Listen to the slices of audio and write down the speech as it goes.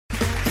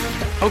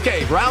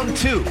Okay, round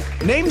two.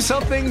 Name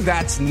something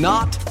that's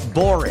not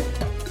boring.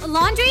 A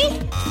laundry?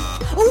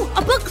 Ooh, a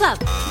book club.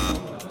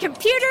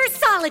 Computer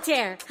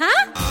solitaire,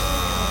 huh?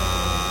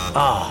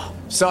 Ah,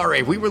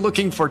 sorry, we were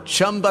looking for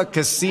Chumba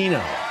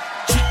Casino.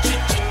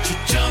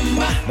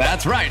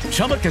 That's right,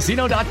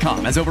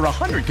 ChumbaCasino.com has over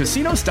 100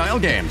 casino-style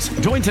games.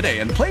 Join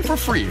today and play for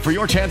free for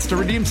your chance to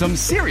redeem some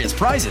serious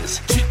prizes.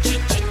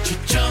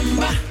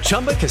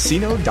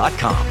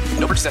 ChumbaCasino.com.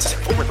 No purchase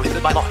necessary. Void where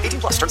prohibited by law.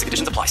 18 plus. Terms and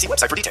conditions apply. See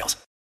website for details.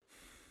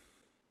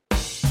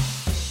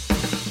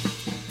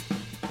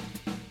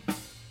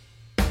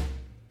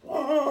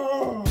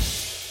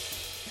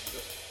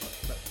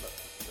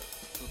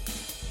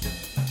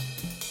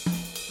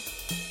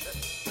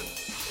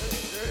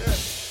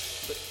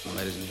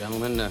 Ladies and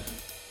gentlemen,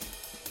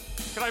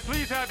 can I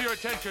please have your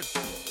attention?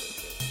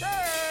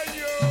 Can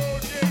you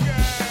dig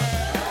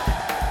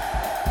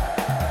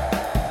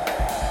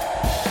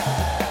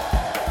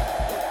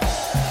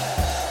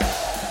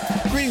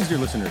it? Greetings, dear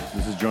listeners.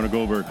 This is Jonah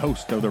Goldberg,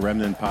 host of the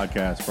Remnant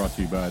Podcast, brought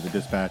to you by The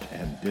Dispatch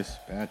and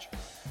Dispatch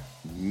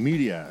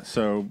Media.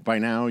 So by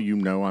now, you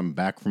know I'm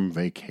back from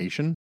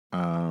vacation.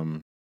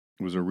 It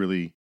was a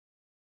really,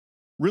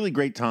 really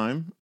great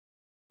time.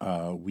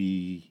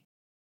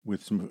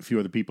 With a few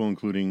other people,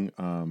 including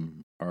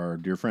our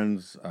dear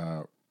friends,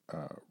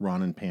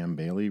 Ron and Pam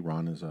Bailey.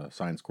 Ron is a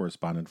science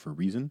correspondent for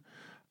Reason.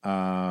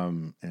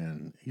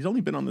 And he's only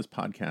been on this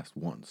podcast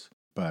once,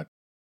 but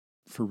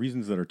for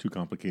reasons that are too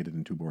complicated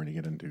and too boring to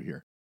get into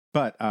here.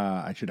 But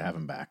I should have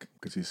him back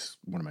because he's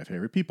one of my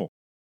favorite people.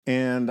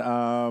 And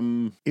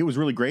it was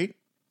really great.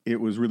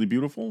 It was really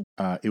beautiful.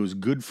 It was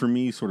good for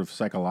me sort of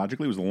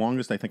psychologically. It was the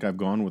longest I think I've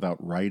gone without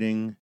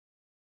writing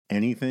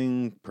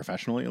anything,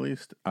 professionally at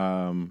least,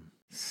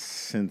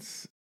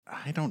 since,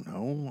 I don't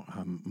know,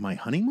 my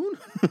honeymoon?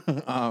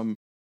 I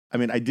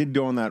mean, I did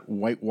go on that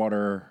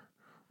whitewater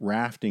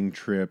rafting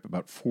trip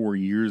about 4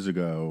 years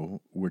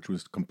ago, which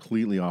was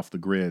completely off the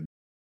grid.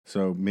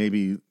 So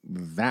maybe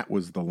that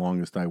was the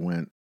longest I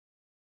went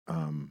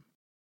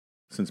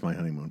since my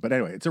honeymoon. But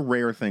anyway, it's a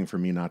rare thing for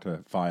me not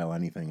to file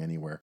anything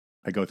anywhere.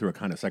 I go through a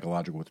kind of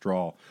psychological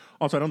withdrawal.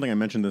 Also, I don't think I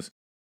mentioned this,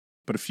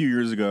 but a few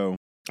years ago,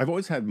 I've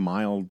always had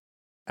mild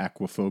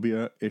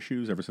aquaphobia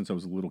issues ever since I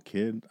was a little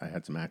kid. I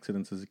had some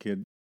accidents as a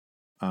kid.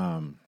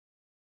 And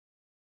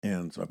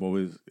so it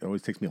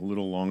always takes me a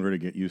little longer to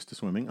get used to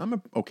swimming. I'm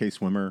a okay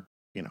swimmer,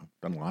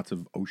 done lots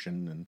of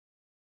ocean and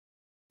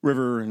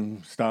river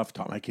and stuff,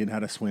 taught my kid how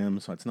to swim.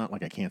 So it's not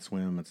like I can't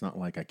swim. It's not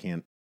like I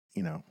can't,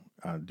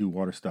 do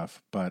water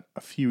stuff. But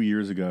a few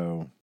years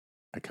ago,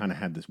 I kind of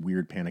had this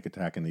weird panic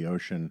attack in the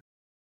ocean.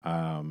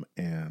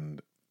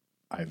 And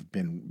I've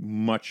been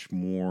much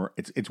more,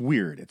 it's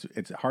weird.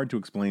 It's hard to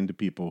explain to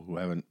people who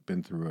haven't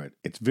been through it.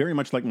 It's very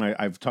much like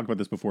I've talked about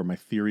this before, my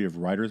theory of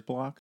writer's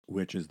block,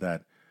 which is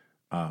that,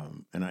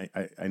 and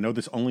I know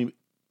this I'm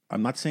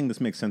not saying this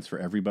makes sense for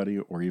everybody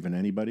or even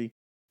anybody,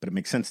 but it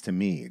makes sense to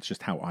me. It's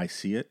just how I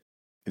see it,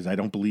 is I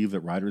don't believe that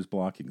writer's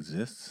block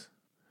exists,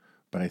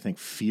 but I think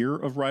fear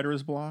of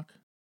writer's block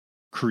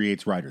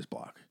creates writer's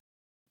block.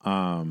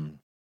 And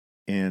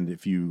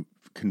if you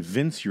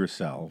convince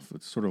yourself,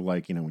 it's sort of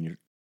like, when you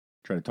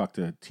try to talk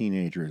to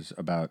teenagers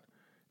about,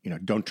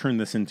 don't turn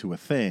this into a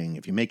thing.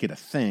 If you make it a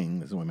thing,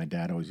 this is the way my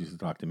dad always used to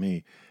talk to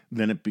me,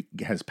 then it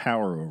has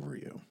power over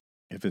you.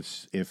 If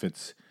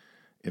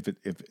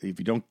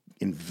you don't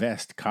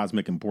invest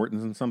cosmic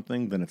importance in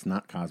something, then it's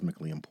not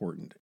cosmically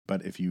important.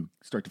 But if you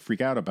start to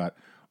freak out about,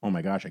 oh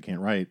my gosh, I can't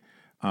write,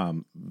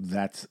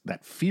 that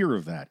fear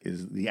of that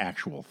is the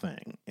actual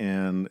thing.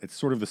 And it's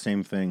sort of the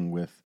same thing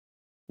with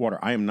water.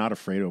 I am not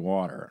afraid of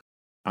water.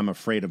 I'm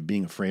afraid of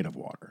being afraid of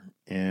water.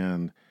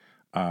 And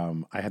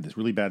I had this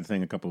really bad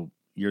thing a few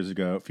years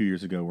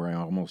ago, where I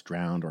almost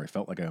drowned, or I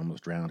felt like I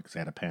almost drowned because I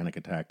had a panic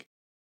attack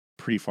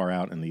pretty far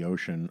out in the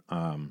ocean.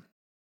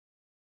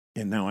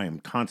 And now I am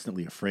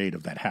constantly afraid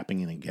of that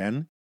happening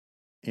again.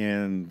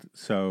 And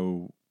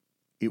so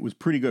it was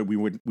pretty good.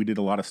 We did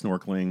a lot of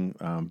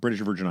snorkeling.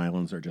 British Virgin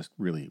Islands are just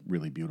really,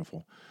 really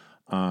beautiful.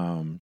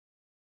 And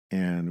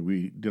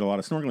we did a lot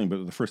of snorkeling,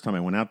 but the first time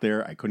I went out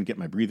there, I couldn't get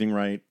my breathing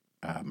right.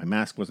 My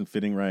mask wasn't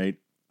fitting right.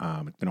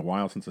 It's been a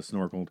while since I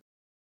snorkeled.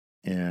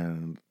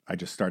 And I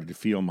just started to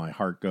feel my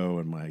heart go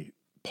and my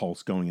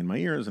pulse going in my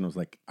ears. And I was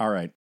like, all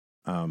right,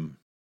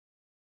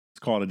 let's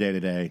call it a day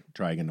today,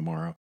 try again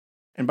tomorrow.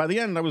 And by the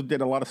end, I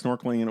did a lot of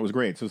snorkeling, and it was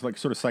great. So it's like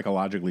sort of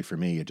psychologically for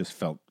me, it just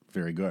felt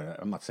very good.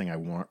 I'm not saying I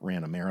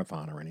ran a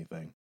marathon or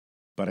anything,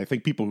 but I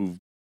think people who've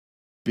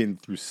been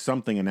through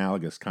something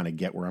analogous kind of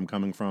get where I'm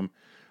coming from.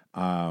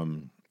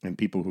 And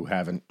people who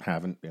haven't.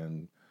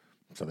 And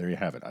so there you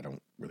have it. I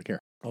don't really care.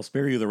 I'll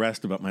spare you the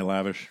rest about my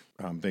lavish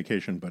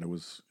vacation, but it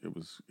was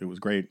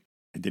great.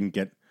 I didn't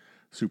get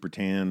super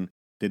tan.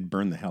 Did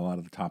burn the hell out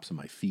of the tops of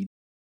my feet.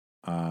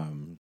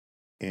 And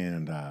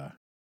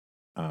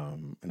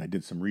I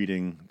did some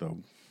reading, though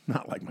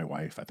not like my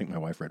wife. I think my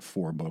wife read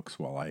 4 books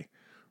while I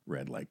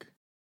read like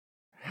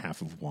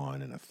half of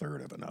one and a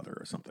third of another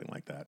or something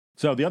like that.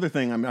 So the other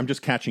thing, I'm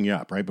just catching you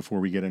up right before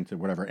we get into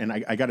whatever. And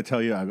I got to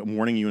tell you, I'm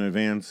warning you in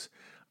advance.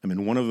 I'm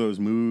in one of those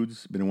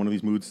moods, been in one of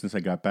these moods since I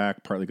got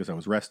back, partly because I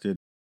was rested,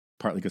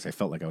 partly because I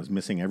felt like I was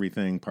missing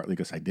everything, partly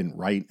because I didn't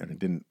write and I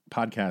didn't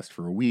podcast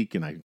for a week,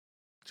 and I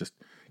just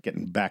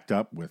getting backed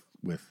up with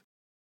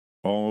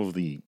all of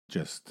the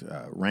just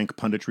rank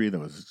punditry that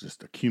was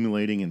just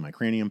accumulating in my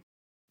cranium.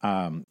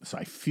 So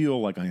I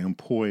feel like I am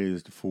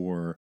poised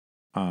for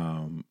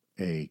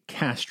a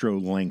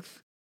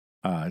Castro-length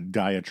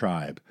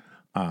diatribe,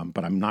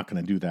 but I'm not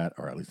going to do that,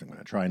 or at least I'm going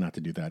to try not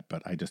to do that.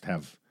 But I just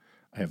have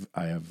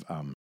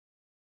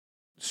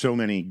so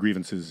many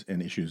grievances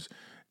and issues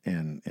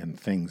and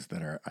things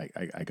that are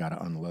I got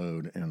to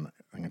unload, and I'm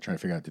going to try to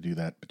figure out how to do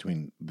that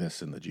between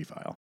this and the G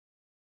file.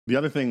 The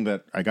other thing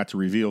that I got to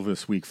reveal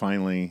this week,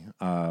 finally,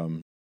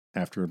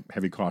 after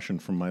heavy caution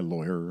from my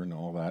lawyer and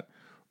all that,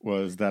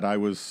 was that I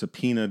was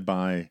subpoenaed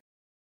by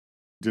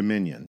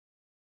Dominion,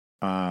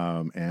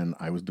 and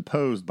I was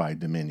deposed by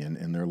Dominion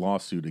in their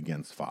lawsuit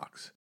against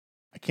Fox.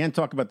 I can't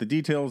talk about the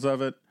details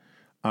of it.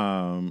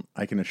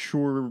 I can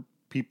assure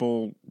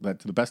people that,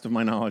 to the best of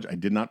my knowledge, I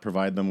did not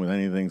provide them with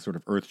anything sort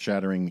of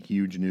earth-shattering,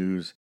 huge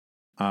news.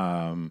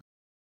 And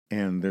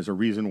there's a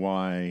reason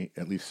why,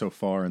 at least so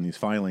far in these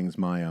filings,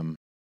 my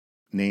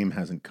name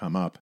hasn't come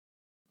up,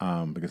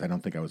 because I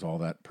don't think I was all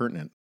that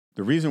pertinent.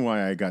 The reason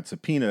why I got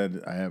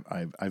subpoenaed,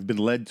 I've been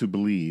led to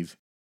believe,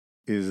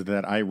 is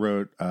that I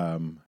wrote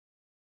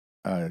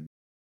a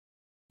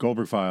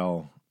Goldberg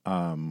file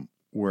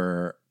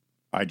where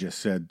I just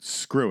said,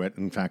 screw it.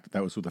 In fact,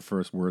 that was the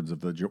first words of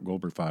the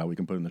Goldberg file. We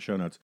can put it in the show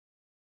notes.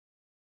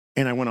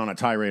 And I went on a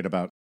tirade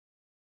about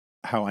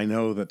how I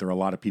know that there are a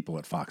lot of people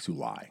at Fox who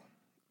lie.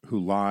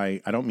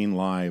 I don't mean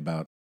lie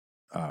about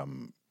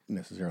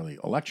necessarily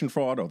election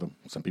fraud, although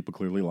some people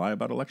clearly lie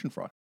about election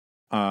fraud.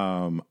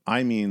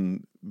 I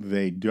mean,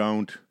 they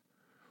don't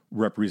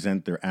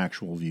represent their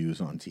actual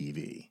views on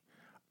TV.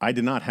 I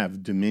did not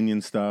have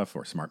Dominion stuff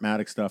or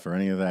Smartmatic stuff or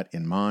any of that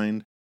in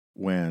mind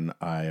when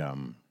I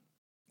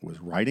was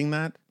writing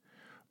that,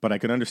 but I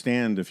could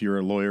understand if you're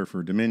a lawyer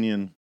for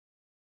Dominion,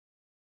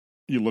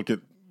 you look at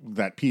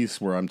that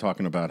piece where I'm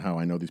talking about how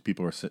I know these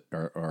people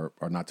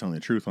are not telling the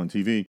truth on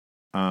TV,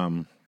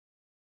 and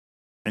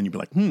you'd be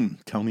like,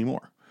 tell me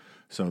more.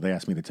 So they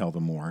asked me to tell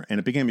them more, and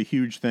it became a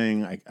huge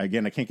thing. I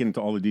can't get into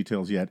all the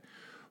details yet,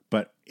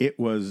 but it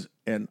was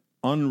an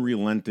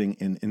unrelenting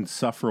and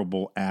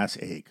insufferable ass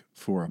ache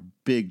for a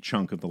big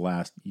chunk of the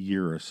last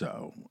year or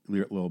so, a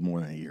little more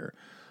than a year.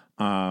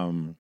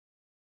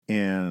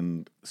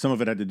 And some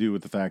of it had to do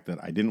with the fact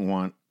that I didn't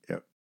want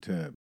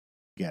to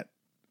get,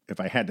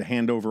 if I had to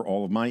hand over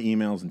all of my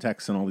emails and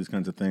texts and all these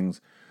kinds of things,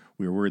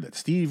 we were worried that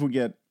Steve would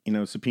get,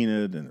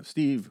 subpoenaed. And if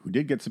Steve, who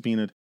did get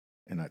subpoenaed,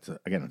 and it's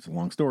a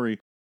long story,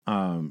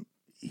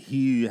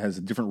 he has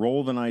a different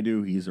role than I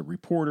do. He's a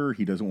reporter.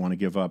 He doesn't want to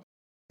give up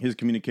his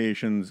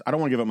communications. I don't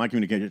want to give up my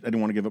communications. I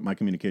didn't want to give up my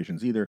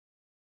communications either.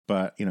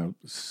 But,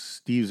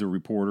 Steve's was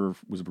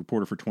a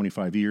reporter for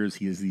 25 years.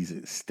 He has these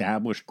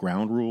established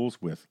ground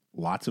rules with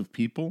lots of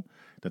people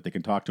that they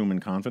can talk to him in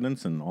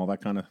confidence and all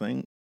that kind of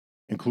thing,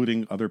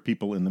 including other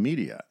people in the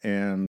media.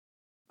 And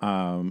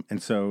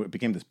so it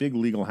became this big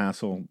legal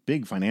hassle,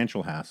 big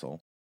financial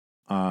hassle.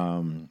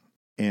 And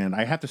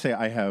I have to say,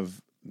 I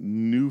have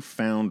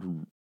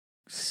newfound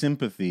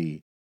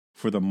sympathy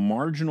for the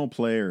marginal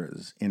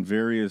players in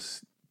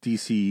various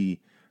DC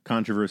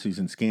controversies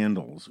and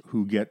scandals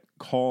who get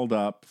called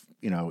up,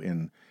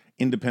 in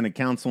independent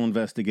counsel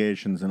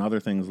investigations and other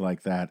things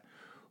like that,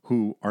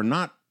 who are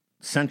not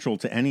central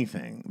to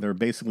anything. They're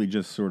basically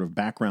just sort of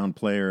background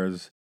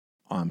players,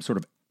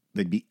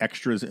 they'd be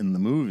extras in the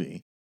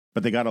movie,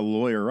 but they got a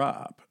lawyer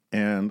up.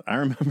 And I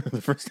remember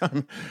the first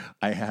time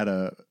I had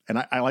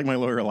and I like my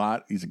lawyer a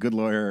lot. He's a good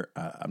lawyer.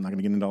 I'm not going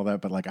to get into all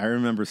that, but I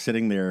remember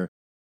sitting there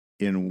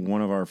in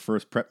one of our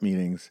first prep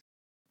meetings,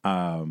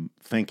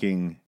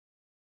 thinking,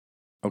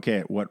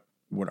 okay, what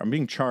I'm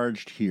being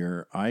charged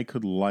here, I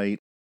could what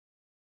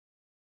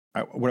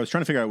I was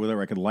trying to figure out whether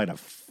I could light a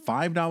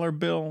 $5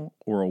 bill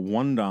or a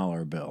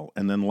 $1 bill,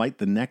 and then light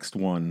the next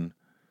one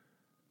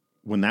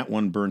when that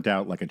one burnt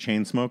out like a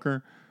chain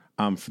smoker,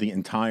 for the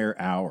entire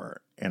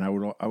hour. And I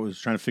was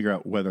trying to figure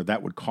out whether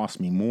that would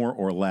cost me more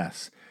or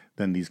less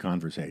than these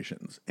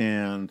conversations.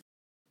 And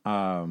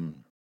there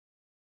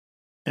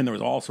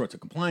was all sorts of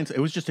compliance. It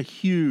was just a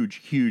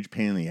huge, huge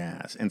pain in the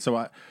ass. And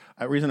so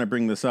the reason I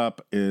bring this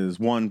up is,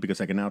 one,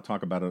 because I can now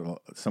talk about it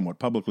somewhat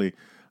publicly,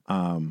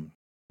 though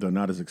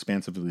not as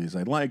expansively as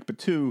I'd like, but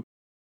two,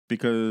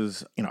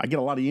 because, I get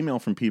a lot of email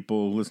from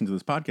people who listen to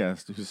this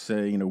podcast who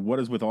say, what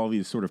is with all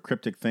these sort of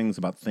cryptic things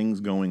about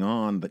things going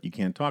on that you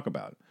can't talk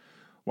about?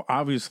 Well,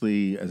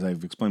 obviously, as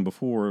I've explained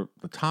before,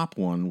 the top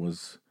one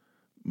was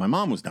my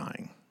mom was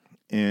dying.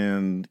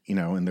 And,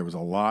 and there was a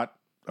lot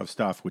of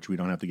stuff, which we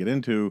don't have to get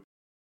into,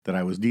 that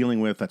I was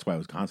dealing with. That's why I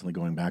was constantly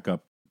going back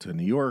up to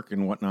New York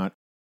and whatnot.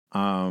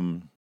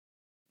 And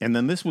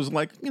then this was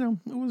like,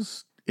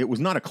 it was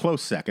not a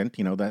close second,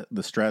 that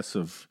the stress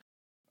of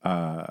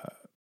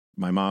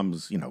my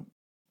mom's,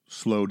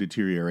 slow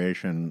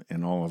deterioration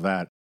and all of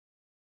that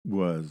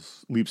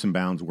was leaps and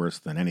bounds worse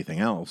than anything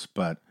else.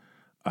 But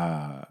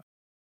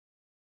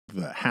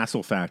the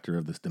hassle factor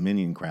of this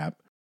Dominion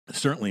crap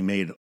certainly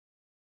made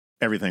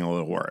everything a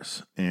little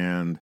worse,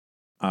 and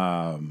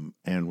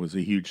was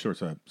a huge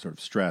source of sort of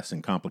stress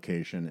and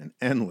complication and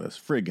endless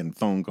friggin'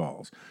 phone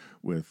calls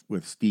with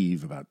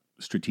Steve about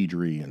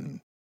strategery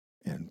and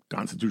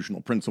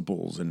constitutional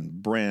principles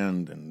and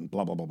brand and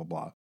blah, blah, blah, blah,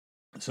 blah.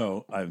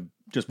 So I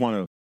just want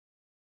to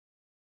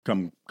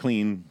come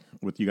clean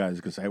with you guys,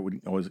 because I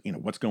would always,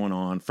 what's going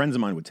on? Friends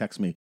of mine would text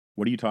me,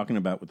 what are you talking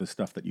about with the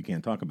stuff that you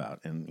can't talk about?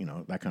 And,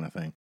 that kind of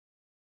thing.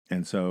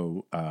 And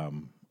so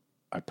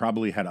I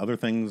probably had other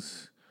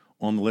things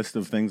on the list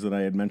of things that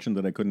I had mentioned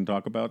that I couldn't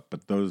talk about,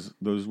 but those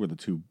were the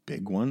two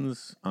big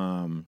ones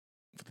for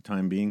the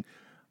time being.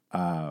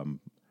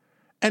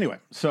 Anyway,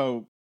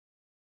 so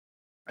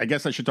I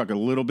guess I should talk a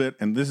little bit,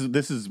 and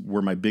this is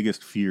where my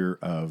biggest fear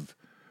of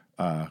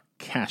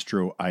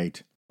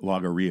Castroite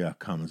logorrhea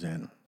comes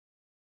in.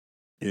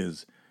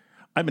 Is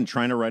I've been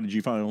trying to write a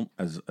G-file,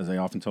 as I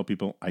often tell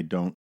people, I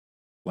don't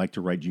like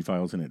to write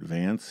G-files in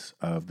advance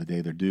of the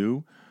day they're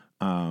due,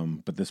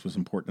 but this was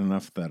important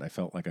enough that I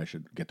felt like I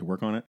should get to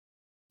work on it.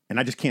 And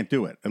I just can't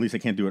do it. At least I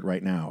can't do it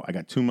right now. I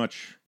got too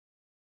much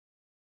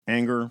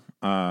anger,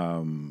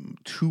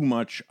 too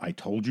much "I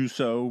told you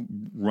so"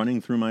 running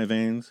through my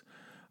veins,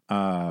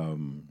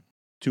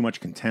 too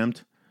much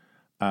contempt,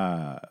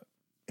 and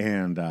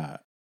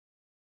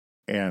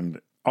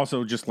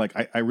also just like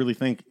I really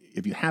think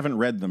if you haven't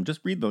read them,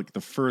 just read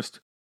the first,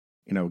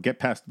 get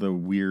past the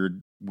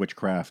weird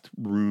witchcraft,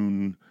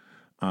 rune,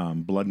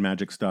 blood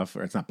magic stuff.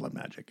 Or it's not blood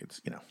magic, it's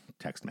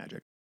text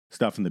magic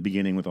stuff in the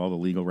beginning with all the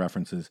legal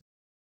references.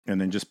 And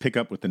then just pick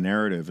up with the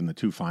narrative and the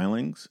two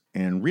filings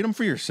and read them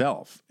for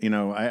yourself.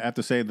 I have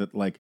to say that,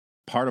 like,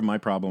 part of my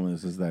problem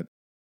is that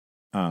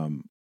I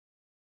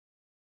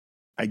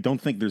don't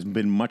think there's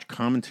been much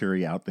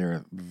commentary out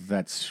there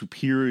that's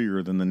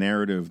superior than the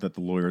narrative that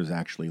the lawyers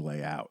actually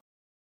lay out.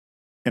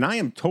 And I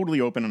am totally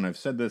open, and I've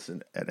said this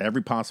at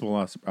every possible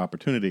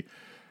opportunity,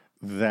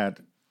 that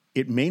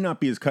it may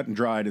not be as cut and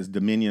dried as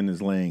Dominion is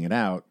laying it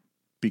out,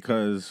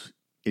 because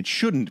it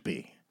shouldn't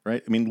be,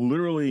 right? I mean,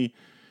 literally,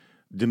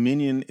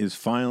 Dominion is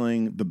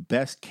filing the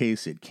best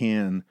case it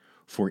can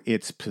for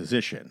its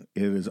position.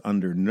 It is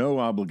under no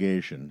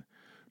obligation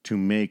to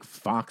make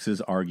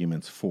Fox's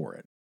arguments for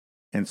it.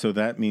 And so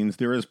that means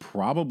there is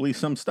probably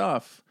some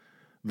stuff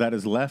that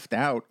is left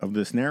out of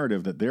this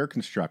narrative that they're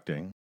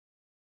constructing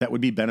that would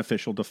be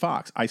beneficial to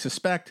Fox. I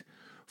suspect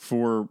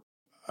for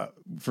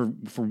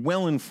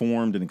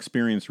well-informed and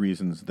experienced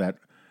reasons that,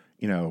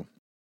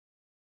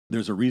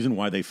 there's a reason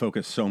why they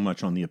focus so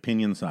much on the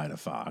opinion side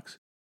of Fox.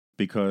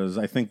 Because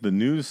I think the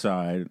news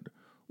side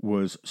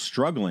was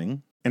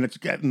struggling, and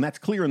that's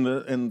clear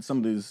in some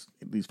of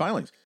these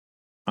filings.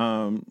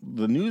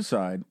 The news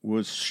side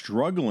was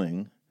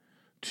struggling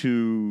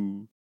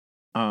to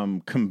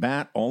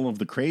combat all of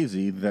the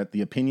crazy that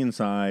the opinion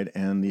side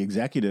and the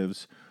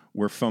executives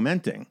were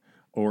fomenting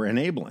or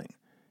enabling,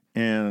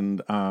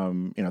 and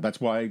that's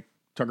why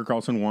Tucker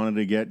Carlson wanted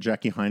to get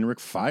Jackie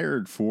Heinrich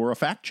fired for a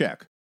fact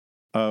check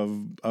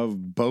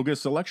of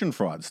bogus election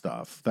fraud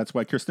stuff. That's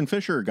why Kirsten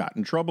Fisher got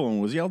in trouble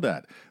and was yelled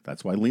at.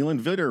 That's why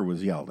Leland Vitter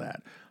was yelled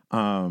at.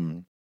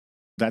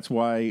 That's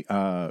why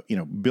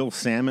Bill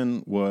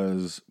Salmon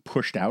was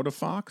pushed out of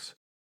Fox.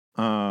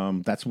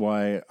 That's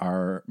why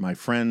my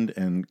friend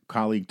and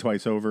colleague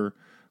twice over,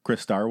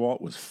 Chris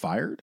Starwalt, was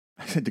fired.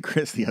 I said to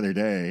Chris the other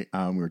day,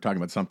 we were talking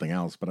about something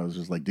else, but I was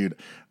just like, dude,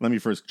 let me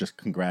first just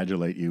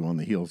congratulate you on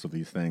the heels of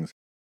these things.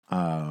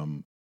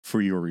 For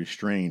your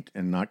restraint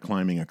and not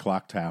climbing a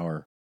clock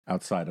tower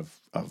outside of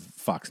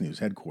Fox News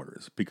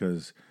headquarters.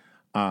 Because,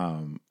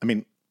 at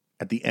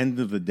the end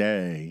of the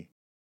day,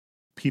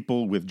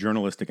 people with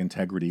journalistic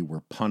integrity were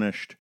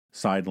punished,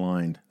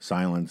 sidelined,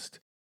 silenced,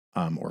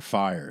 or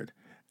fired.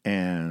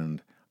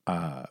 And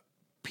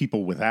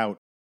people without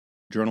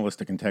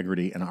journalistic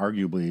integrity, and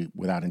arguably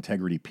without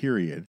integrity,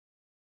 period,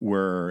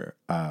 were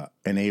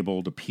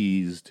enabled,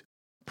 appeased,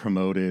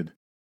 promoted,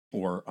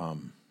 or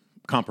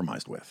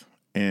compromised with.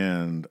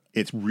 And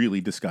it's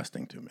really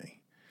disgusting to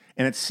me.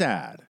 And it's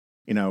sad.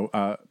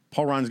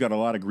 Paul Ryan's got a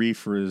lot of grief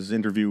for his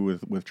interview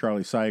with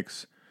Charlie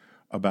Sykes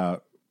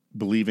about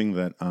believing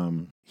that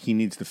he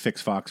needs to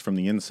fix Fox from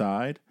the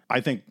inside. I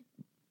think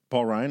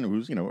Paul Ryan,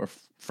 who's, a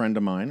friend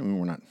of mine,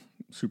 we're not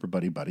super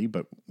buddy-buddy,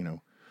 but,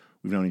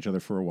 we've known each other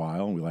for a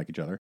while and we like each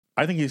other.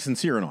 I think he's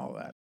sincere in all of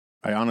that.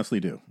 I honestly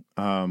do,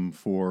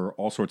 for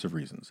all sorts of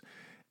reasons.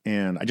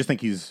 And I just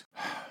think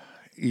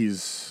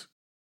he's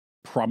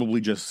probably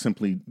just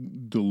simply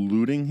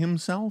deluding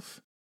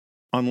himself,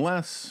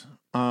 unless,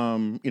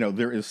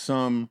 there is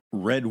some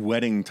red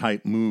wedding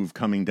type move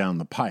coming down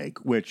the pike,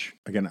 which,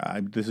 again,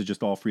 this is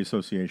just all free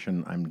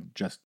association. I'm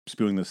just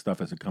spewing this stuff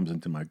as it comes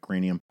into my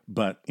cranium.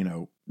 But,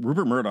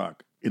 Rupert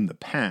Murdoch in the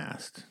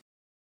past,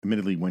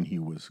 admittedly when he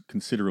was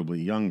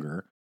considerably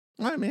younger,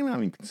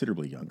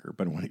 considerably younger,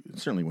 but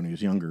certainly when he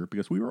was younger,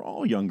 because we were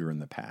all younger in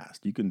the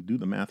past. You can do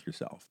the math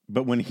yourself.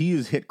 But when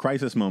he's hit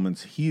crisis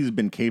moments, he's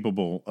been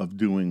capable of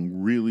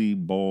doing really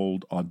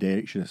bold,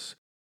 audacious,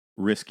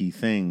 risky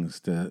things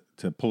to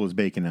pull his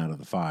bacon out of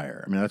the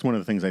fire. I mean, that's one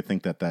of the things I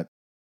think that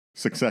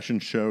Succession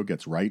show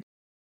gets right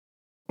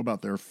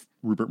about their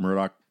Rupert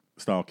Murdoch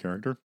style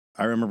character.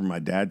 I remember my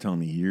dad telling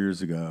me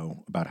years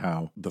ago about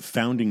how the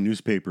founding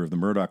newspaper of the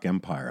Murdoch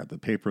Empire, the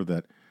paper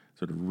that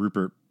sort of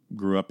Rupert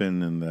grew up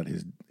in and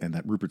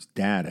that Rupert's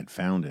dad had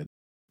founded,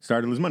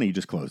 started to lose money. He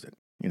just closed it,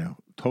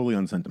 totally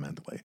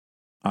unsentimentally.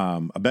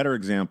 A better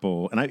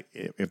example, and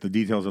if the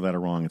details of that are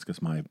wrong, it's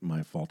just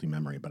my faulty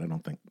memory, but I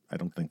don't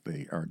think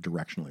they are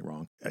directionally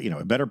wrong.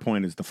 A better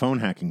point is the phone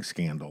hacking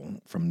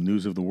scandal from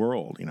News of the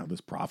World.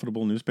 This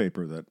profitable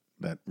newspaper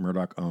that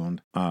Murdoch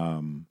owned,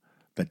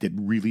 that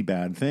did really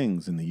bad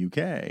things in the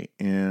UK,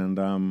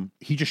 and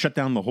he just shut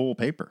down the whole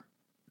paper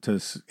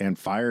and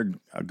fired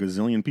a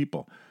gazillion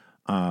people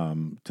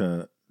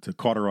to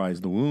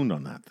cauterize the wound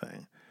on that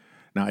thing.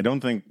 Now, I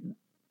don't think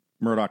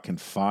Murdoch can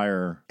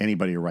fire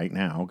anybody right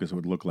now because it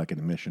would look like an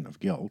admission of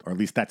guilt, or at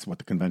least that's what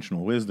the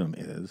conventional wisdom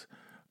is.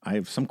 I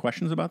have some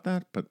questions about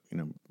that, but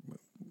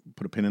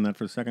put a pin in that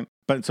for a second.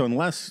 But so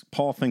unless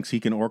Paul Ryan thinks he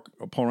can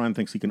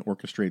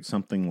orchestrate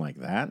something like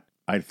that,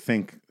 I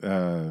think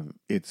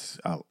it's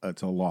a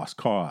lost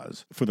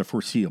cause for the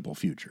foreseeable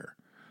future.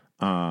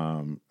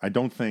 I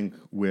don't think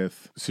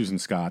with Susan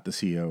Scott, the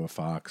CEO of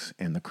Fox,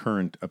 and the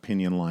current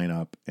opinion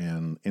lineup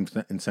and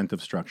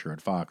incentive structure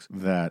at Fox,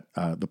 that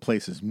the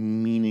place is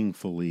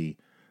meaningfully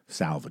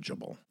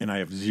salvageable. And I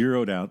have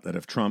zero doubt that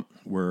if Trump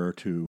were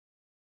to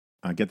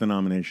get the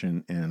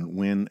nomination and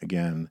win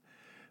again,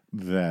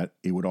 that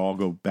it would all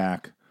go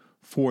back,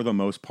 for the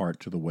most part,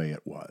 to the way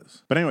it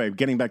was. But anyway,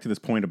 getting back to this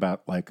point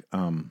about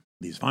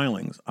these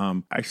filings,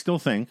 I still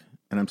think,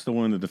 and I'm still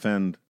willing to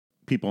defend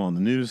people on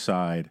the news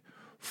side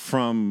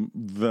from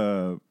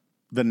the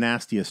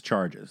nastiest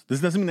charges. This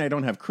doesn't mean I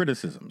don't have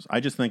criticisms. I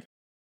just think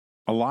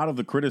a lot of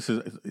the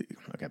criticism.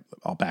 Okay,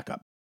 I'll back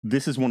up.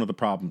 This is one of the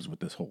problems with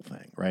this whole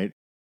thing, right?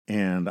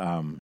 And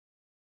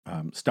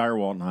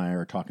Steyerwalt and I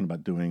are talking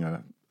about doing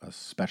a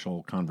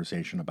special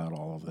conversation about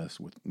all of this.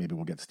 Maybe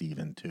we'll get Steve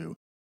in too,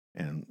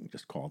 and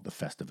just call it the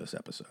Festivus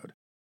episode.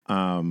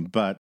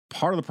 But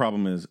part of the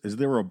problem is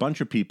there were a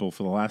bunch of people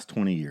for the last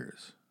 20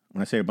 years.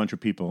 When I say a bunch of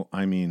people,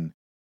 I mean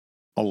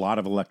a lot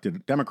of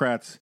elected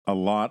Democrats, a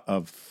lot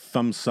of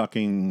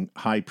thumb-sucking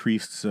high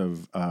priests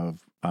of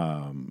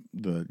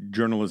the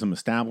journalism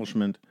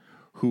establishment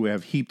who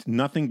have heaped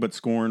nothing but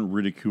scorn,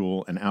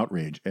 ridicule, and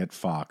outrage at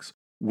Fox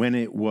when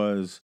it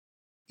was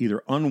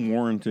either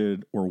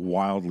unwarranted or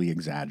wildly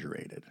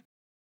exaggerated.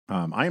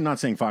 I am not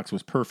saying Fox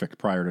was perfect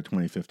prior to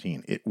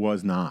 2015. It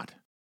was not.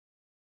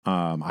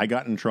 I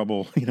got in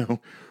trouble,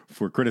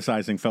 for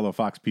criticizing fellow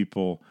Fox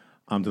people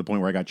to the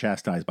point where I got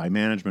chastised by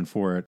management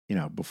for it.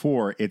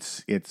 Before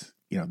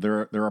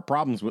there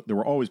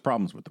were always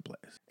problems with the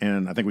place,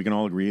 and I think we can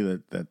all agree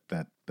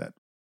that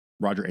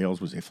Roger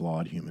Ailes was a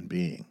flawed human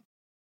being.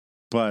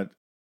 But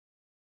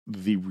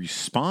the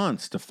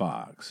response to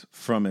Fox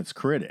from its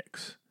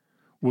critics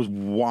was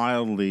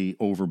wildly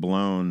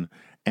overblown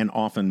and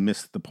often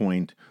missed the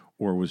point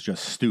or was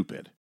just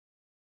stupid.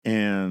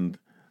 And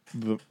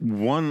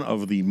one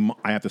of the,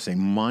 I have to say,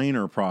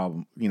 minor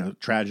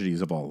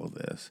tragedies of all of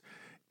this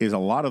is a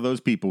lot of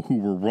those people who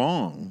were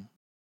wrong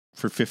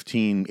for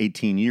 15,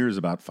 18 years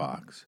about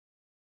Fox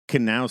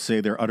can now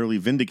say they're utterly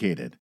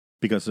vindicated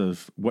because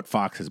of what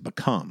Fox has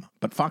become.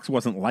 But Fox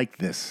wasn't like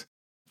this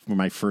for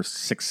my first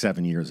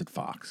 6-7 years at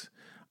Fox.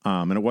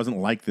 And it wasn't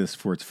like this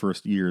for its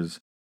first years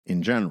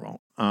in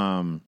general.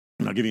 And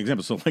I'll give you an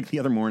example. So like the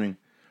other morning,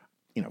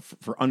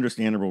 for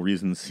understandable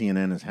reasons,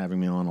 CNN is having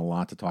me on a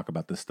lot to talk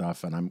about this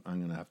stuff. And I'm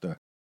going to have to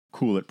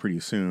cool it pretty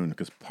soon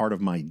because part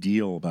of my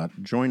deal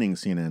about joining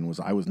CNN was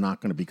I was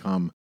not going to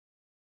become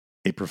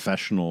a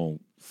professional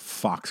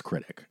Fox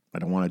critic. I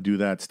don't want to do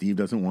that. Steve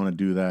doesn't want to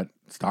do that.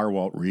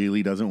 Steyerwalt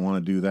really doesn't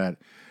want to do that.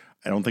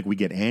 I don't think we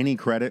get any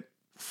credit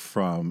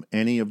from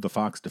any of the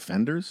Fox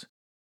defenders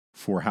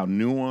for how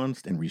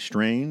nuanced and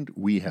restrained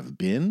we have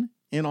been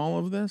in all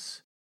of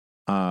this,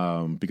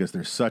 because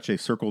there's such a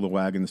circle the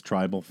wagons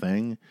tribal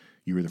thing.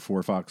 You're either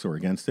for Fox or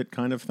against it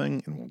kind of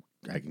thing. And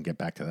I can get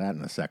back to that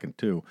in a second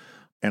too.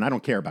 And I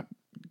don't care about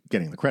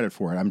getting the credit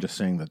for it. I'm just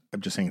saying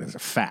it as a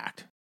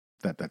fact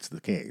that that's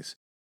the case.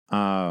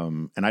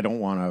 And I don't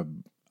want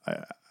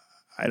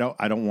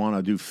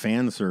to do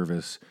fan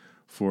service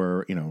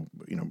for,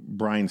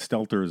 Brian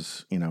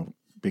Stelter's,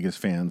 biggest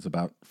fans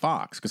about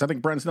Fox. Because I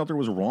think Brian Stelter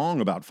was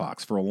wrong about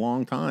Fox for a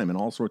long time in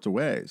all sorts of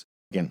ways.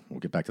 Again, we'll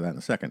get back to that in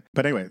a second.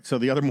 But anyway, so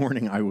the other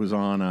morning I was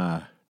on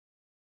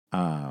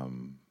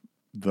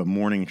the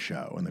morning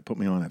show, and they put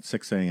me on at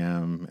 6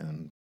 a.m.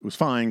 and it was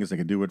fine because I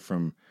could do it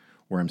from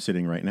where I'm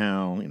sitting right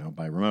now,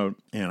 by remote.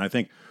 And I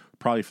think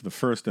probably for the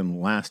first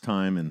and last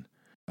time in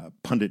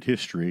pundit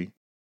history,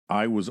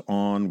 I was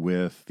on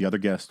with, the other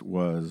guest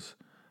was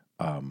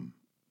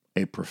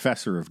a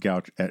professor of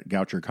at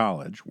Goucher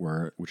College,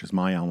 which is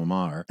my alma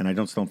mater. And I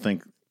don't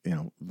think,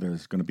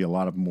 there's going to be a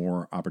lot of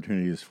more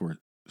opportunities for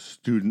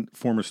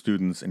former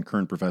students and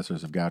current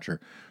professors of Goucher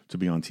to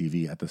be on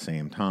TV at the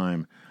same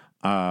time.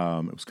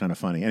 It was kind of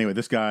funny. Anyway,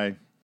 this guy,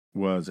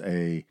 was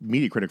a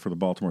media critic for the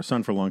Baltimore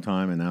Sun for a long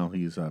time, and now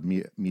he's a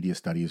media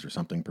studies or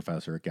something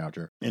professor at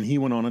Goucher. And he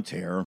went on a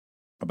tear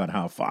about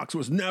how Fox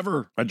was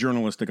never a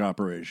journalistic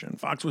operation.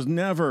 Fox was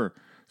never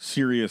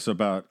serious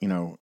about,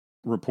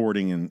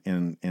 reporting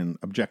and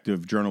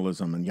objective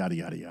journalism and yada,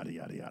 yada, yada,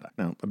 yada, yada.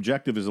 Now,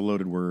 objective is a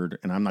loaded word,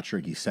 and I'm not sure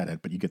he said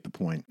it, but you get the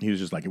point. He was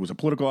just like, it was a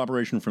political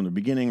operation from the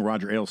beginning.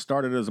 Roger Ailes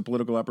started as a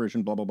political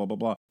operation, blah, blah, blah, blah,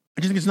 blah.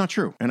 I just think it's not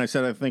true. And I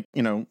said, I think,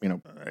 I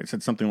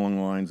said something along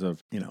the lines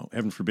of,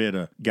 heaven forbid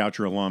a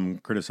Goucher alum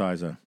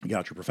criticize a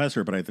Goucher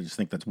professor, but I just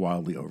think that's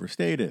wildly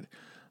overstated.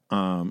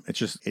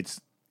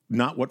 It's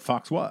not what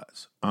Fox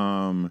was.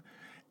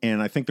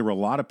 And I think there were a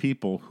lot of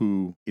people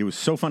who, it was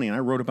so funny, and I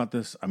wrote about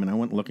this. I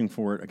went looking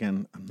for it.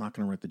 Again, I'm not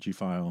going to write the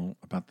G-file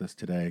about this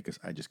today because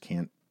I just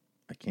can't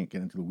get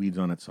into the weeds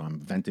on it, so I'm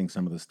venting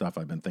some of the stuff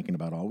I've been thinking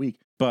about all week.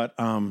 But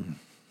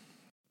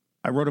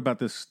I wrote about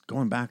this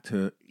going back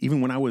to even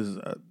when I was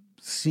a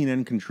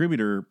CNN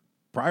contributor,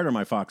 prior to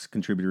my Fox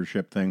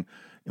contributorship thing,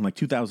 in like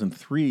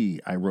 2003,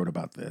 I wrote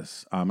about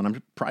this. And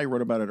I probably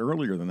wrote about it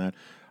earlier than that,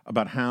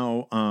 about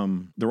how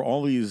there were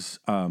all these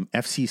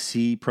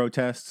FCC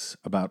protests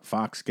about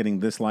Fox getting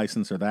this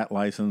license or that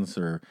license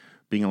or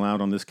being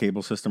allowed on this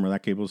cable system or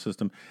that cable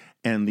system.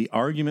 And the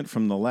argument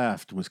from the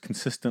left was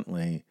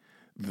consistently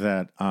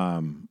that,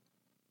 there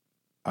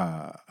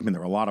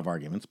were a lot of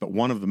arguments, but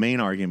one of the main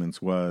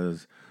arguments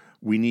was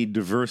we need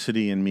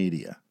diversity in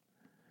media.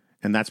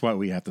 And that's why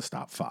we have to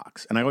stop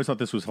Fox. And I always thought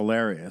this was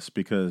hilarious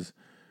because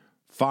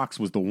Fox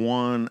was the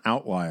one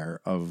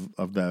outlier of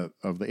the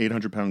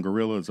 800-pound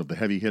gorillas of the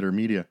heavy hitter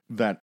media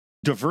that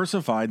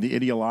diversified the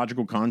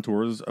ideological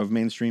contours of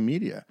mainstream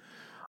media.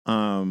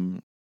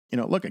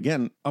 Look,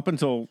 again, up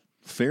until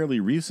fairly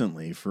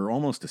recently, for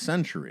almost a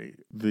century,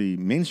 the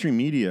mainstream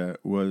media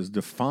was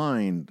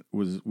dominated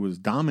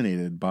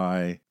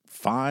by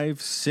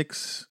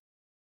 5-6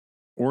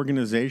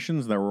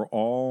 organizations that were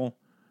all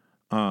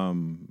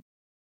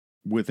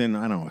within,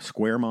 a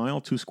square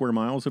mile, 2 square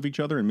miles of each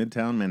other in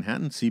Midtown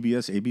Manhattan: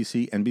 CBS,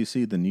 ABC,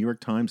 NBC, the New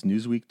York Times,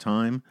 Newsweek,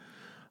 Time.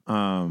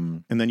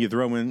 And then you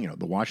throw in,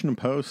 the Washington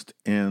Post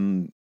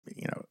and,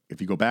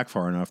 if you go back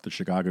far enough, the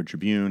Chicago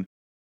Tribune,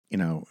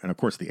 and of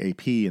course the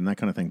AP and that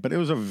kind of thing. But it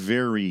was a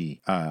very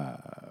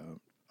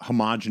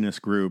homogenous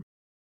group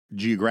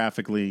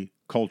geographically,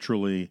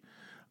 culturally,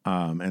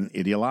 and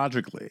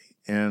ideologically.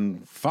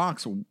 And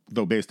Fox,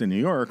 though based in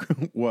New York,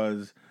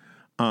 was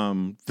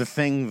the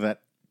thing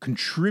that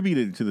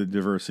contributed to the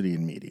diversity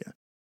in media.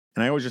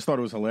 And I always just thought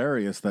it was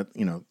hilarious that,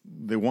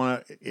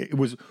 it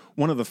was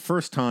one of the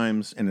first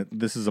times, and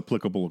this is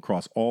applicable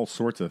across all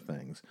sorts of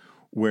things,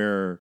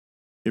 where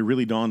it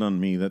really dawned on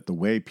me that the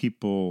way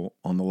people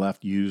on the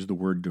left use the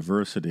word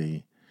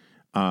diversity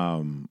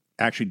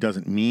actually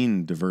doesn't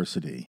mean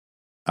diversity.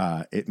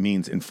 It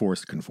means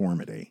enforced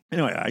conformity.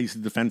 Anyway, I used to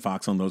defend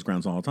Fox on those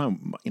grounds all the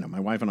time. My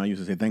wife and I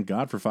used to say, thank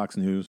God for Fox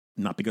News,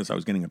 not because I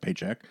was getting a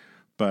paycheck,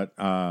 but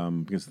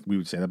because we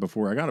would say that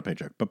before I got a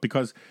paycheck, but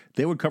because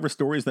they would cover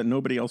stories that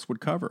nobody else would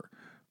cover.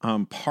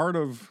 Part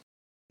of,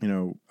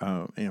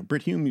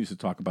 Britt Hume used to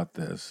talk about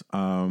this.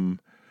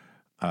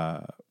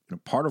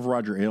 Part of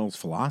Roger Ailes'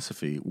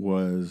 philosophy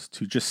was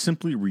to just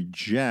simply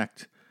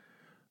reject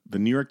the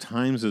New York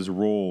Times'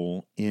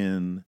 role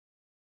in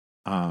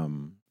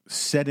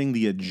setting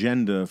the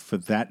agenda for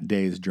that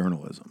day's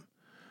journalism.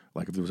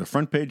 Like if there was a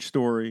front page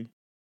story,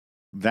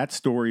 that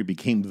story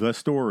became the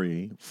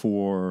story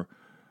for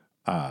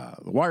the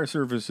wire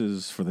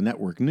services, for the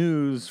network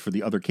news, for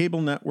the other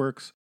cable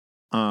networks.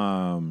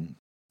 And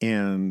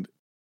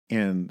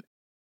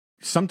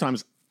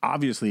sometimes,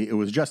 obviously, it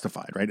was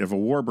justified, right? If a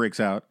war breaks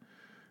out,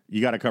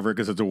 you got to cover it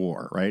because it's a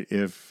war, right?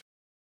 If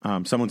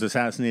someone's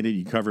assassinated,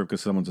 you cover it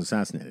because someone's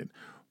assassinated.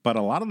 But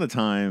a lot of the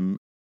time,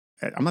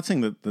 I'm not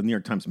saying that the New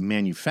York Times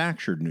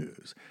manufactured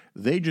news.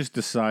 They just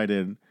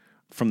decided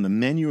from the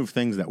menu of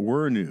things that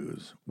were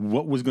news,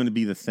 what was going to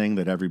be the thing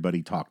that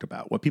everybody talked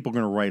about, what people were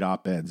going to write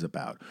op-eds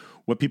about,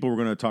 what people were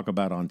going to talk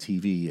about on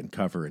TV and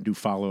cover and do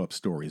follow-up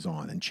stories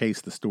on and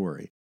chase the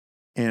story.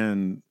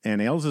 And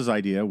Ailes'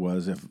 idea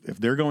was if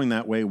they're going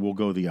that way, we'll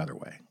go the other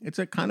way. It's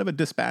a kind of a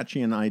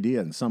dispatchian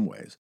idea in some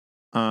ways.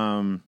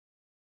 And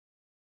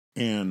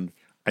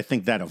I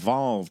think that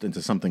evolved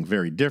into something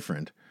very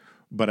different.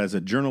 But as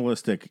a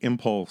journalistic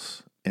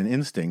impulse and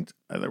instinct,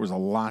 there was a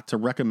lot to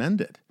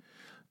recommend it.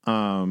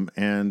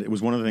 And it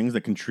was one of the things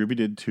that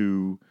contributed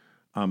to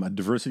a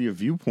diversity of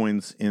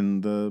viewpoints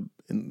in the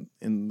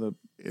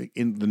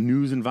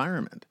news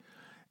environment.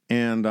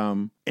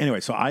 And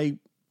anyway, so I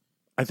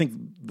think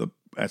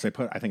I think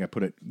I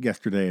put it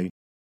yesterday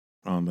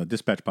on the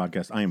Dispatch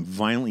podcast, I am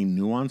violently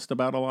nuanced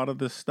about a lot of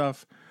this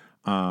stuff,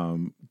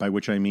 by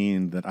which I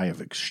mean that I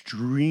have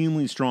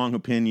extremely strong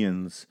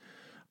opinions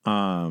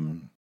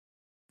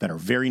that are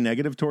very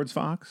negative towards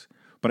Fox,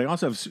 but I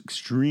also have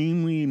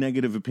extremely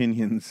negative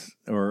opinions,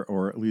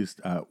 or at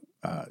least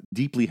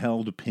deeply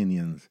held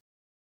opinions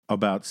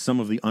about some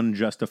of the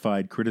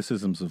unjustified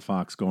criticisms of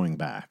Fox going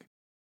back.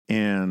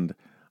 And,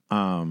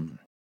 and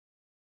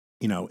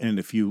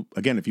if you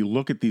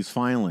look at these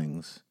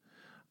filings,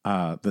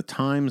 the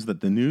times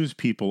that the news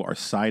people are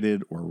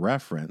cited or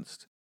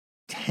referenced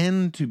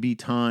tend to be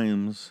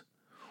times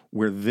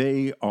where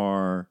they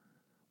are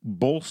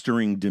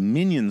bolstering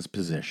Dominion's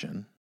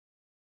position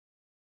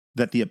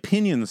that the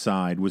opinion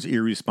side was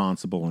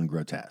irresponsible and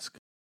grotesque.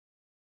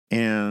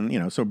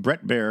 And, so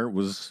Brett Baer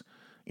was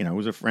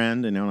a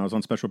friend, and I was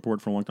on Special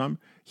Report for a long time.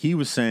 He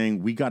was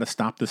saying, we got to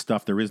stop this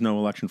stuff. There is no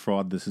election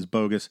fraud. This is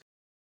bogus.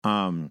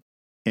 And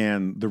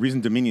the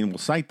reason Dominion will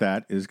cite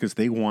that is because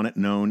they want it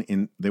known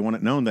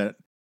that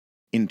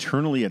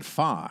internally at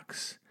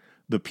Fox,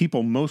 the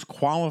people most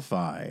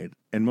qualified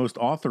and most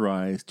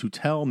authorized to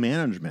tell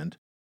management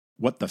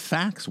what the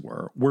facts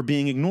were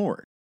being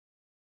ignored.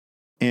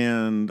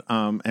 And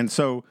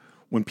so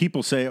when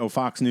people say, oh,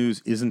 Fox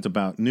News isn't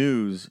about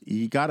news,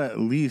 you got to at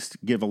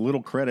least give a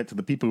little credit to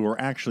the people who are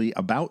actually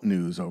about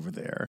news over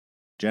there.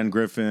 Jen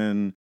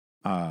Griffin,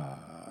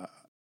 Brett,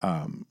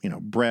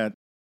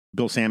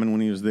 Bill Salmon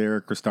when he was there,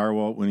 Chris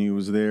Starwalt when he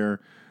was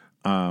there.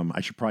 I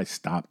should probably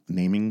stop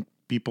naming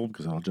people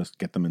because I'll just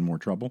get them in more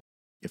trouble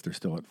if they're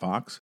still at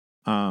Fox.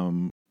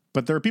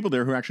 But there are people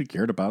there who actually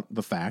cared about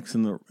the facts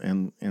and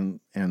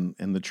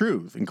the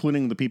truth,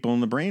 including the people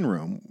in the brain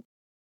room,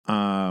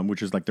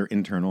 which is like their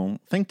internal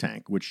think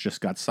tank, which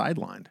just got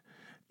sidelined.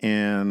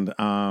 And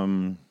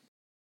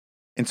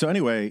so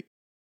anyway,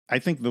 I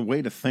think the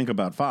way to think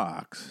about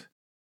Fox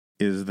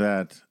is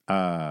that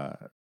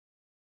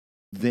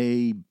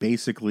they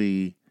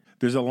basically,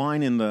 there's a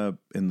line in the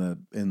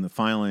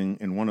filing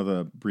in one of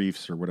the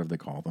briefs or whatever they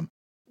call them,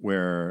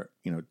 where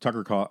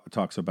Tucker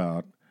talks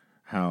about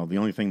how the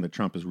only thing that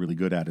Trump is really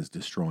good at is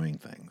destroying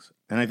things,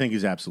 and I think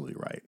he's absolutely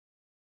right.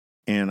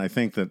 And I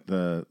think that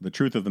the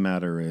truth of the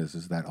matter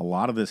is that a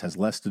lot of this has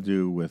less to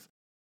do with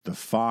the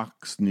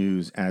Fox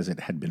News as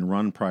it had been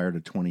run prior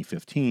to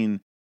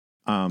 2015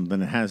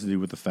 than it has to do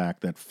with the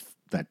fact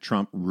that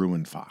Trump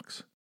ruined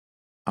Fox.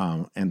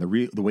 And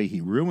the way he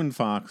ruined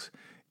Fox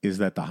is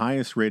that the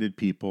highest rated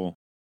people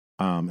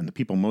and the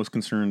people most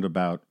concerned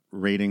about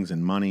ratings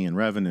and money and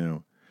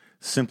revenue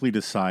simply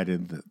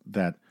decided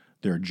that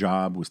their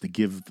job was to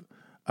give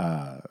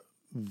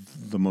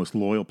the most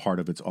loyal part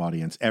of its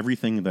audience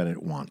everything that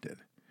it wanted.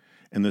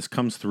 And this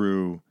comes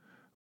through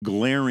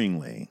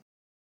glaringly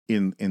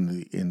in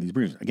these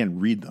briefs. Again,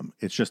 read them.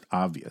 It's just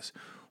obvious.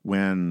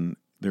 When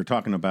they're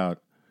talking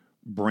about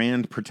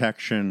brand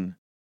protection,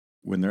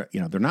 when they're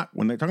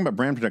talking about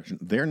brand protection,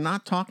 they're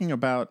not talking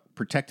about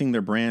protecting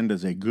their brand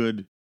as a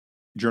good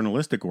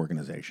journalistic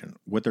organization.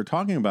 What they're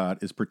talking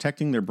about is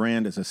protecting their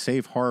brand as a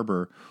safe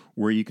harbor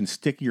where you can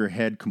stick your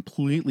head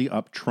completely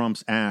up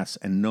Trump's ass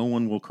and no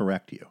one will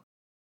correct you.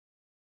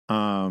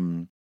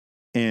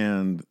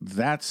 And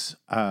that's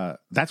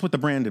what the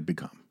brand had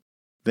become.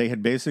 They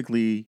had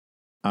basically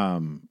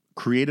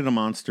created a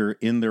monster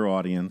in their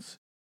audience.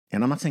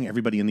 And I'm not saying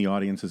everybody in the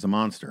audience is a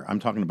monster. I'm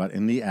talking about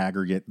in the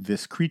aggregate,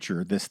 this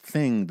creature, this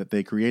thing that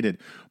they created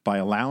by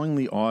allowing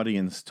the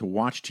audience to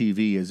watch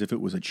TV as if it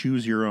was a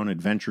choose your own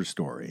adventure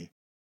story,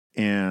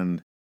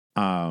 and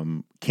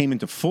came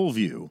into full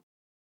view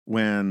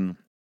when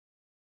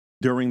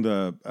during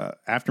the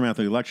aftermath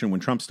of the election, when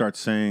Trump starts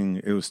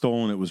saying it was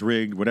stolen, it was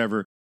rigged,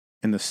 whatever.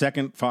 And the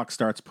second Fox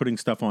starts putting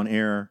stuff on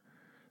air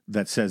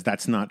that says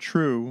that's not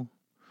true,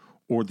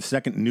 or the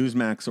second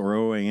Newsmax or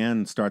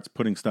OAN starts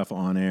putting stuff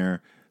on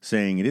air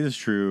saying it is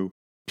true,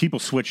 people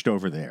switched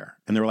over there.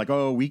 And they were like,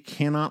 oh, we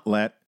cannot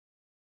let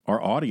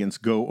our audience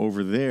go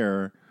over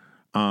there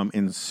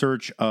in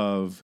search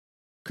of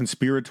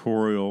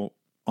conspiratorial,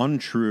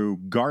 untrue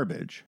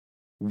garbage.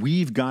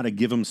 We've got to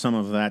give them some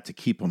of that to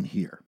keep them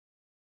here.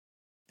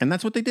 And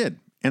that's what they did.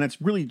 And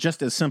it's really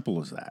just as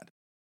simple as that.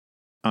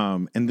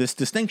 And this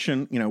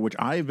distinction, which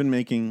I've been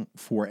making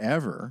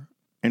forever,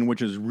 and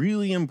which is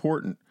really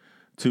important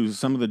to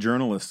some of the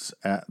journalists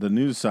at the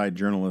news side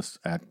journalists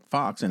at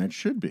Fox, and it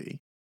should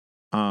be,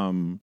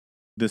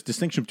 this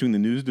distinction between the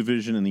news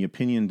division and the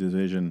opinion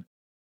division,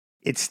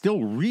 it's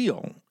still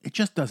real. It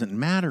just doesn't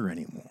matter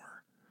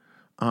anymore.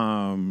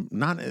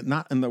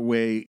 Not in the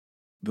way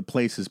the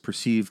place is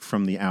perceived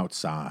from the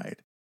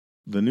outside.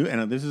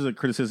 And this is a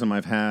criticism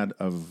I've had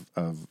of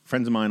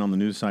friends of mine on the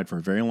news side for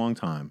a very long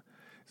time.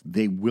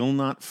 They will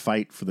not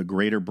fight for the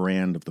greater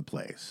brand of the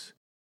place.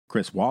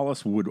 Chris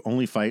Wallace would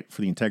only fight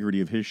for the integrity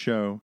of his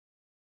show.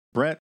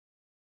 Brett,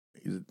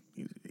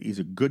 he's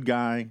a good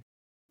guy,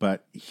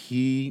 but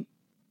he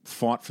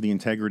fought for the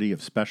integrity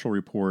of Special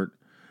Report,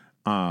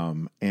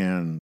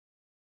 and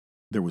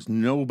there was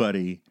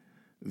nobody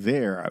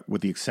there,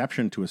 with the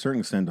exception to a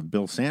certain extent of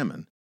Bill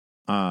Salmon,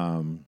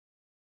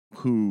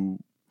 who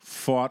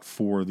fought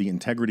for the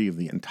integrity of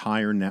the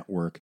entire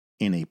network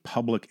in a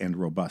public and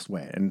robust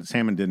way. And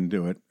Salmon didn't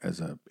do it as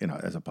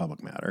a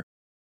public matter.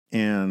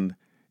 And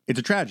it's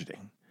a tragedy.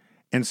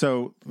 And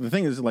so the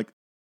thing is, like,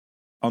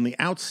 on the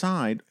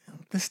outside,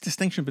 this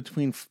distinction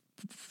between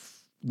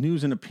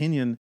news and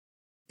opinion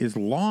is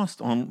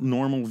lost on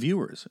normal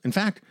viewers. In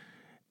fact,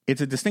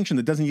 it's a distinction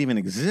that doesn't even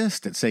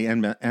exist at, say,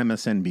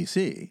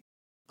 MSNBC.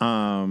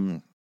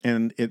 And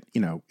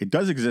it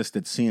does exist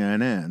at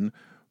CNN,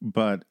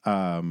 but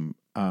not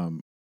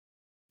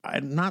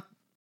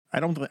I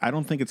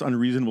don't think it's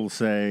unreasonable to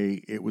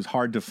say it was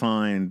hard to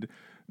find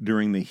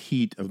during the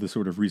heat of the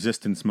sort of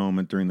resistance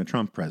moment during the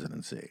Trump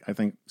presidency. I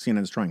think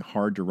CNN is trying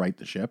hard to right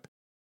the ship,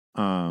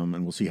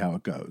 and we'll see how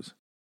it goes.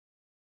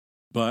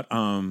 But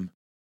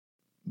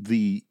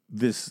the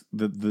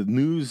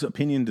news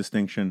opinion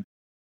distinction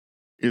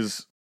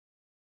has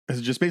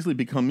just basically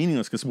become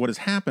meaningless, because what has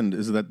happened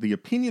is that the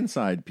opinion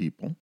side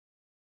people,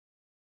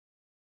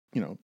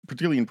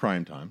 particularly in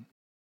prime time,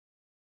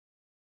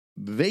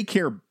 they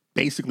care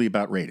basically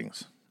about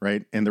ratings,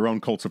 right? And their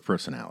own cults of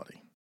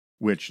personality,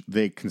 which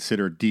they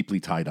consider deeply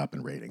tied up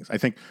in ratings. I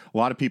think a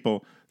lot of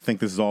people think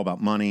this is all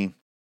about money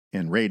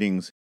and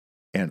ratings,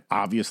 and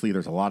obviously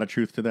there's a lot of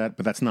truth to that,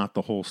 but that's not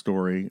the whole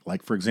story.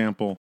 Like, for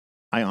example,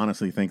 I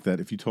honestly think that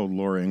if you told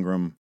Laura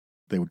Ingraham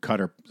they would cut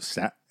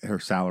her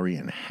salary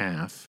in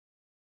half,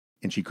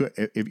 and she could,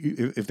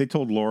 if they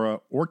told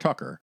Laura or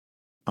Tucker,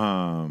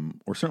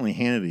 or certainly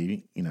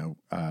Hannity,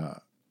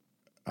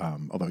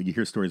 although you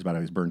hear stories about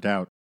how he's burnt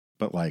out,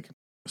 but like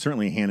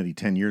certainly Hannity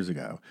 10 years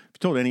ago, if you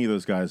told any of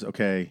those guys,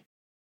 okay,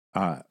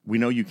 we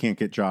know you can't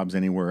get jobs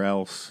anywhere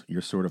else,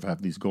 you're sort of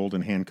have these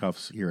golden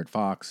handcuffs here at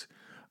Fox,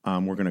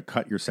 we're going to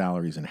cut your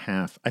salaries in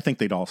half, I think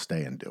they'd all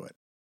stay and do it.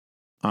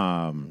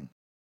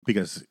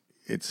 Because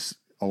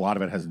a lot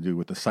of it has to do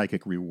with the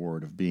psychic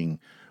reward of being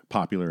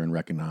popular and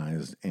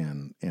recognized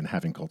and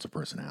having cults of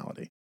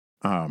personality.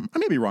 I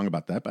may be wrong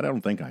about that, but I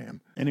don't think I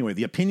am. Anyway,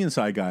 the opinion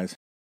side guys,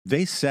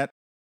 they set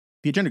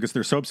the agenda because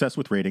they're so obsessed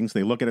with ratings.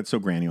 They look at it so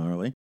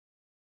granularly.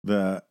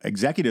 The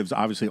executives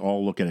obviously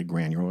all look at it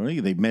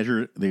granularly.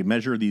 They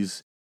measure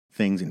these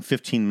things in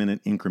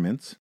 15-minute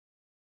increments.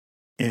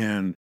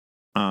 And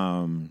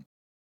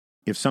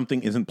if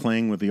something isn't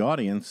playing with the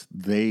audience,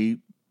 they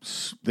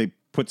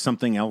put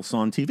something else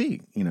on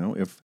TV.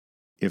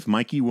 If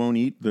Mikey won't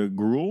eat the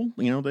gruel,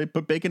 they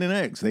put bacon and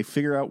eggs. They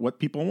figure out what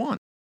people want.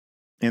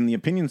 And the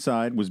opinion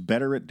side was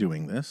better at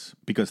doing this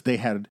because they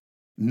had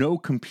no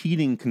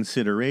competing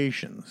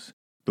considerations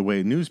the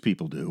way news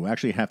people do, who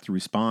actually have to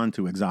respond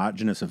to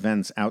exogenous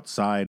events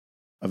outside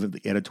of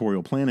the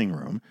editorial planning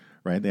room,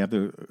 right? They have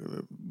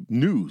the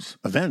news,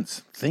 events,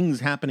 things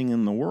happening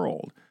in the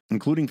world,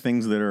 including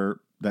things that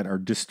are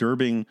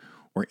disturbing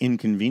or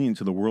inconvenient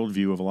to the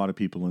worldview of a lot of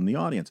people in the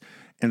audience.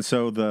 And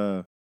so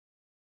the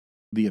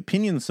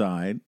opinion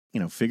side,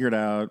 figured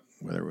out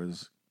whether it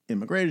was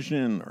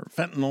immigration or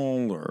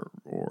fentanyl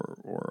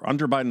or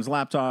under Biden's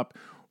laptop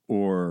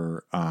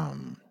or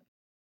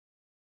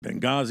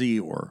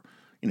Benghazi or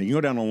you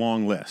go down a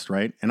long list,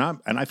 right? And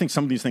I think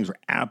some of these things are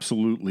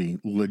absolutely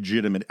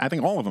legitimate. I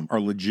think all of them are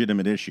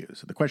legitimate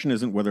issues. The question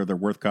isn't whether they're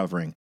worth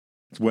covering;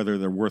 it's whether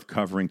they're worth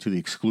covering to the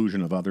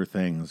exclusion of other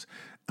things,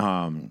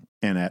 and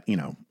at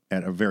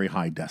a very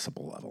high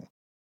decibel level.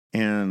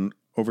 And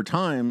over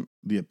time,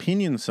 the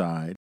opinion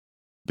side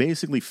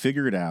basically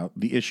figured out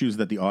the issues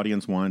that the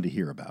audience wanted to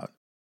hear about.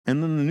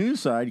 And then the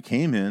news side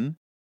came in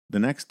the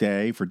next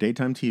day for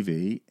daytime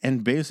TV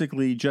and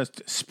basically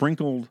just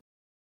sprinkled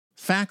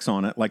facts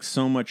on it like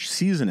so much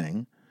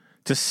seasoning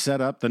to set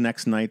up the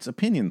next night's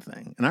opinion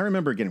thing. And I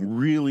remember getting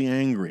really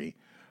angry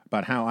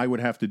about how I would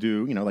have to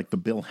do, like the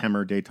Bill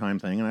Hemmer daytime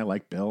thing. And I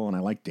like Bill and I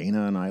like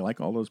Dana and I like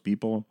all those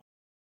people,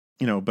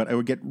 but I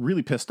would get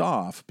really pissed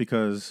off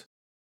because,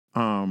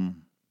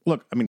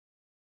 look, I mean,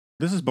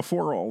 this is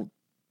before all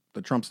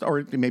the Trump stuff,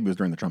 or maybe it was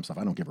during the Trump stuff.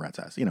 I don't give a rat's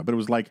ass, but it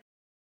was like,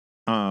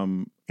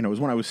 it was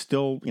when I was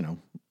still,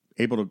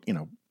 able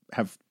to,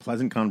 have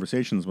pleasant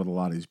conversations with a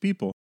lot of these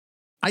people.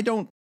 I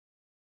don't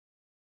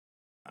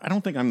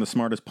think I'm the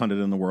smartest pundit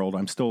in the world.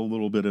 I'm still a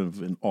little bit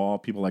in awe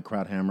of people like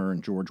Krauthammer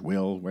and George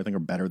Will, who I think are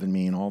better than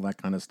me and all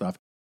that kind of stuff.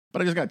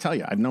 But I just got to tell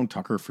you, I've known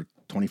Tucker for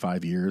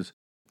 25 years,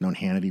 known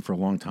Hannity for a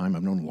long time.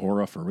 I've known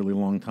Laura for a really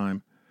long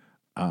time.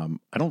 I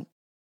don't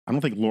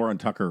think Laura and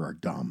Tucker are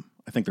dumb.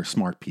 I think they're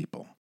smart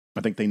people. I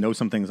think they know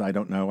some things I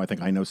don't know. I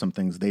think I know some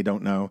things they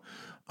don't know.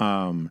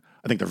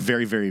 I think they're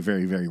very, very,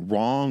 very, very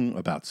wrong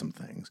about some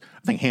things.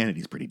 I think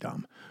Hannity's pretty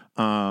dumb.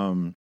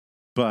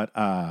 But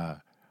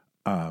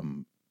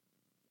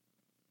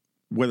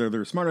whether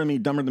they're smarter than me,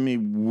 dumber than me,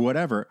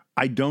 whatever,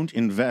 I don't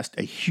invest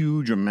a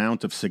huge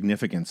amount of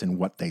significance in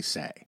what they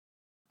say.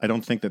 I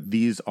don't think that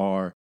these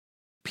are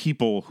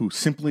people who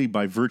simply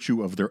by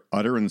virtue of their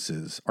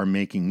utterances are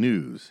making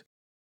news.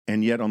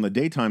 And yet on the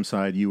daytime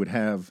side, you would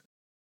have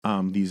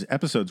these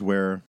episodes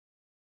where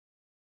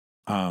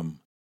they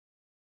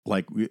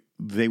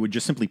would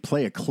just simply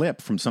play a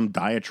clip from some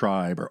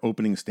diatribe or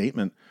opening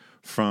statement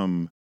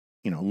from,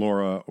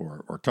 Laura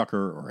or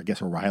Tucker, or I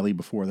guess O'Reilly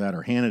before that,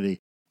 or Hannity,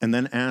 and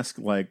then ask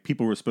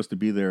people who were supposed to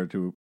be there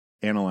to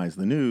analyze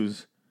the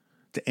news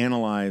to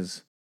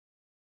analyze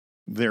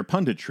their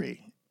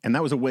punditry. And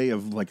that was a way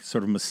of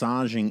sort of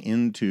massaging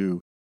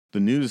into the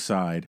news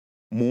side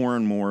more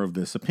and more of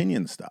this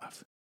opinion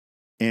stuff.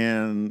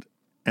 And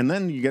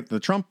then you get the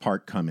Trump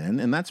part come in,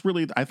 and that's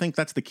really, I think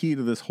that's the key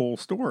to this whole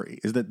story,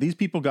 is that these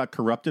people got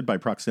corrupted by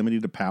proximity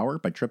to power,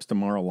 by trips to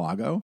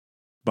Mar-a-Lago,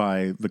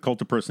 by the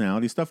cult of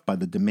personality stuff, by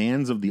the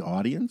demands of the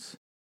audience.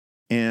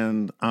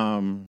 And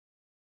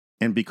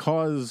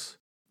because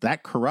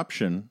that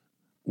corruption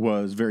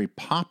was very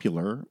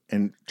popular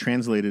and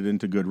translated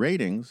into good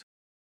ratings,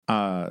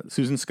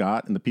 Susan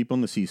Scott and the people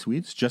in the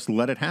C-suites just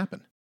let it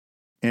happen.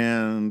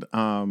 And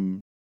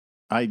I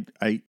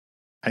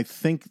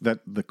think that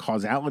the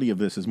causality of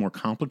this is more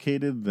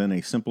complicated than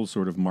a simple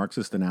sort of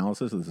Marxist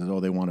analysis that says, oh,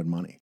 they wanted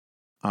money.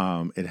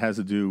 It has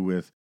to do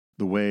with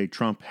the way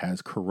Trump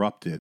has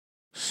corrupted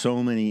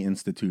so many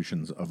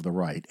institutions of the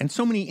right and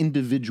so many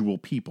individual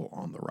people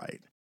on the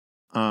right.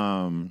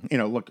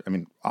 Look, I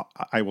mean,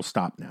 I will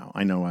stop now.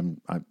 I know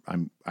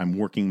I'm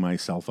working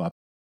myself up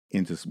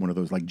into one of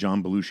those like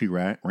John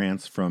Belushi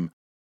rants from,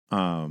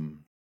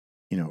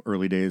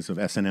 early days of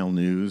SNL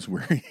News,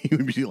 where he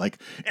would be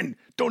like, and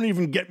don't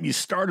even get me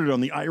started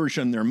on the Irish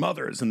and their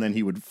mothers. And then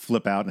he would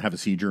flip out and have a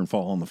seizure and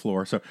fall on the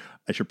floor. So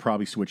I should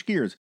probably switch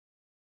gears.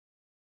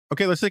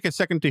 Okay, let's take a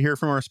second to hear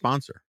from our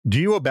sponsor. Do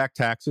you owe back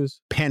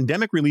taxes?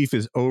 Pandemic relief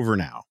is over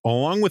now.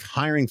 Along with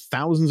hiring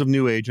thousands of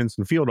new agents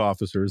and field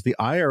officers, the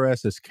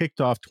IRS has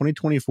kicked off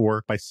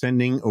 2024 by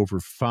sending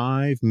over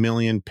 5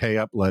 million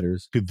pay-up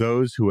letters to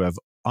those who have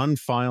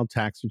unfiled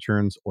tax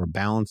returns or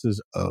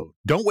balances owed.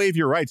 Don't waive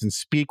your rights and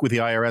speak with the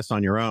IRS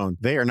on your own.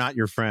 They are not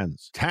your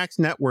friends. Tax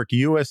Network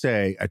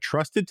USA, a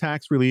trusted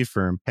tax relief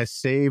firm, has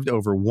saved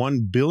over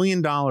 $1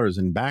 billion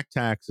in back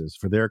taxes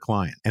for their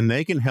client, and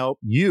they can help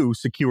you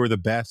secure the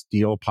best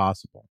deal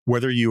possible.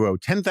 Whether you owe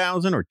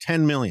 $10,000 or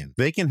 $10 million,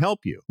 they can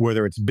help you.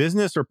 Whether it's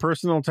business or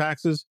personal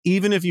taxes,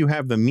 even if you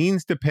have the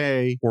means to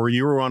pay or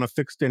you're on a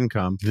fixed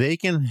income, they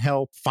can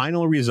help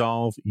finally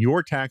resolve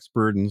your tax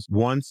burdens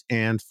once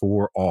and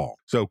for all.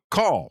 So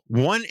call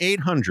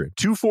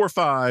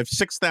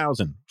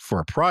 1-800-245-6000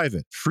 for a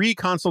private, free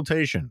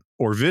consultation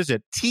or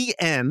visit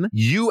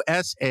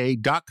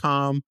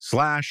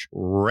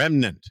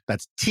tnusa.com/remnant.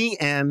 That's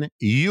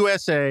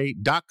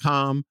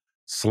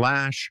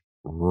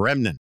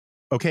tnusa.com/remnant.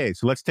 Okay,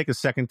 so let's take a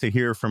second to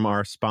hear from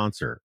our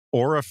sponsor,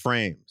 Aura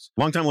Frames.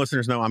 Longtime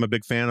listeners know I'm a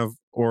big fan of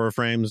Aura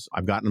Frames.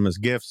 I've gotten them as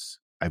gifts.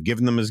 I've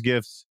given them as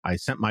gifts. I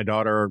sent my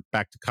daughter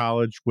back to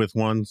college with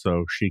one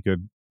so she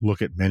could look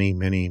at many,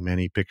 many,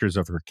 many pictures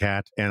of her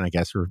cat and I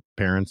guess her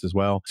parents as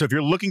well. So if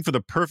you're looking for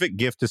the perfect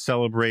gift to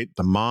celebrate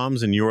the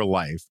moms in your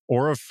life,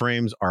 Aura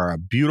Frames are a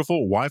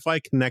beautiful Wi-Fi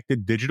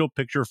connected digital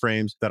picture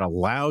frames that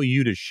allow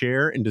you to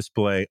share and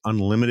display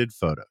unlimited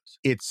photos.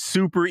 It's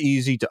super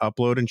easy to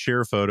upload and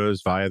share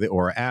photos via the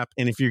Aura app.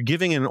 And if you're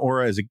giving an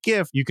Aura as a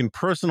gift, you can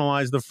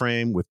personalize the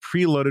frame with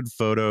preloaded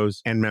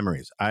photos and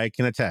memories. I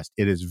can attest,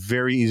 it is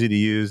very easy to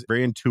use,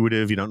 very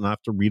intuitive. You don't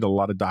have to read a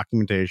lot of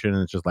documentation.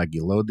 It's just like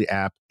you load the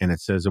app and it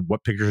says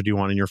what pictures do you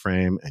want in your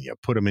frame, and you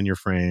put them in your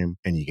frame,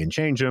 and you can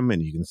change them,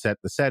 and you can set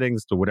the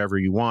settings to whatever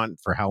you want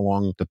for how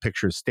long the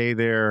pictures stay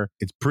there.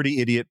 It's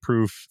pretty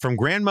idiot-proof. From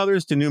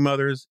grandmothers to new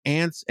mothers,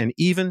 aunts, and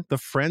even the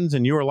friends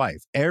in your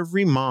life,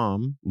 every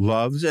mom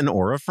loves an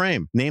Aura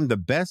frame. Named the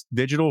best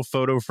digital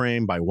photo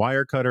frame by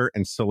Wirecutter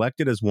and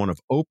selected as one of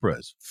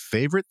Oprah's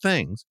favorite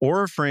things,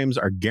 Aura frames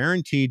are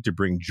guaranteed to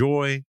bring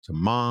joy to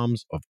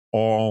moms of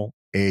all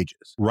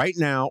ages. Right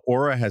now,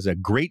 Aura has a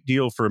great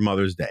deal for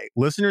Mother's Day.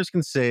 Listeners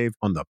can save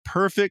on the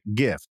perfect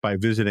gift by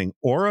visiting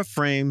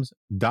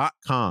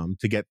auraframes.com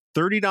to get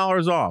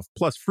 $30 off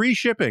plus free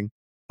shipping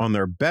on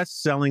their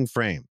best-selling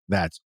frame.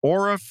 That's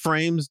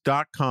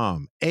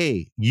auraframes.com,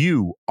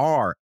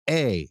 AURA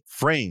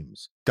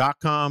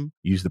frames.com.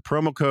 Use the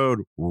promo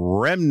code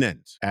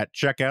REMNANT at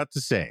checkout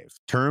to save.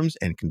 Terms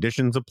and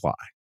conditions apply.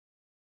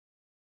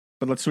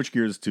 But let's switch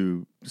gears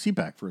to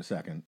CPAC for a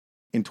second.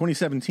 In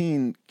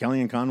 2017,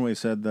 Kellyanne Conway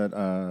said that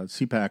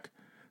CPAC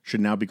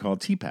should now be called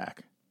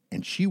TPAC,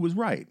 and she was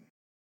right.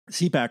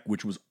 CPAC,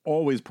 which was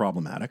always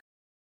problematic,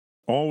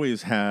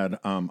 always had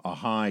a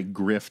high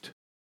grift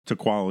to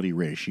quality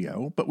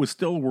ratio, but was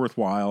still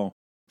worthwhile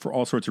for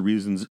all sorts of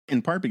reasons,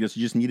 in part because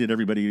you just needed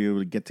everybody to be able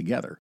to get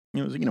together.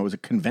 It was a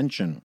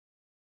convention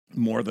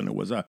more than it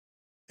was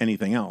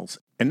anything else.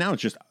 And now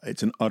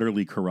it's an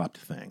utterly corrupt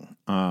thing.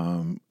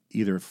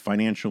 Either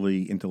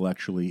financially,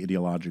 intellectually,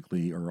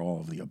 ideologically, or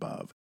all of the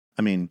above.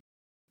 I mean,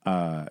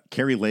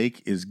 Carrie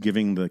Lake is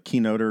giving the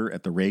keynoter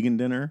at the Reagan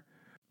dinner.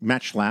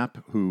 Matt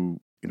Schlapp, who,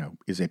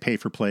 is a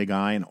pay-for-play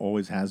guy and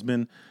always has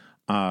been,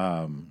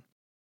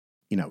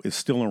 is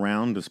still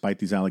around despite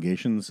these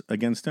allegations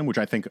against him, which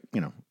I think,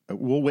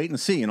 we'll wait and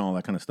see and all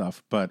that kind of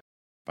stuff. But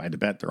if I had to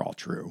bet, they're all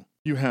true.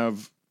 You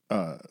have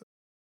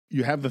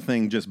the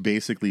thing just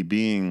basically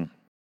being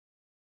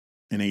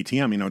an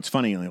ATM. It's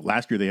funny.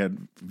 Last year they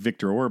had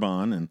Viktor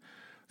Orban, and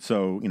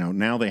so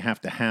now they have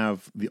to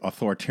have the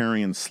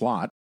authoritarian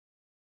slot.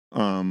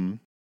 So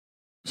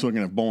they're going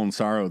to have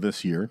Bolsonaro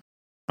this year,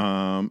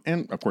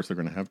 and of course they're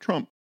going to have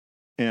Trump.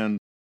 And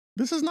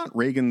this is not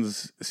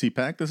Reagan's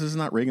CPAC. This is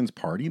not Reagan's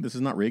party. This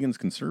is not Reagan's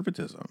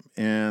conservatism.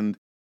 And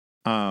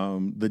I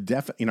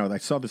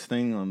saw this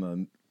thing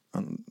on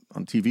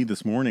TV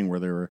this morning where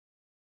they were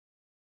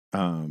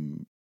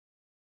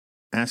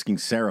asking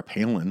Sarah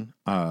Palin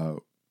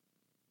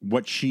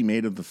what she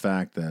made of the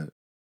fact that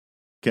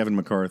Kevin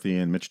McCarthy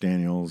and Mitch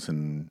Daniels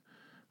and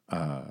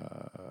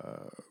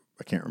I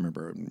can't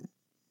remember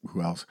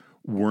who else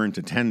weren't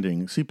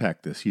attending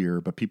CPAC this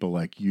year, but people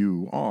like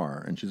you are.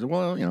 And she said,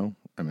 well,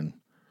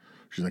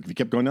 she's like, if you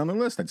kept going down the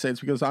list, I'd say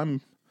it's because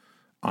I'm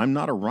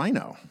not a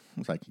rhino.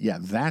 It's like, yeah,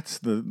 that's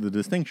the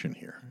distinction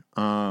here.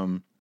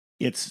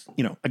 It's,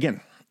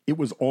 again, it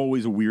was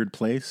always a weird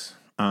place,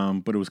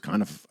 but it was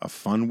kind of a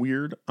fun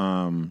weird.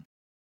 So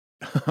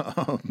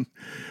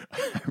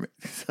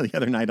the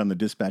other night on the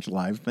Dispatch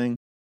Live thing,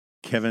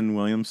 Kevin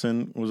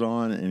Williamson was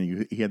on,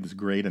 and he had this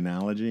great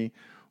analogy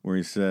where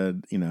he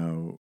said,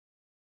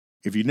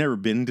 if you've never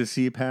been to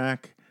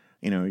CPAC,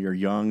 you're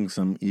young,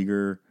 some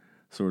eager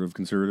sort of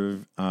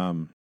conservative,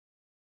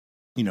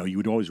 you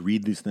would always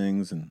read these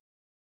things in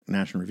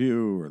National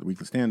Review or the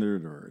Weekly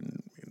Standard or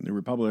in New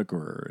Republic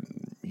or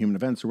in Human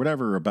Events or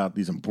whatever about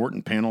these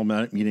important panel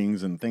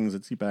meetings and things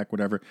at CPAC,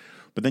 whatever.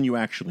 But then you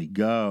actually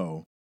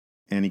go,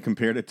 and he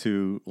compared it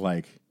to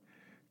like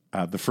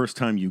the first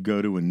time you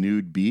go to a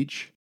nude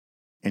beach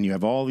and you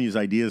have all these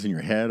ideas in your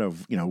head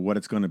of, what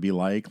it's going to be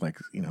like,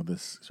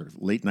 this sort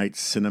of late night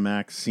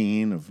Cinemax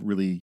scene of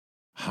really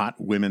hot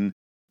women,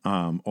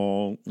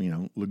 all,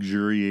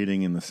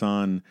 luxuriating in the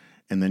sun.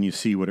 And then you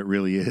see what it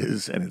really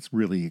is. And it's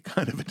really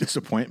kind of a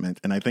disappointment.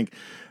 And I think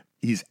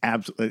I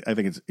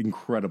think it's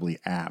incredibly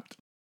apt.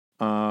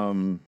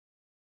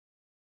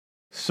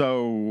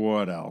 So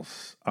what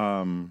else?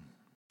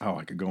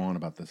 I could go on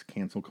about this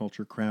cancel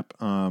culture crap.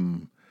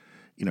 To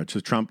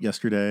Trump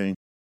yesterday,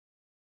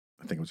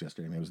 I think it was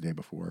yesterday, maybe it was the day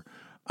before,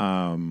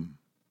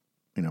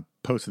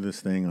 posted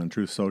this thing on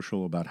Truth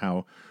Social about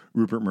how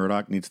Rupert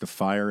Murdoch needs to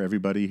fire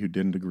everybody who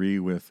didn't agree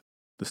with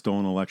the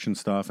stolen election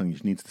stuff, and he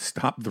needs to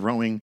stop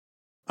throwing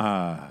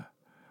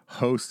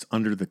hosts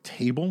under the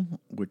table,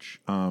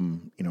 which,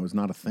 is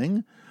not a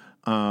thing.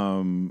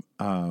 And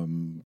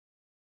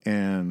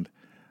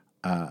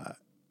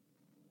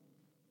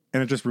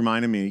it just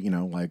reminded me,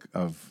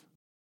 of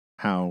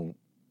how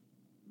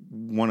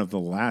one of the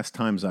last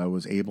times I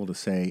was able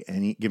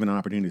to given an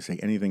opportunity to say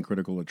anything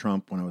critical of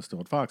Trump when I was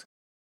still at Fox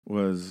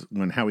was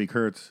when Howie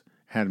Kurtz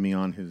had me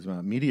on his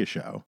media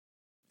show.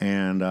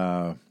 And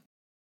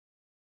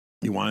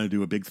he wanted to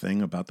do a big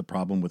thing about the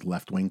problem with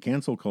left-wing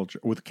cancel culture,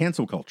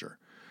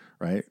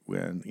 right?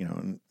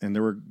 When, and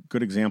there were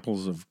good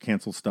examples of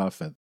cancel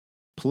stuff at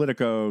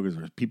Politico,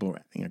 because people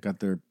got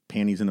their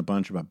panties in a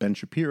bunch about Ben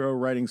Shapiro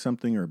writing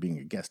something or being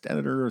a guest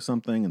editor or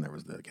something, and there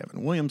was the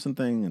Kevin Williamson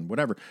thing and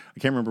whatever. I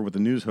can't remember what the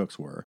news hooks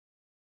were.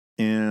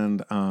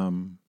 And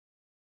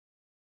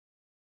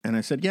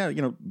I said, yeah,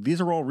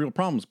 these are all real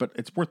problems, but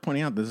it's worth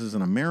pointing out this is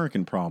an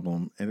American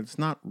problem, and it's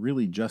not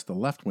really just a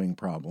left-wing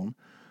problem.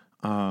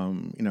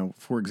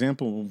 For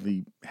example,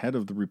 the head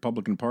of the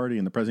Republican Party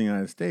and the President of the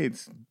United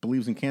States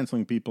believes in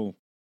canceling people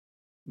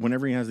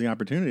whenever he has the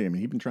opportunity. I mean,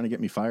 he's been trying to get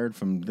me fired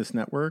from this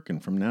network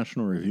and from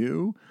National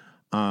Review.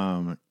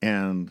 And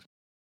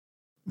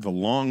the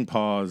long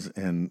pause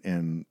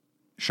and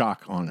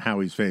shock on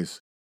Howie's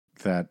face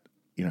that,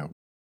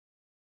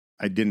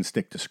 I didn't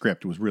stick to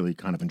script was really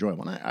kind of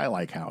enjoyable. And I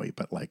like Howie,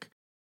 but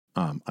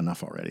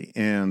enough already.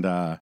 And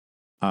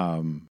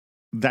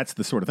that's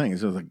the sort of thing.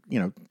 It's like,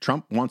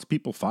 Trump wants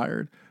people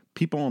fired.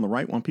 People on the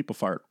right want people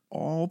fired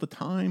all the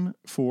time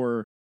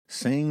for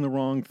saying the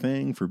wrong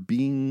thing, for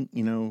being,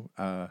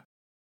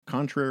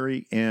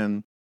 contrary.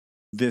 And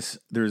this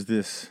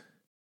is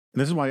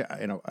why,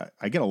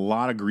 I get a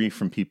lot of grief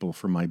from people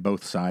for my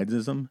both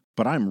sidesism,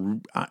 but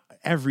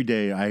every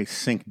day I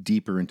sink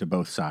deeper into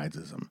both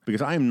sidesism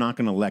because I am not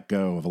going to let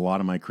go of a lot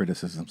of my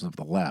criticisms of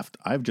the left.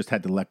 I've just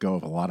had to let go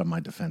of a lot of my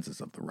defenses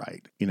of the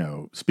right.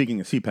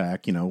 Speaking of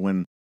CPAC,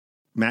 when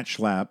Matt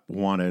Schlapp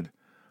wanted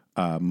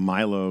invited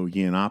Milo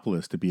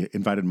Yiannopoulos to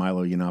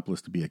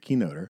be a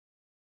keynoter,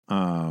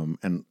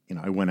 and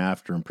I went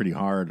after him pretty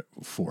hard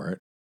for it.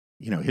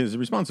 His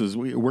response was,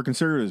 we're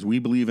conservatives. We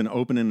believe in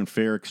open and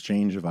fair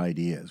exchange of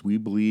ideas. We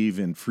believe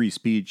in free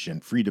speech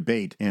and free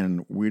debate,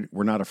 and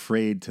we're not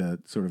afraid to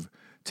sort of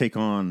take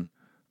on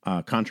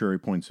contrary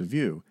points of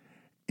view.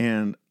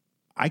 And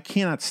I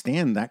cannot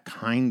stand that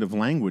kind of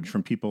language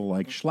from people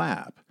like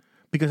Schlapp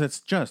because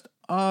it's just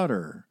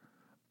utter,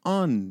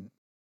 unmediated,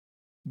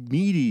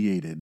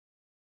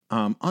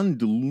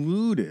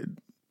 undiluted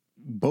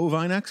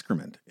bovine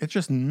excrement. It's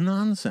just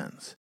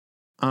nonsense.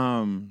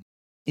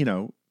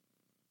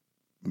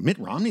 Mitt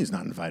Romney's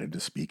not invited to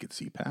speak at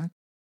CPAC.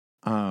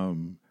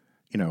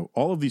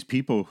 All of these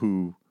people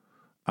who,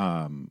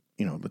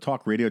 the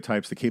talk radio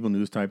types, the cable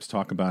news types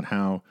talk about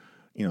how,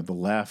 the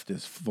left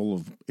is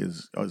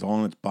is all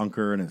in its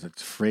bunker and is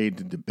afraid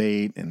to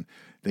debate and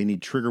they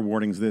need trigger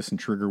warnings this and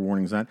trigger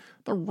warnings that.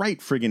 The right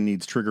friggin'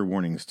 needs trigger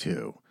warnings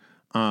too.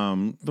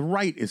 The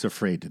right is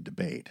afraid to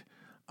debate.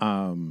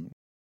 You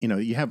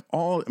have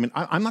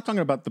I'm not talking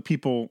about the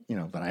people,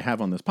 that I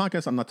have on this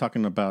podcast. I'm not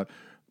talking about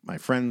my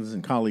friends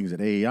and colleagues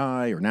at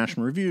AEI or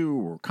National Review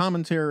or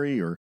Commentary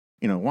or,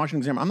 Washington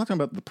Examiner. I'm not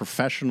talking about the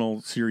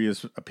professional,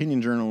 serious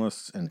opinion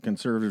journalists and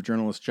conservative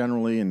journalists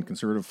generally and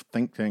conservative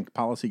think tank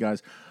policy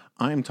guys.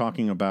 I am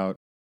talking about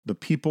the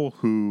people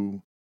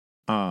who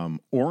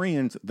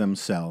orient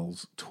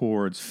themselves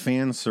towards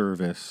fan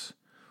service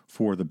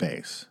for the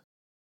base.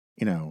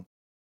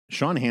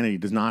 Sean Hannity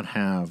does not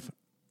have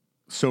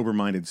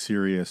sober-minded,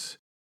 serious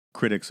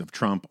critics of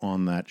Trump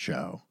on that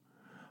show.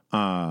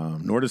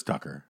 Nor does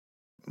Tucker,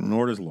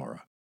 nor does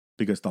Laura,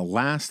 because the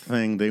last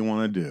thing they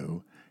want to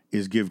do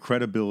is give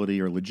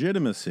credibility or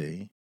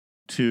legitimacy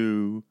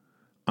to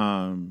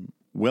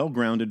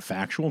well-grounded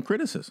factual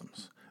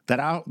criticisms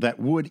that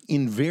would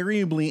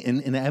invariably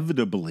and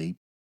inevitably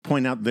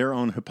point out their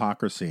own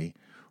hypocrisy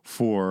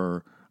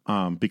for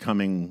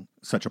becoming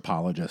such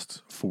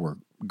apologists for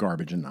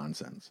garbage and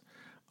nonsense.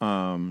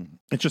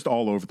 It's just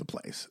all over the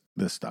place,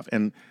 this stuff.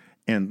 And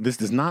this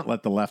does not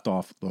let the left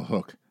off the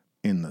hook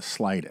in the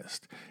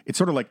slightest. It's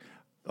sort of like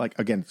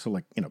again, so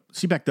like, you know,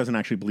 CPAC doesn't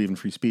actually believe in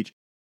free speech.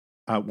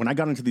 When I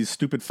got into these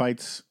stupid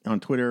fights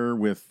on Twitter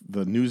with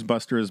the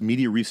Newsbusters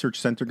Media Research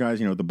Center guys,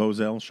 you know, the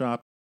Bozell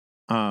shop,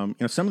 you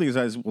know, some of these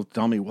guys will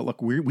tell me, well,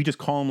 look, we just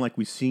call them like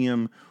we see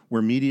them.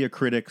 We're media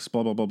critics,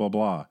 blah, blah, blah, blah,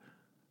 blah.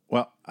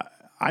 Well,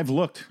 I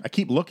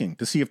keep looking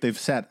to see if they've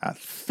said a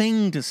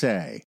thing to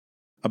say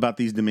about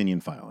these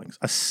Dominion filings,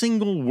 a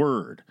single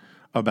word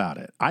about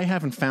it. I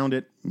haven't found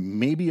it.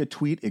 Maybe a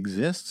tweet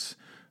exists.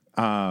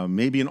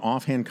 Maybe an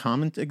offhand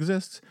comment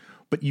exists.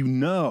 But you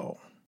know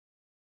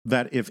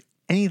that if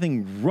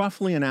anything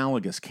roughly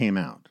analogous came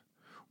out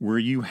where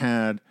you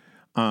had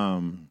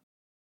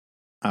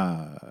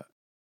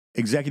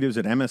executives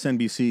at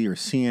MSNBC or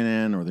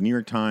CNN or the New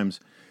York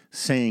Times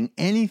saying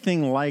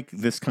anything like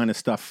this kind of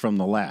stuff from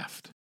the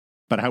left,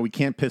 but how we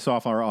can't piss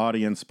off our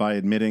audience by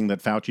admitting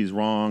that Fauci's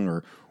wrong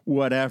or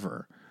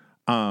whatever,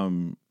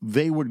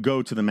 they would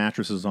go to the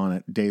mattresses on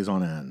it days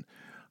on end.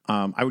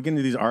 I would get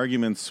into these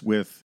arguments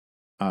with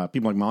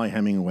people like Molly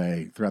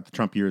Hemingway throughout the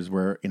Trump years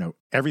where, you know,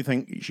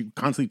 everything, she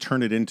constantly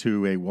turned it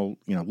into a, well,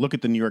 you know, look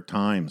at the New York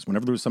Times.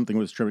 Whenever there was something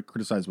that was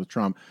criticized with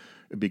Trump,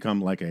 it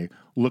become like a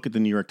look at the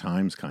New York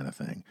Times kind of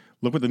thing.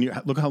 Look how the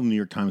New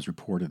York Times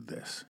reported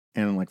this.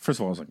 And like, first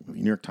of all, I was like, the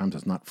New York Times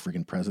is not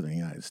freaking president of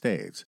the United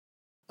States.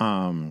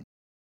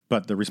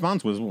 But the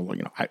response was, well,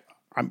 you know,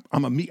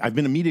 I've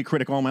been a media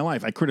critic all my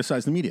life. I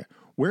criticize the media.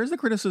 Where's the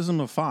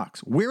criticism of Fox?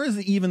 Where is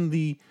even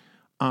the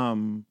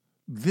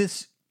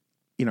this,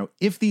 you know,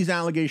 if these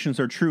allegations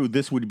are true,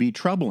 this would be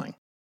troubling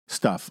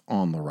stuff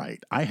on the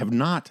right? I have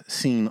not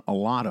seen a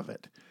lot of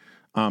it,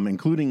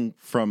 including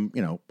from,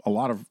 you know, a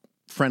lot of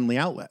friendly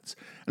outlets.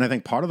 And I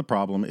think part of the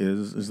problem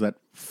is that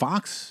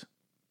Fox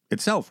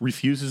itself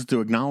refuses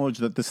to acknowledge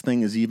that this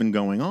thing is even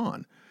going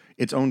on.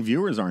 Its own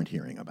viewers aren't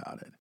hearing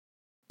about it.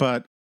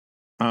 But,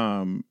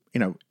 you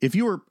know,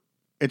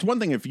 it's one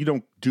thing if you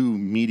don't do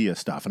media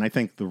stuff, and I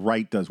think the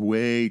right does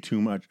way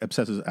too much,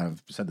 obsesses,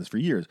 I've said this for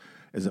years,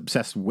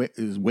 is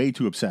way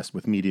too obsessed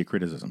with media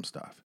criticism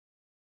stuff.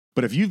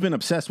 But if you've been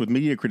obsessed with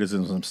media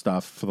criticism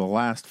stuff for the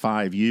last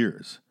 5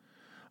 years,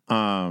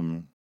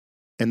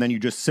 and then you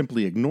just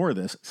simply ignore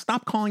this,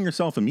 stop calling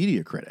yourself a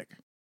media critic,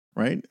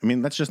 right? I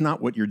mean, that's just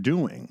not what you're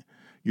doing.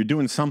 You're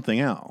doing something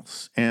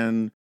else.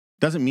 And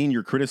doesn't mean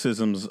your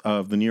criticisms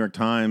of the New York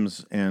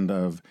Times and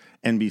of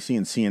NBC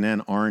and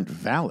CNN aren't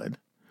valid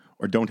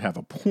or don't have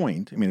a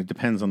point. I mean, it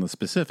depends on the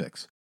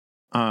specifics.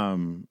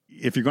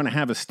 If you're going to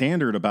have a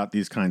standard about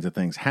these kinds of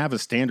things, have a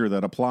standard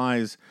that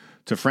applies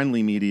to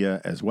friendly media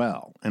as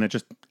well. And it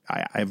just,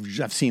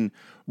 I've seen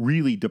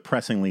really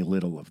depressingly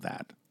little of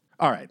that.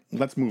 All right,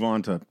 let's move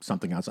on to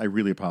something else. I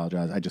really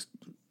apologize.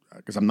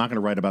 Because I'm not going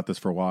to write about this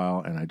for a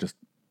while. And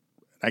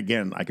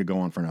again, I could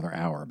go on for another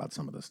hour about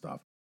some of this stuff.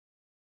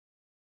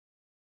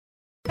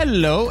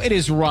 Hello, it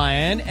is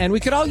Ryan, and we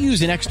could all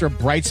use an extra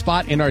bright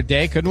spot in our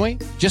day, couldn't we?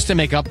 Just to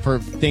make up for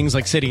things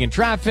like sitting in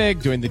traffic,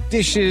 doing the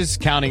dishes,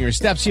 counting your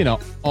steps, you know,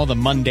 all the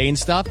mundane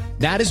stuff.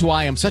 That is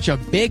why I'm such a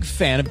big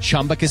fan of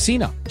Chumba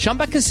Casino.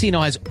 Chumba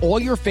Casino has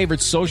all your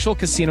favorite social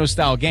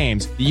casino-style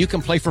games that you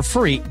can play for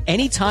free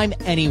anytime,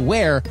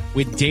 anywhere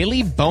with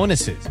daily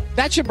bonuses.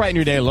 That should brighten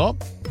your day a little.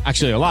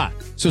 Actually, a lot.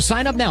 So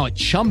sign up now at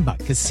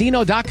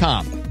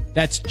ChumbaCasino.com.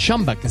 That's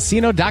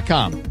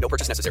ChumbaCasino.com. No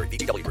purchase necessary.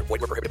 VGW Group.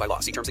 Void where prohibited by law.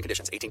 See terms and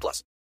conditions.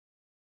 18+.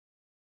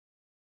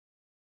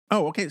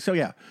 Oh, okay. So,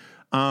 yeah.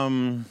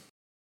 So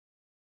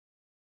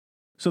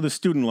the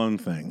student loan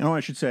thing. Oh, I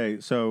should say,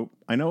 so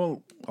I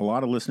know a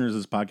lot of listeners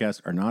of this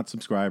podcast are not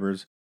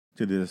subscribers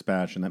to the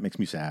Dispatch, and that makes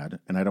me sad.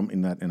 And I don't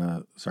mean that in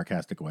a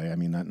sarcastic way. I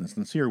mean that in a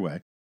sincere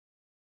way.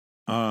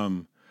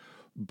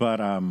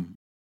 But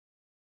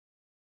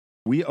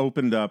we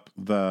opened up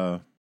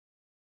the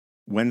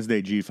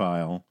Wednesday G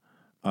file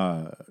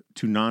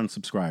to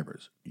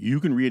non-subscribers.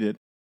 You can read it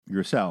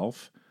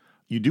yourself.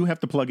 You do have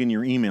to plug in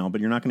your email, but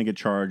you're not going to get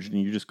charged,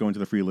 and you just go into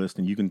the free list,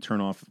 and you can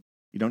turn off.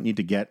 You're not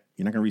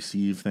going to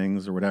receive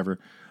things or whatever.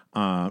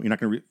 You're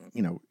not going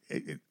to,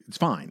 it's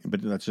fine,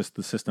 but that's just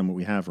the system that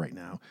we have right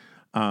now.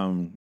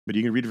 But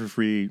you can read it for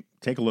free.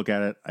 Take a look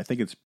at it. I think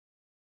it's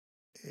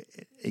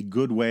a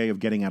good way of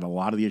getting at a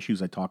lot of the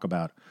issues I talk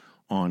about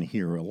on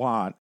here a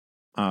lot.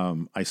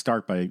 I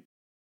start by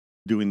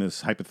doing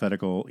this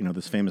hypothetical,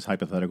 this famous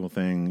hypothetical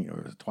thing. There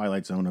was a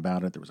Twilight Zone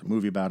about it. There was a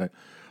movie about it.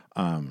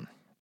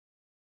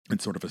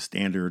 It's sort of a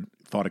standard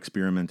thought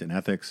experiment in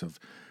ethics of,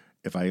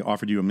 if I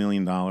offered you $1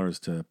 million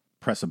to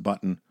press a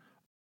button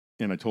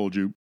and I told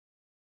you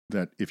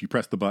that if you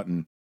press the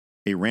button,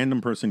 a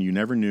random person you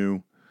never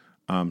knew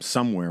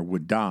somewhere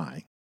would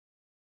die,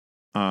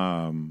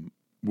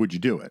 would you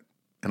do it?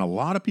 And a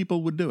lot of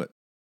people would do it.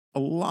 A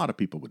lot of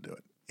people would do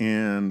it.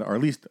 And, or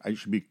at least I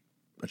should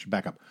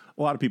back up.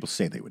 A lot of people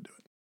say they would do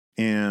it.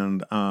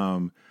 And,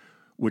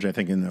 which I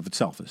think in and of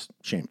itself is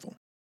shameful.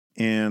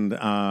 And,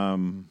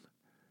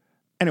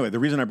 anyway, the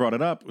reason I brought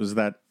it up was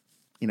that,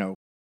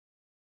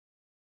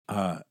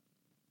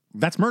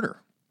 that's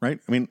murder, right?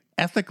 I mean,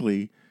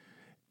 ethically,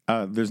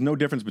 there's no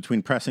difference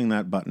between pressing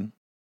that button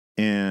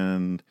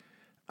and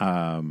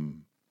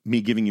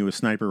me giving you a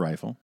sniper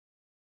rifle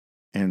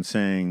and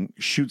saying,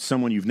 shoot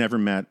someone you've never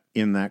met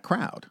in that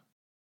crowd.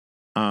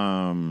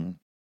 And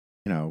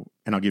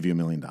I'll give you $1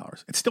 million.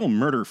 It's still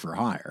murder for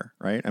hire,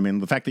 right? I mean,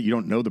 the fact that you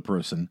don't know the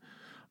person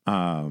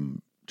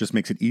just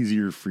makes it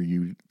easier for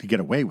you to get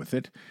away with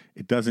it.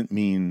 It doesn't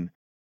mean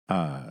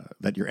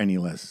that you're any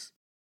less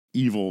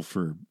evil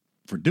for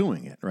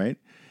doing it, right?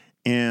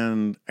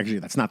 And actually,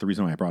 that's not the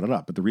reason why I brought it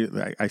up. But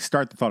I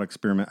start the thought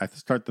experiment, I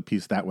start the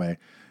piece that way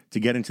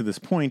to get into this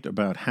point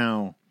about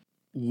how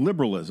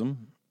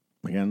liberalism,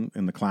 again,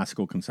 in the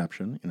classical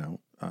conception,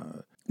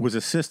 was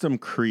a system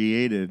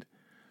created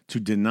to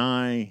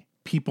deny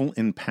people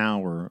in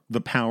power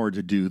the power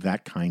to do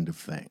that kind of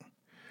thing,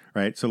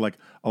 right? So like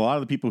a lot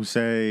of the people who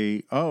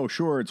say, oh,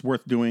 sure, it's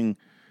worth doing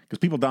because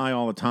people die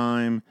all the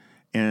time.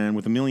 And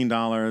with $1 million,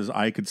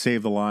 I could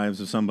save the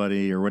lives of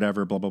somebody or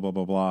whatever, blah, blah, blah,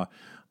 blah, blah.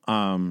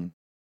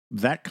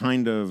 That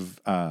kind of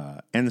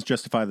ends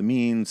justify the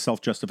means,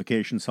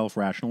 self-justification,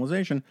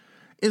 self-rationalization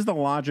is the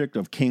logic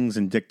of kings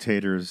and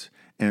dictators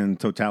and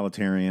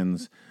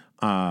totalitarians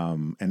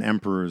and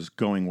emperors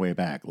going way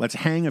back. Let's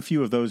hang a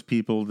few of those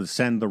people to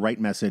send the right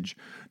message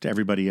to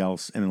everybody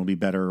else, and it'll be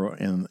better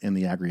in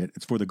the aggregate.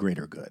 It's for the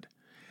greater good.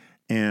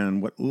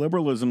 And what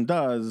liberalism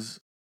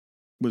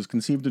was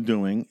conceived of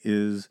doing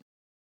is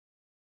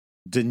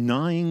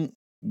denying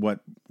what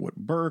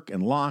Burke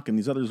and Locke and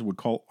these others would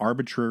call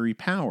arbitrary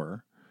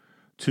power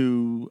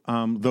to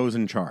those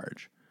in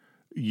charge.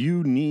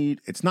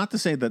 It's not to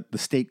say that the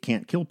state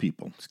can't kill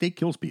people. The state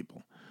kills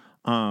people.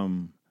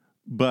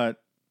 But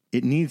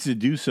it needs to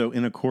do so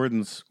in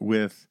accordance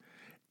with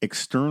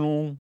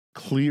external,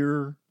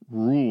 clear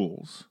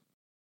rules.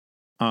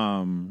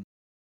 And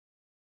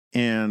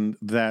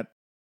that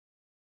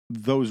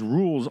those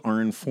rules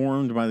are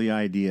informed by the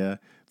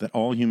idea that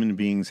all human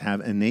beings have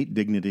innate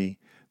dignity,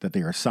 that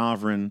they are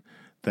sovereign,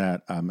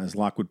 that, as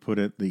Locke would put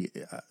it,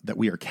 that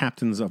we are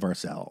captains of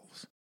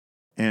ourselves.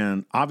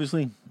 And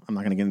obviously, I'm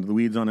not going to get into the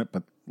weeds on it,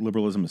 but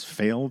liberalism has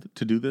failed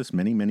to do this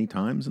many, many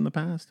times in the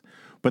past.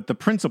 But the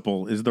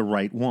principle is the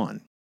right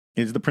one.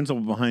 It is the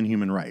principle behind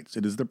human rights.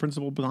 It is the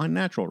principle behind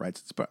natural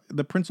rights. It's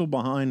the principle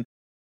behind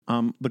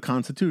the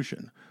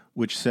Constitution,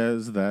 which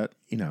says that,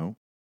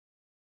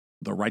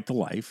 the right to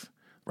life,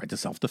 right to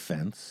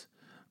self-defense,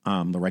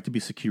 the right to be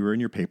secure in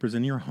your papers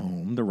in your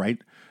home, the right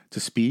to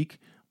speak,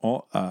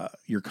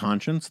 your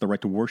conscience, the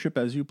right to worship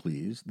as you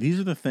please. These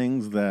are the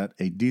things that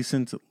a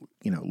decent,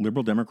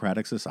 liberal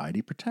democratic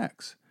society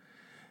protects.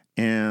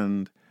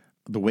 And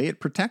the way it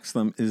protects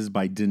them is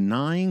by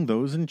denying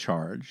those in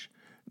charge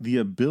the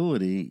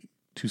ability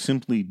to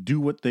simply do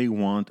what they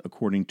want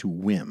according to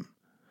whim.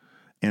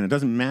 And it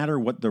doesn't matter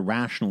what the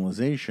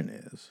rationalization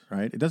is,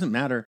 right? It doesn't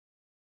matter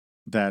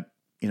that,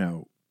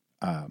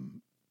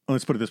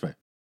 let's put it this way.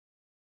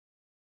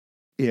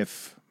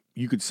 If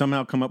you could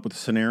somehow come up with a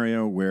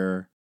scenario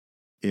where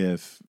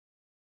if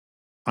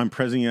I'm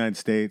president of the United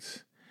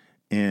States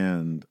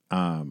and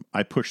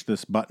I push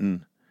this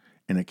button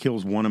and it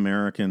kills one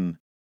American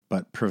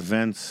but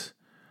prevents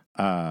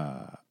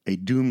a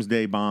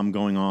doomsday bomb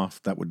going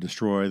off that would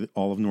destroy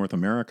all of North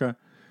America,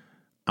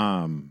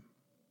 I'd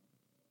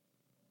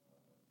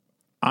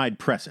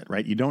press it,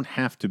 right? You don't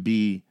have to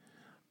be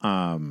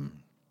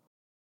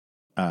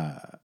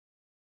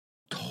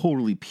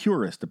totally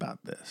purist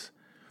about this,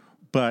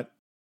 but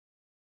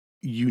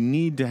you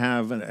need to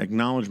have an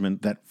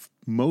acknowledgement that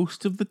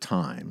most of the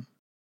time,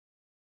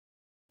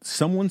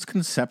 someone's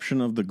conception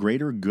of the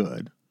greater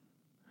good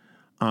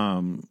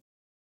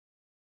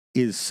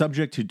is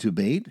subject to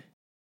debate,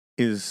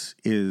 is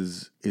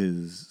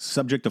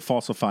subject to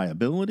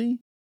falsifiability,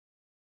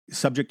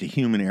 subject to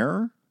human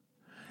error.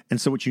 And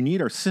so what you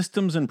need are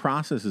systems and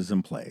processes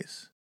in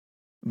place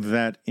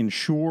that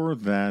ensure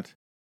that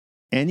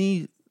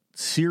any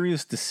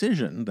serious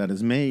decision that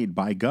is made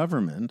by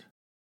government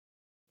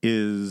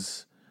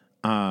is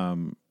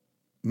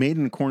made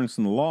in accordance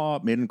with the law,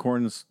 made in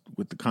accordance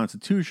with the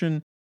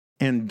Constitution,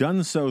 and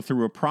done so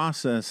through a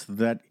process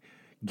that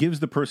gives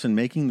the person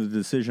making the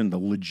decision the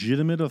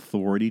legitimate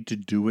authority to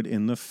do it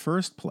in the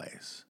first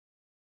place.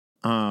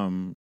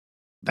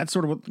 That's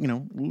sort of what,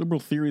 liberal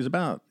theory is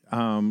about.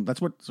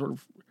 That's what sort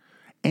of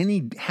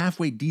any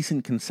halfway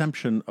decent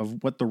conception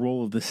of what the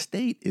role of the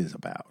state is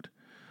about.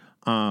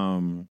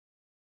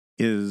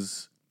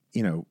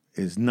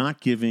 Is not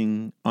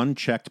giving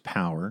unchecked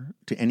power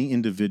to any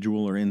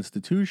individual or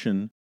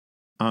institution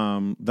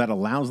that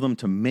allows them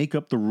to make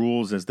up the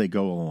rules as they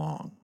go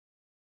along.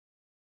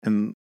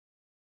 And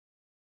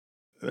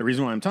the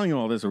reason why I'm telling you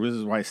all this, or this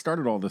is why I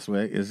started all this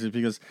way, is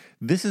because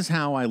this is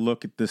how I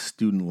look at this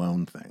student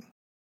loan thing.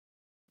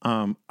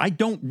 I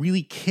don't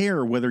really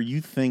care whether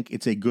you think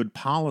it's a good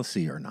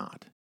policy or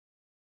not.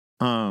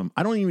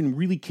 I don't even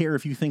really care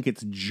if you think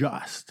it's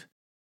just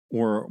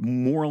or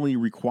morally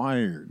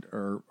required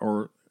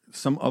or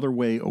some other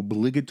way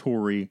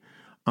obligatory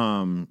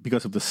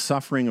because of the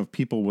suffering of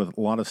people with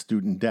a lot of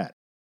student debt.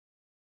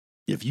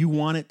 If you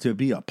want it to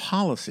be a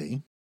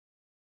policy,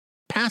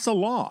 pass a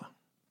law.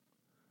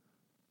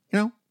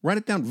 Write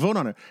it down, vote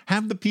on it.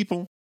 Have the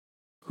people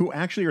who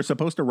actually are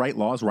supposed to write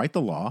laws write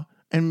the law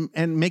and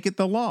make it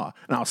the law.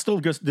 And I'll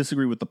still just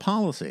disagree with the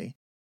policy,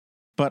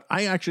 but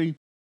I actually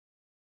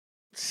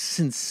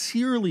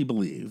sincerely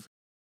believe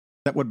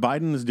that what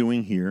Biden is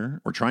doing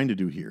here, or trying to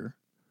do here,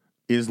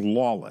 is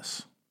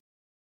lawless.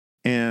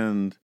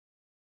 And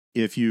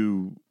if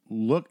you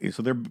look,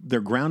 so they're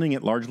grounding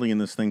it largely in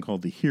this thing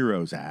called the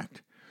HEROES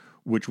Act,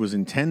 which was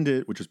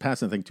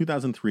passed in, I think,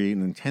 2003,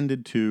 and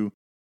intended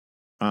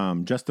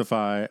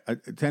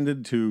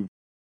to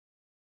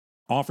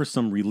offer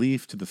some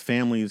relief to the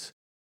families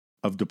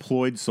of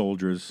deployed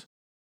soldiers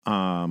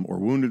or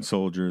wounded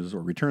soldiers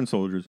or returned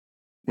soldiers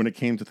when it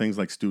came to things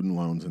like student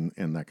loans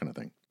and that kind of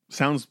thing.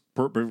 Sounds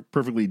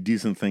perfectly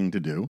decent thing to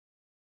do.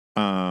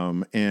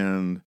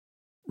 And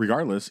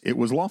regardless, it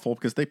was lawful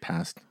because they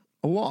passed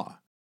a law.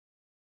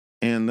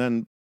 And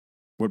then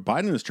what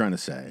Biden is trying to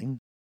say,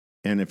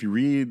 and if you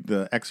read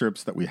the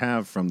excerpts that we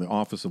have from the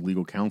Office of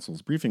Legal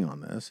Counsel's briefing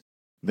on this,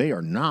 they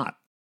do not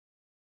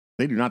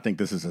think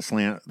this is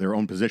their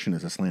own position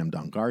is a slam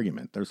dunk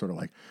argument. They're sort of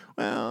like,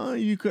 well,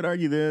 you could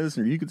argue this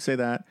or you could say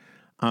that.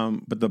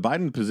 But the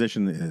Biden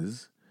position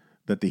is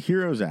that the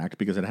HEROES Act,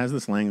 because it has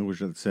this language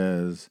that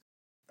says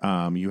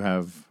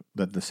that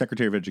the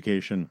Secretary of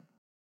Education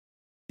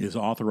is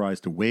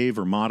authorized to waive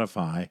or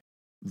modify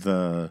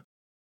the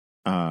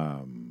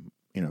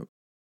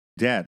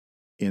debt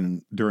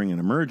during an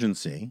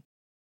emergency,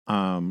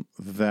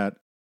 that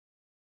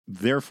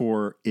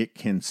therefore it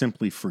can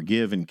simply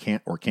forgive and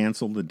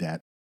cancel the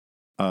debt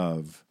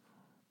of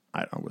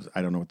I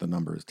don't know what the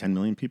number is, 10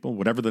 million people,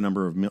 whatever the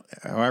number of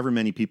however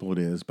many people it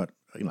is, but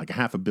like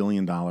 $500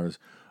 million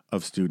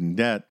of student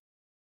debt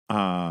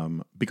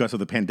because of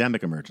the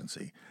pandemic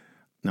emergency.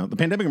 Now, the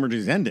pandemic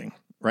emergency is ending,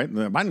 right?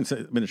 The Biden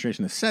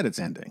administration has said it's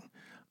ending.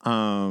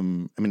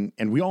 And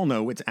we all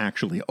know it's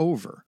actually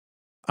over.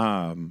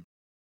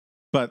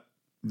 But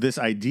this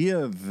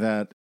idea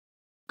that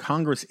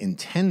Congress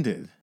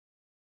intended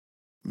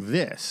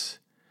this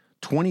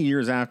 20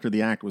 years after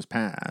the act was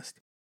passed,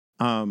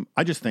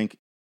 I just think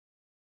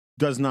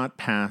does not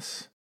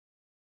pass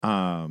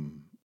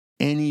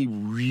any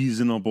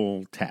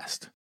reasonable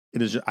test.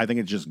 I think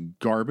it's just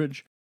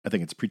garbage. I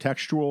think it's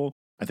pretextual.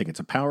 I think it's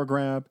a power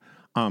grab.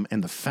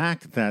 And the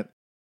fact that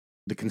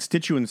the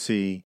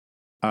constituency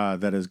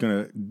that is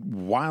going to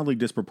wildly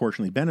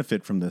disproportionately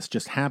benefit from this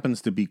just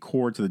happens to be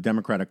core to the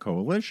Democratic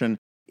coalition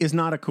is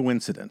not a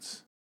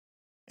coincidence.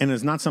 And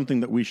is not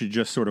something that we should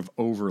just sort of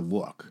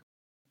overlook.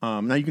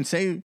 Now, you can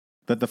say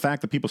that the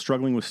fact that people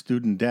struggling with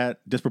student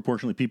debt,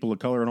 disproportionately people of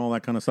color and all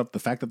that kind of stuff, the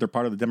fact that they're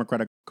part of the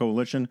Democratic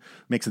coalition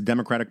makes the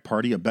Democratic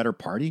Party a better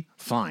party,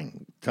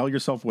 fine. Tell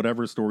yourself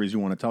whatever stories you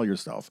want to tell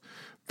yourself.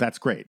 That's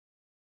great.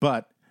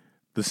 But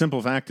the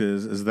simple fact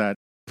is that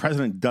the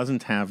president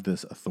doesn't have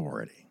this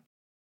authority.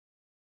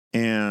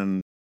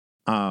 And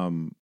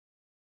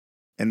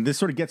this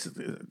sort of gets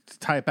to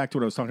tie it back to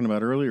what I was talking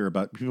about earlier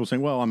about people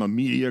saying, well, I'm a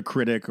media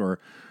critic or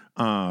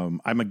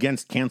I'm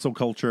against cancel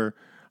culture.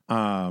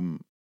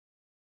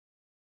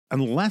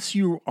 Unless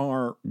you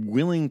are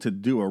willing to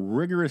do a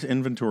rigorous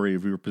inventory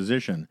of your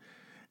position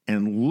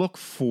and look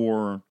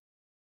for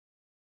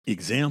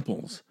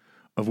examples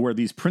of where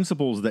these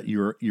principles that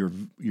you're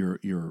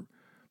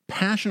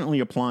passionately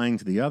applying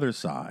to the other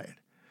side,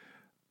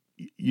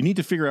 you need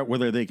to figure out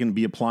whether they can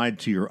be applied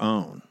to your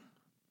own.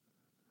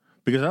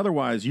 Because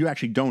otherwise, you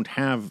actually don't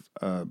have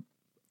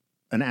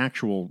an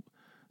actual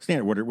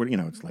standard.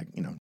 It's like,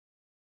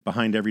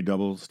 behind every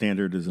double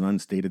standard is an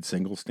unstated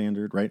single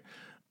standard, right?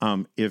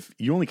 If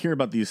you only care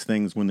about these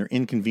things when they're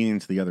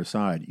inconvenient to the other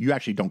side, you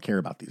actually don't care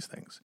about these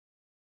things.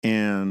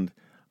 And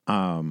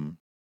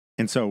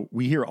so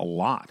we hear a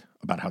lot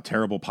about how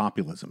terrible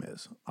populism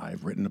is.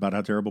 I've written about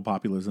how terrible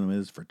populism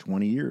is for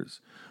 20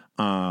 years.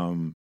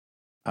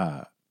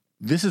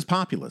 This is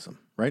populism,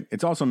 right?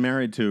 It's also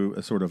married to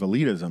a sort of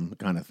elitism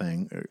kind of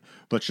thing.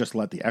 Let's just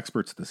let the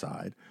experts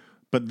decide.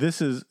 But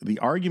this is the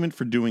argument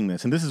for doing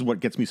this, and this is what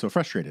gets me so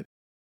frustrated.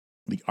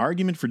 The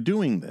argument for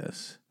doing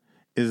this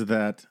is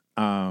that,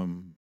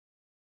 when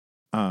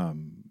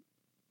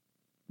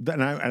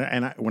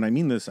I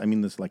mean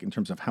this like in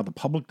terms of how the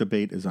public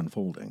debate is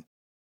unfolding.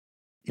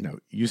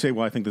 You say,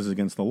 well, I think this is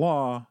against the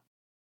law.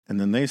 And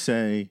then they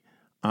say,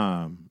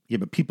 yeah,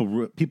 but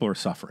people are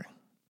suffering.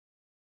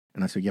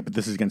 And I say, yeah, but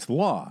this is against the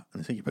law.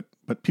 And they say, yeah,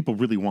 but people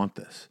really want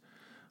this.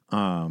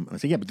 And I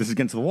say, yeah, but this is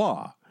against the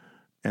law.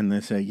 And they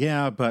say,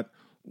 yeah, but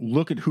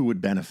look at who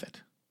would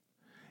benefit.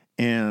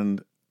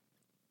 And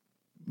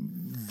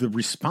the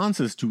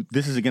responses to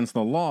this is against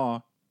the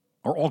law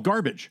are all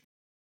garbage.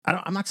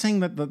 I'm not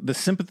saying that the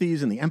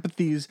sympathies and the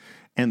empathies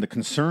and the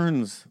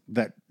concerns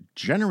that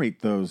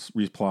generate those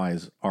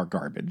replies are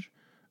garbage.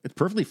 It's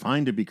perfectly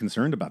fine to be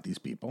concerned about these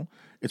people.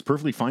 It's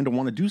perfectly fine to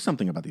want to do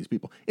something about these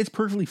people. It's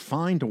perfectly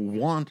fine to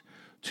want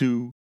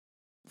to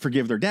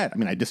forgive their debt. I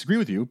mean, I disagree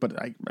with you, but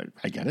I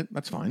get it.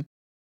 That's fine.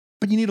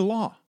 But you need a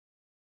law.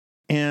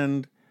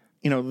 And,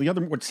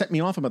 what set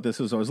me off about this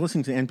is I was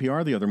listening to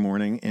NPR the other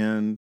morning,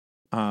 and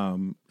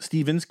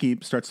Steve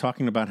Inskeep starts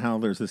talking about how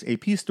there's this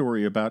AP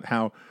story about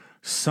how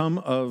some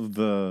of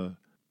the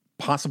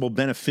possible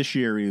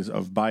beneficiaries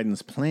of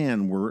Biden's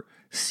plan were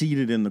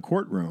seated in the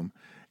courtroom.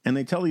 And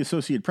they tell the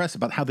Associated Press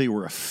about how they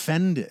were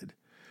offended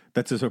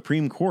that the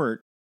Supreme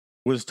Court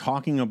was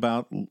talking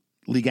about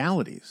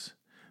legalities.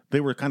 They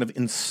were kind of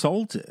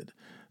insulted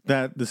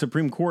that the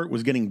Supreme Court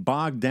was getting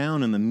bogged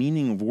down in the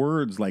meaning of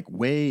words like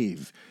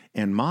waive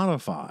and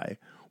modify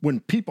when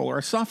people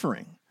are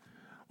suffering.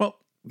 Well,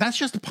 that's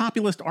just a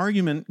populist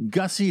argument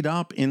gussied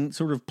up in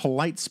sort of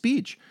polite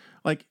speech.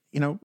 Like,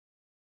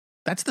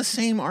 that's the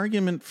same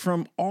argument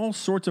from all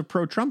sorts of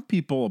pro-Trump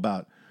people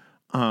about,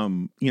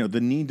 the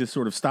need to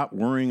sort of stop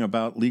worrying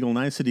about legal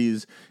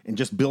niceties and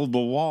just build the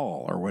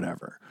wall or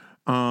whatever.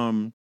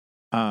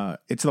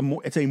 It's a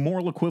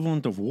moral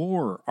equivalent of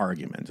war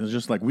argument. It's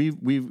just like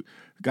we've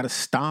got to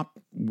stop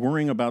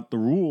worrying about the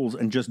rules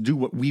and just do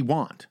what we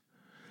want.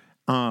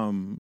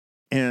 And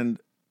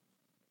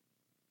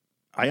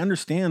I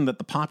understand that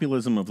the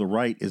populism of the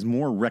right is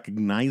more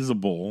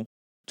recognizable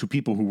to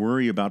people who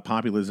worry about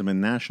populism and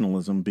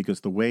nationalism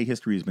because the way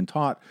history has been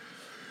taught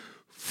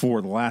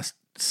for the last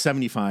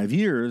 75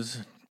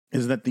 years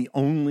is that the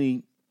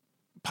only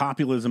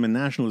populism and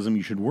nationalism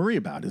you should worry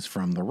about is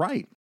from the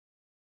right.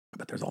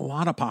 But there's a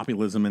lot of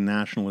populism and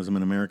nationalism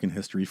in American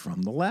history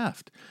from the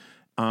left.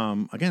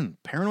 Again,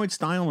 paranoid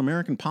style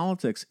American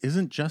politics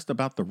isn't just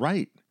about the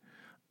right.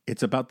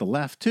 It's about the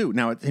left, too.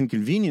 Now, it's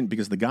inconvenient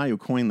because the guy who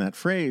coined that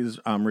phrase,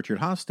 Richard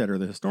Hofstadter,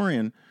 the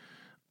historian,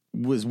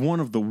 was one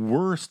of the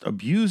worst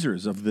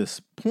abusers of this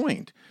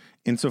point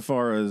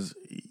insofar as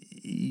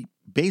he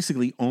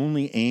basically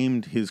only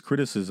aimed his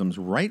criticisms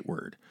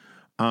rightward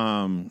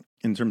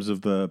in terms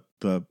of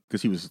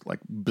because he was like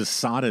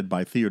besotted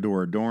by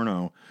Theodor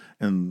Adorno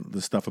and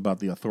the stuff about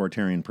the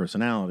authoritarian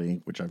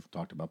personality, which I've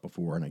talked about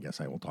before, and I guess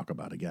I will talk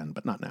about again,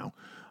 but not now.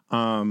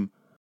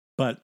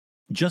 But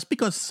just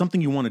because something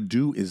you want to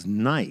do is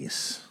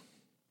nice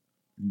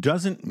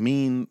doesn't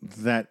mean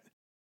that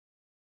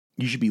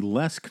you should be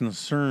less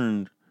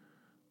concerned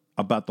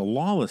about the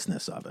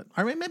lawlessness of it.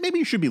 I mean, maybe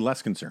you should be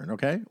less concerned,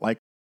 okay? Like,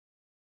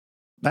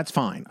 that's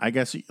fine. I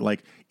guess,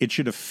 like, it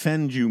should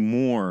offend you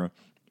more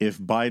if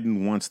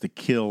Biden wants to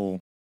kill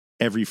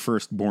every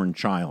firstborn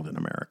child in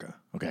America,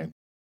 okay?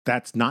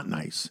 That's not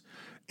nice,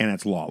 and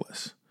it's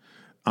lawless.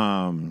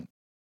 And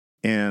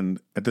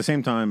at the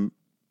same time,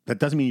 that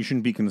doesn't mean you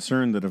shouldn't be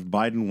concerned that if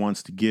Biden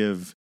wants to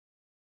give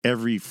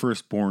every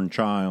firstborn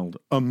child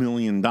 $1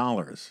 million,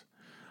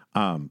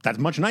 that's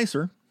much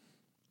nicer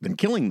than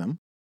killing them,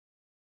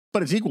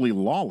 but it's equally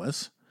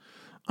lawless.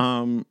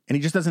 And he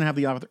just doesn't have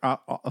the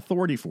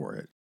authority for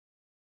it.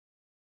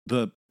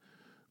 The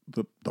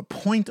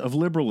point of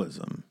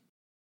liberalism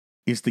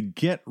is to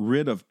get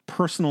rid of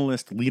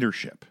personalist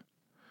leadership,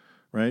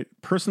 right?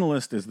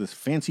 Personalist is this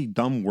fancy,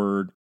 dumb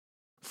word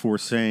for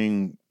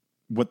saying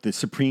what the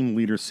supreme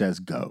leader says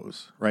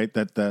goes, right?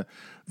 That the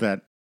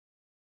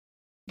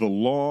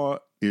law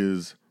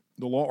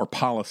or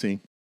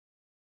policy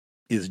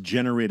is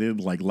generated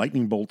like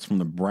lightning bolts from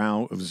the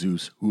brow of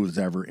Zeus, who is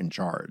ever in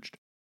charge.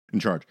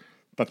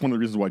 That's one of the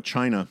reasons why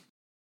China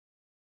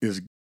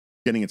is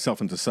getting itself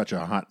into such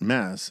a hot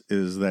mess,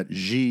 is that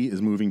Xi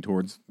is moving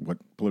towards what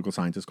political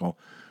scientists call,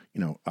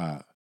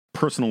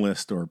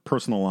 personalist or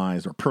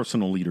personalized or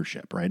personal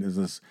leadership, right?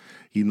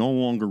 He no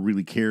longer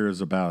really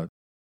cares about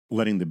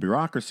letting the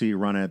bureaucracy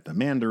run it, the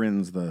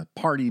mandarins, the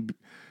party,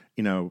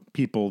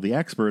 people, the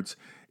experts.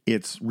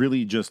 It's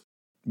really just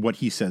what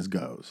he says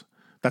goes.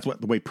 That's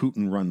the way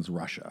Putin runs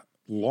Russia.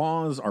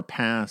 Laws are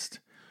passed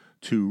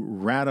to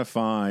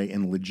ratify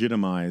and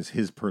legitimize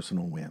his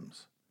personal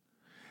whims.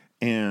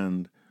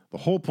 And the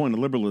whole point of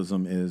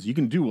liberalism is you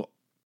can do,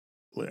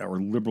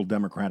 or liberal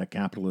democratic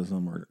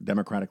capitalism or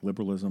democratic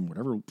liberalism,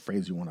 whatever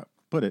phrase you want to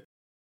put it.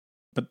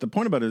 But the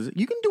point about it is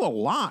you can do a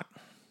lot.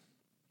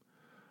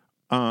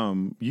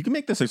 You can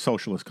make this a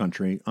socialist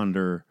country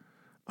under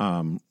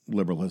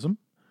liberalism.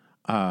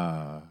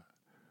 But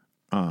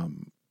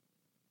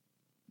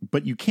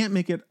you can't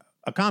make it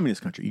a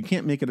communist country. You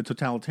can't make it a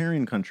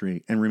totalitarian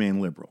country and remain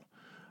liberal.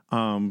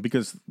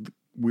 Because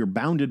we're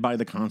bounded by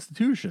the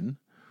Constitution,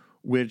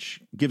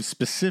 which gives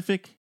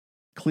specific,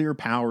 clear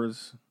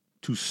powers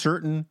to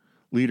certain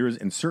leaders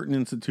and certain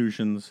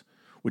institutions,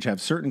 which have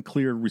certain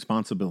clear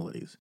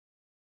responsibilities.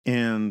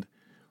 And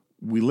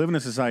we live in a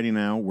society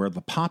now where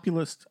the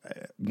populists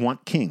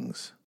want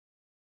kings,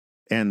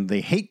 and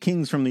they hate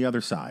kings from the other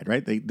side,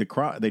 right? They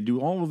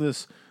do all of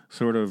this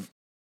sort of,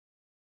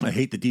 I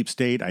hate the deep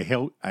state. I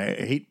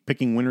hate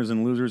picking winners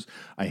and losers.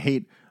 I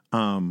hate,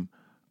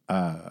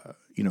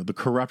 the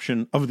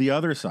corruption of the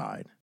other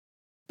side.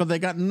 but they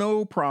got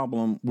no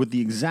problem with the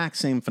exact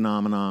same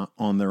phenomena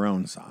on their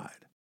own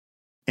side.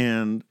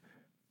 And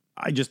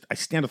I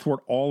stand athwart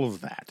all of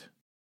that.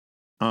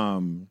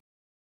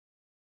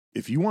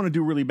 If you want to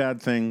do really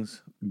bad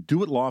things,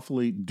 do it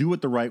lawfully, do it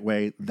the right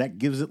way. That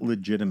gives it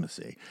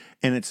legitimacy.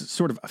 And it's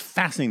sort of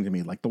fascinating to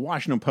me. Like the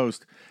Washington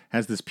Post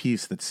has this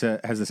piece that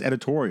has this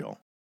editorial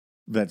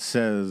that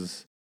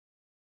says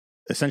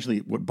essentially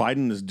what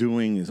Biden is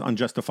doing is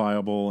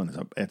unjustifiable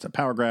and it's a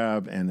power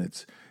grab and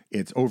it's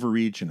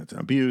overreach and it's an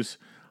abuse.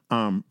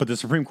 But the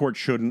Supreme Court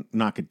shouldn't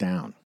knock it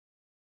down.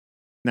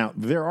 Now,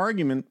 their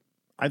argument,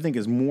 I think,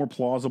 is more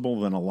plausible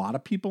than a lot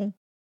of people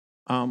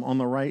on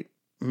the right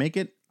make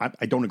it.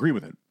 I don't agree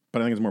with it,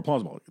 but I think it's more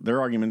plausible.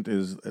 Their argument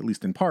is, at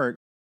least in part,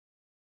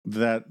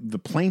 that the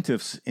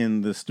plaintiffs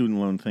in the student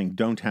loan thing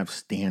don't have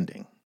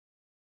standing.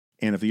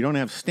 And if you don't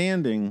have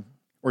standing,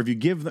 or if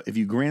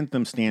you grant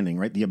them standing,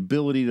 right, the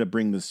ability to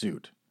bring the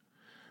suit.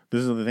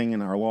 This is the thing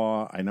in our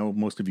law. I know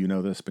most of you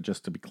know this, but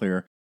just to be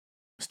clear,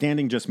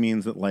 standing just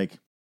means that, like,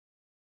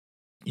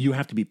 you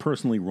have to be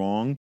personally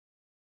wrong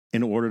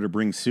in order to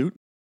bring suit.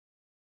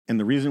 And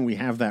the reason we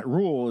have that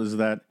rule is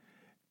that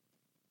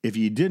if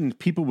you didn't,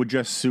 people would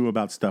just sue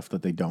about stuff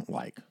that they don't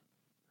like,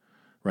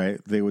 right?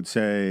 They would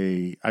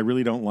say, I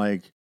really don't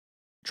like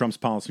Trump's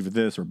policy for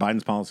this or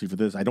Biden's policy for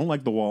this. I don't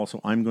like the wall, so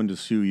I'm going to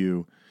sue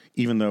you,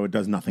 even though it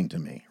does nothing to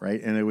me,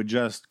 right? And it would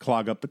just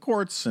clog up the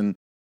courts and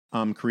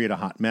create a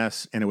hot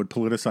mess, and it would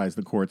politicize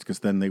the courts because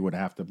then they would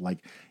have to,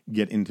 like,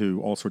 get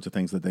into all sorts of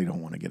things that they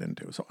don't want to get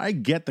into. So I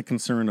get the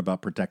concern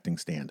about protecting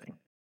standing.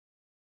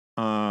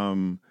 I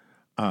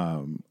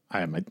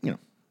have my,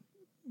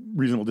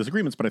 reasonable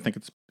disagreements, but I think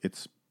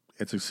it's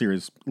a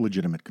serious,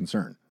 legitimate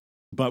concern.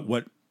 But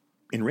what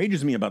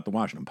enrages me about the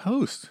Washington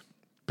Post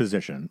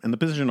position, and the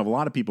position of a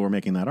lot of people who are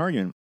making that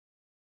argument,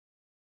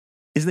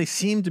 is they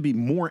seem to be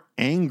more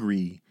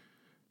angry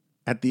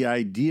at the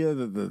idea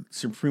that the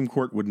Supreme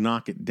Court would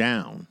knock it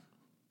down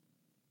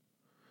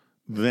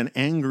than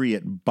angry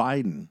at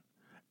Biden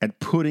at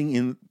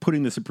putting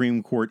the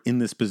Supreme Court in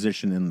this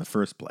position in the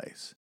first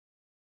place.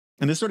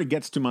 And this sort of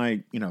gets to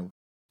my,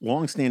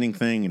 long-standing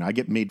thing, and I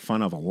get made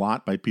fun of a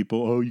lot by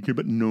people. Oh, you care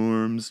about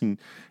norms, and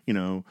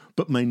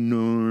but my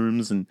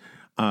norms, and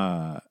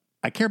I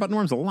care about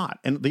norms a lot.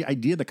 And the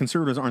idea that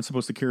conservatives aren't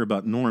supposed to care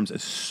about norms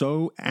is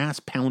so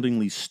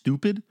ass-poundingly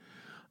stupid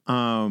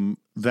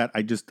that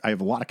I have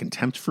a lot of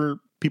contempt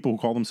for people who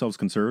call themselves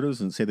conservatives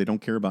and say they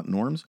don't care about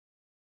norms.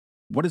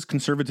 What is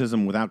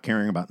conservatism without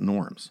caring about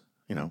norms?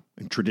 And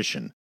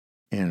tradition,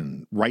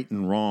 and right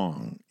and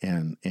wrong,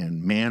 and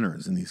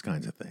manners, and these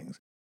kinds of things.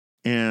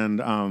 And,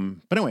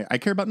 but anyway, I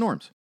care about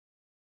norms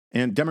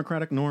and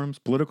democratic norms,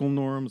 political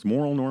norms,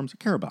 moral norms.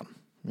 I care about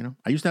them.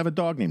 I used to have a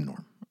dog named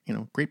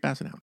Norm, Great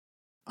Basset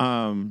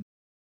Hound.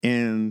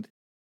 And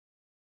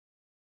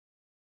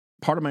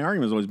part of my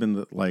argument has always been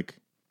that, like,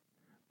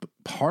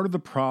 part of the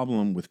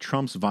problem with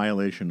Trump's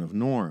violation of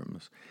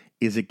norms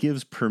is it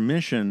gives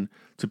permission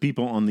to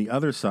people on the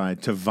other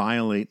side to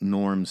violate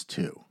norms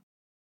too.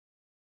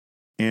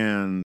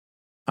 And,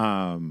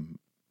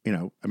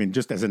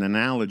 just as an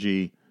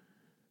analogy,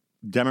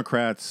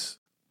 Democrats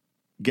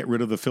get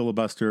rid of the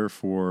filibuster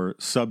for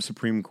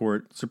Supreme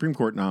Court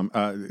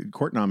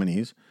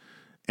nominees,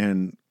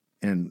 and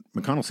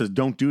McConnell says,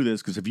 "Don't do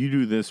this, because if you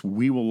do this,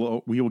 we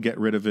will get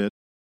rid of it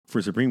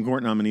for Supreme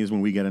Court nominees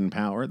when we get in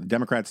power." The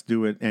Democrats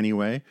do it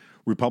anyway.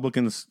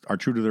 Republicans are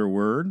true to their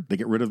word; they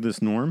get rid of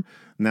this norm.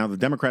 Now the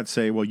Democrats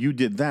say, "Well, you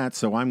did that,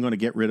 so we're going to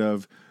get rid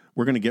of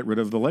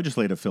the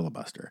legislative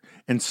filibuster,"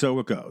 and so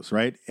it goes,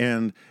 right?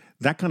 And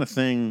that kind of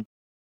thing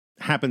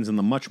happens in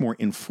the much more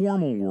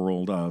informal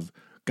world of,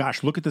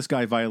 gosh, look at this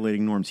guy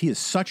violating norms. He is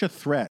such a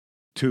threat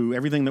to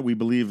everything that we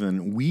believe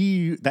in.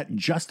 That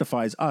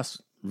justifies us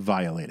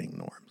violating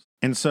norms.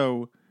 And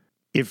so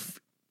if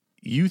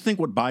you think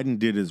what Biden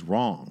did is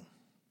wrong,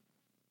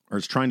 or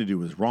is trying to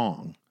do is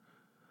wrong,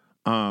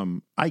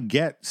 I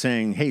get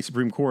saying, hey,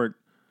 Supreme Court,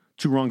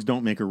 two wrongs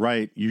don't make a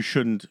right. You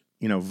shouldn't,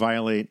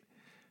 violate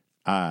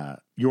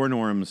your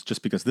norms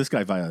just because this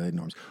guy violated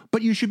norms.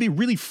 But you should be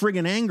really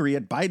friggin' angry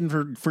at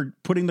Biden for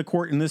putting the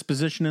court in this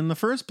position in the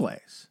first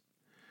place.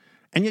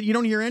 And yet you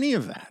don't hear any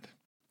of that,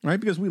 right?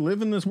 Because we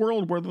live in this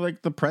world where,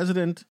 like, the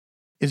president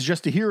is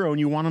just a hero and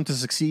you want him to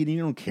succeed and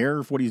you don't care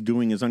if what he's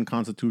doing is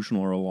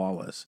unconstitutional or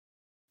lawless.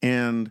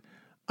 And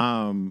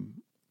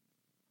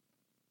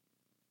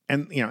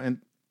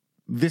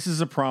this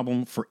is a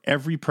problem for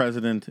every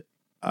president.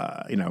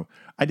 I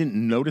didn't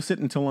notice it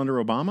until under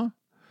Obama,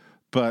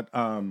 but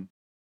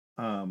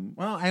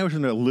I was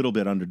in a little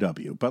bit under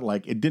W, but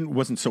like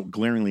wasn't so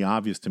glaringly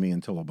obvious to me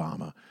until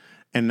Obama.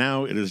 And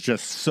now it is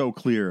just so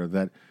clear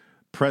that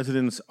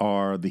presidents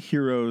are the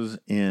heroes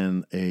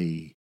in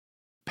a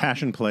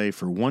passion play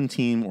for one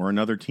team or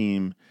another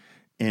team,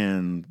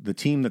 and the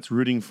team that's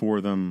rooting for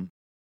them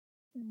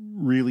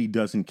really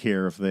doesn't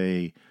care if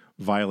they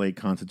violate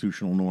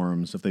constitutional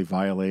norms, if they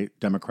violate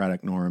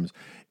democratic norms,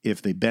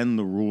 if they bend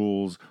the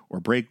rules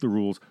or break the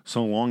rules,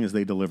 so long as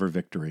they deliver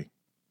victory.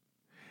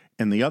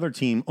 And the other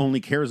team only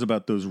cares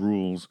about those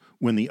rules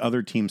when the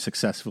other team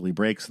successfully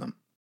breaks them.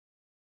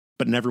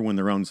 but never when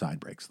their own side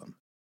breaks them.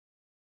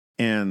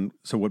 And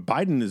so what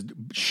Biden is,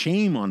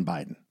 shame on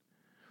Biden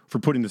for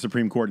putting the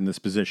Supreme Court in this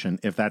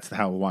position if that's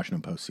how the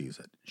Washington Post sees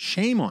it.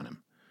 Shame on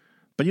him.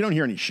 But you don't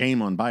hear any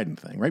shame on Biden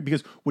thing, right?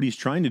 Because what he's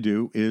trying to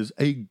do is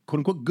a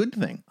quote-unquote good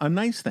thing, a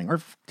nice thing,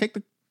 or take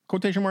the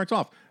quotation marks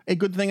off, a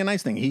good thing, a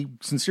nice thing. He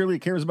sincerely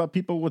cares about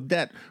people with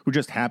debt who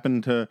just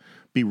happen to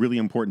be really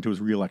important to his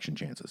reelection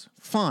chances.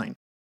 Fine.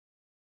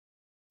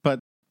 But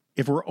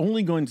if we're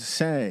only going to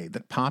say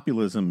that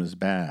populism is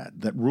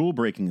bad, that rule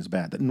breaking is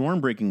bad, that norm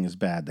breaking is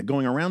bad, that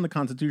going around the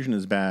Constitution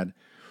is bad,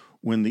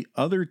 when the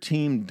other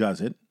team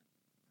does it,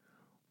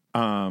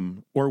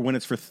 or when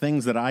it's for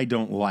things that I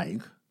don't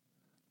like,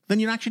 then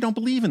you actually don't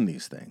believe in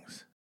these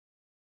things.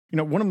 You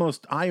know, one of the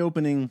most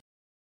eye-opening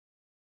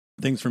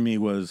things for me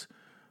was,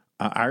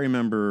 I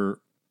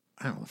remember,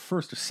 I don't know, the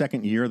first or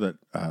second year that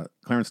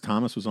Clarence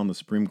Thomas was on the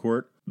Supreme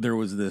Court, there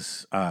was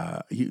this,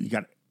 there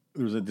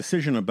was a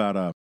decision about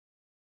a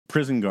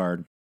prison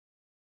guard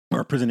or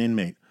a prison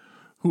inmate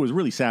who was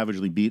really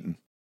savagely beaten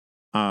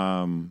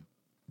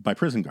by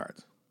prison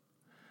guards.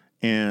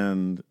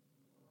 And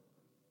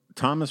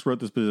Thomas wrote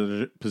this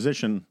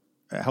position,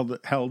 held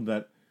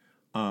that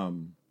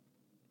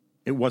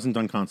it wasn't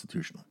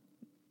unconstitutional.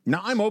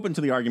 Now, I'm open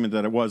to the argument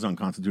that it was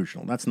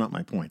unconstitutional. That's not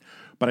my point.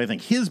 But I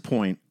think his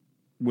point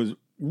was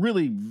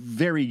really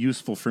very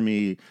useful for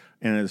me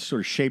and has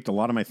sort of shaped a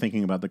lot of my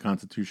thinking about the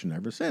Constitution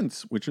ever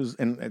since, which is,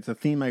 and it's a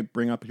theme I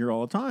bring up here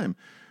all the time,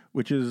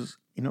 which is,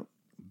 you know,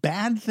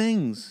 bad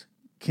things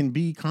can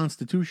be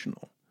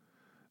constitutional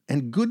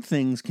and good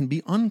things can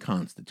be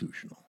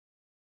unconstitutional.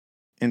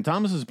 And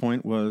Thomas's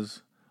point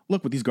was,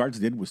 look, what these guards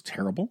did was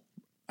terrible.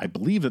 I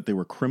believe that they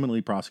were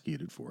criminally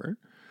prosecuted for it.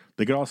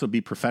 They could also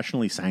be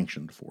professionally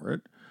sanctioned for it,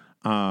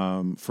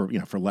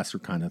 for lesser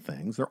kind of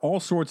things. There are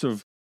all sorts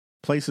of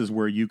places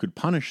where you could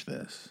punish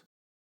this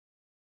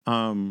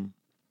that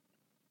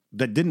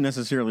didn't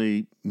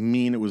necessarily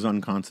mean it was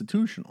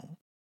unconstitutional.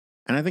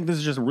 And I think this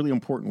is just a really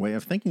important way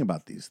of thinking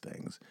about these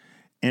things.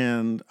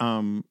 And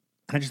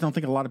I just don't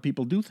think a lot of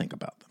people do think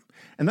about them.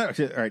 And that,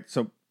 all right,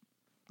 so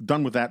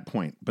done with that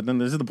point. But then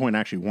this is the point I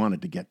actually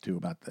wanted to get to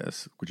about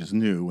this, which is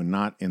new and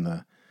not in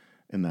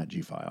that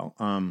G file.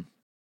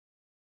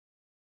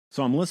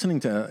 So I'm listening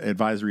to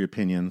Advisory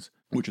Opinions,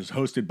 which is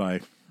hosted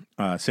by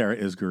Sarah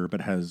Isgur,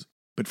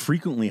 but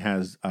frequently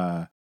has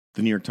the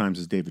New York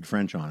Times' David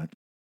French on it.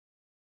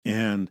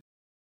 And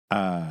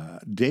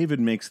David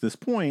makes this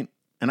point,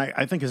 and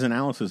I think his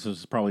analysis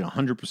is probably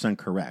 100%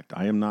 correct.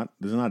 There's not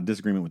a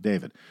disagreement with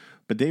David.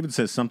 But David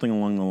says something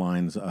along the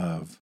lines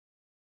of,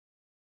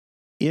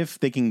 if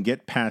they can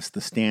get past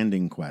the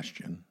standing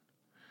question,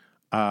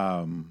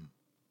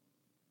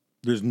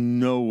 there's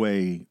no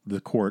way the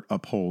court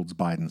upholds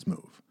Biden's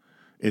move.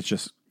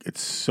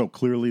 It's so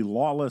clearly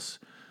lawless.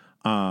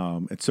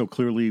 It so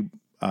clearly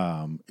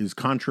is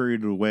contrary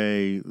to the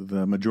way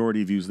the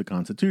majority views the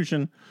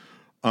Constitution.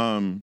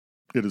 It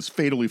is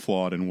fatally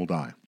flawed and will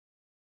die.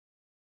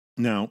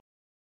 Now,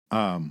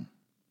 I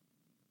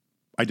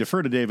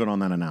defer to David on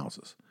that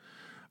analysis.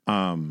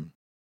 And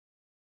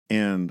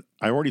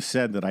I already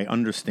said that I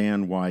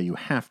understand why you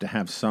have to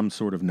have some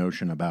sort of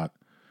notion about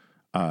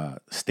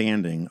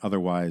standing.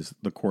 Otherwise,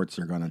 the courts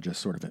are going to just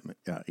sort of,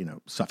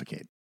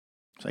 suffocate.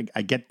 So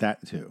I get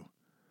that too.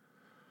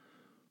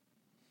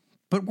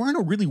 But we're in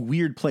a really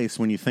weird place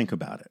when you think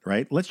about it,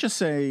 right? Let's just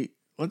say,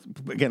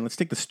 let's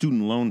take the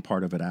student loan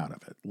part of it out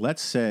of it.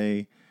 Let's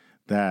say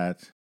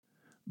that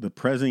the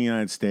President of the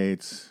United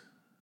States,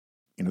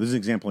 this is an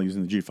example I use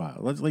in the G file.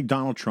 Let's like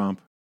Donald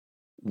Trump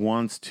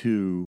wants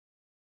to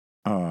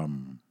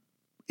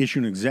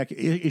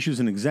issues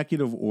an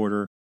executive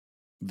order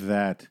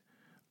that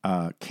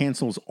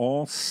cancels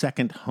all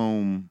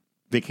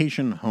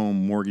vacation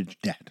home mortgage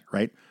debt,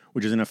 right?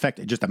 Which is in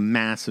effect just a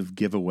massive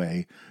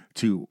giveaway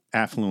to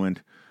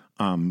affluent,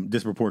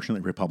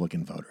 disproportionately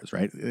Republican voters,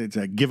 right? It's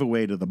a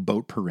giveaway to the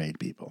boat parade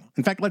people.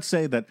 In fact, let's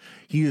say that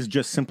he is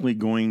just simply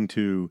going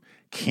to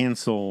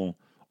cancel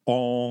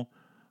all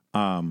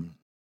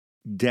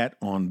debt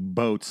on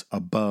boats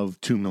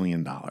above $2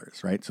 million,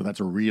 right? So that's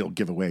a real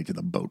giveaway to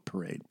the boat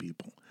parade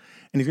people.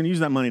 And he's going to use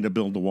that money to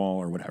build the wall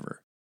or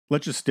whatever.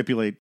 Let's just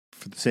stipulate,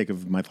 for the sake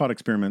of my thought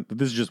experiment, that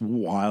this is just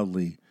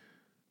wildly,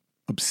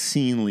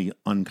 obscenely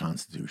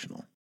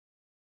unconstitutional.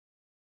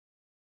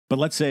 But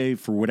let's say,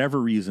 for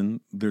whatever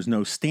reason, there's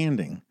no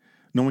standing.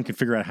 No one can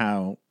figure out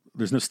how.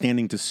 There's no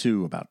standing to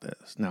sue about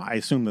this. Now, I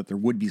assume that there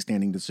would be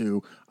standing to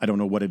sue. I don't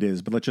know what it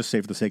is, but let's just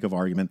say for the sake of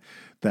argument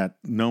that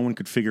no one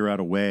could figure out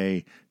a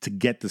way to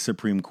get the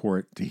Supreme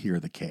Court to hear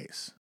the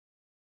case.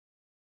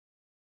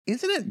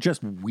 Isn't it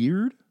just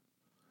weird?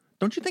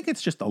 Don't you think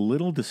it's just a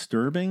little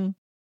disturbing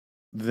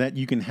that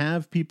you can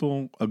have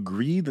people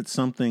agree that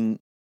something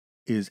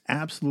is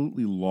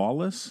absolutely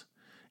lawless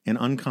and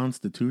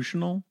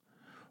unconstitutional,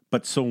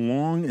 but so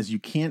long as you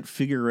can't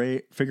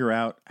figure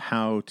out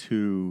how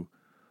to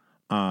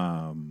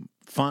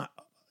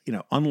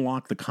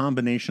unlock the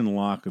combination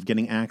lock of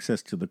getting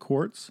access to the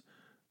courts,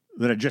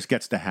 that it just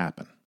gets to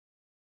happen.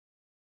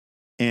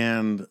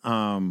 And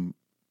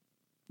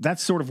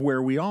that's sort of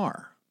where we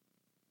are.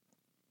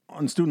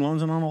 on student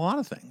loans and on a lot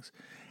of things.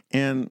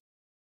 And,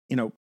 you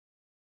know,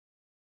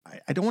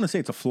 I don't want to say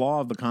it's a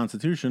flaw of the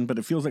Constitution, but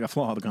it feels like a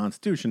flaw of the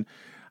Constitution.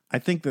 I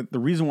think that the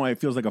reason why it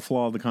feels like a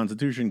flaw of the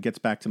Constitution gets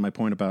back to my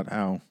point about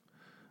how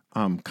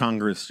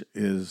Congress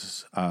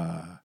is,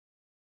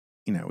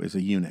 is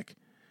a eunuch.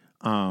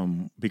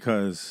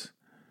 Because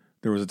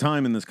there was a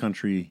time in this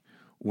country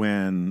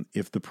when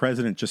if the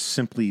president just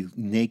simply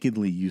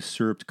nakedly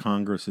usurped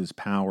Congress's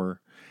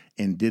power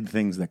and did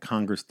things that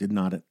Congress did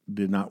not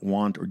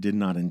want or did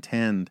not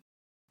intend,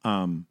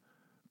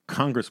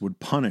 Congress would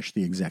punish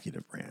the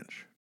executive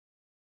branch.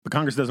 But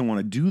Congress doesn't want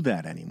to do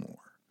that anymore.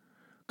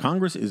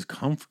 Congress is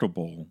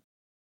comfortable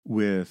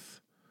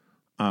with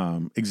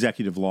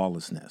executive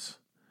lawlessness,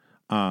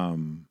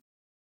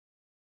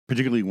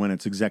 particularly when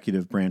it's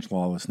executive branch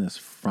lawlessness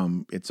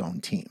from its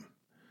own team.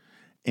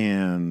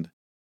 And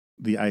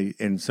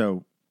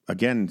so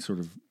again, sort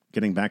of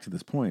getting back to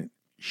this point,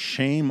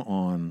 shame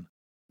on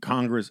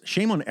Congress,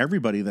 shame on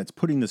everybody that's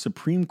putting the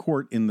Supreme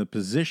Court in the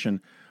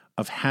position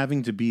of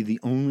having to be the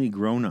only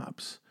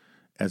grown-ups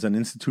as an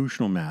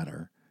institutional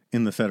matter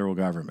in the federal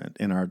government,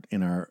 in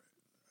our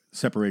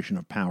separation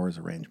of powers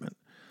arrangement.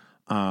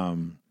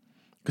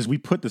 Because we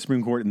put the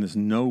Supreme Court in this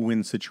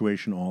no-win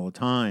situation all the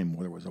time,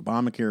 whether it was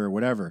Obamacare or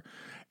whatever.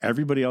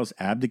 Everybody else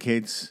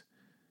abdicates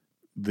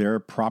their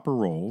proper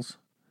roles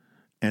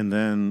and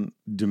then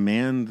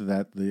demand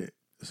that the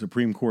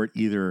Supreme Court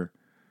either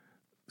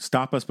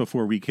stop us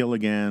before we kill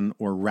again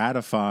or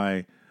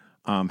ratify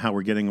how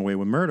we're getting away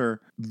with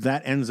murder.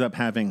 That ends up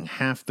having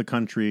half the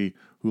country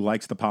who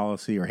likes the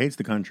policy or hates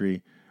the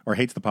country or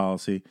hates the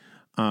policy,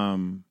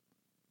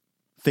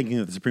 thinking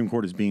that the Supreme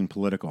Court is being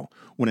political,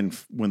 when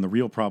the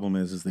real problem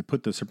is they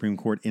put the Supreme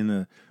Court in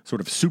a sort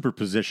of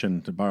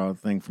superposition, to borrow a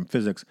thing from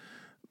physics,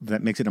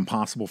 that makes it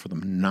impossible for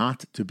them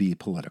not to be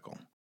political.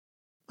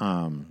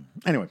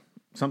 Anyway,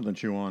 something to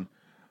chew on.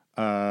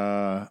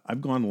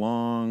 I've gone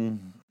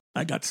long.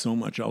 I got so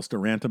much else to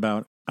rant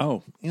about.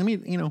 Oh, I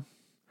mean,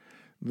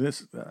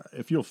 this,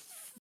 if you'll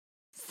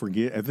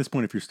forget, at this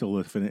point, if you're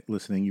still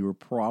listening, you were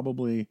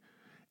probably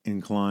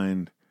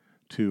inclined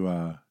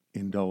to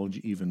indulge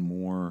even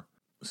more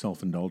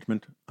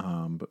self-indulgent,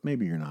 but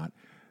maybe you're not.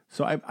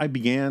 So I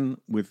began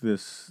with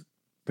this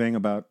thing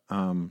about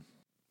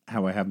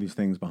how I have these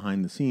things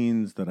behind the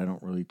scenes that I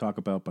don't really talk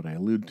about, but I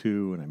allude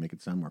to, and I make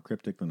it sound more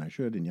cryptic than I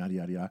should, and yada,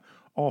 yada, yada.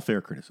 All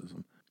fair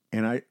criticism.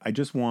 And I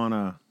just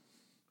want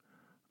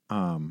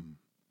to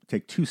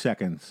take 2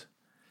 seconds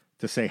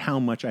to say how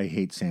much I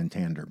hate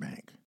Santander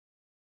Bank.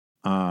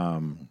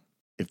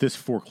 If this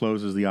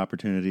forecloses the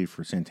opportunity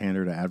for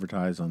Santander to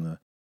advertise on the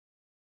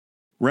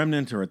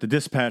Remnant or at the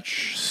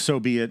Dispatch, so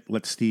be it.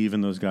 Let Steve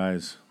and those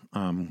guys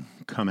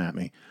come at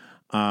me.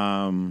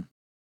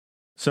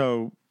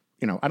 So,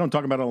 I don't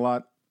talk about it a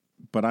lot,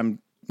 but I'm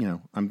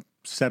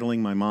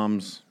settling my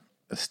mom's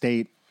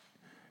estate.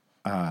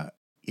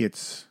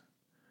 It's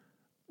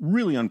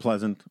really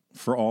unpleasant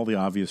for all the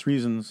obvious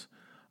reasons.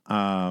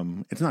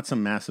 It's not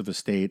some massive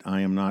estate. I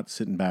am not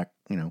sitting back,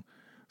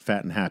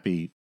 fat and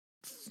happy,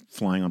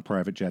 flying on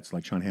private jets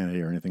like Sean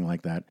Hannity or anything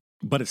like that.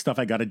 But it's stuff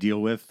I got to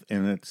deal with,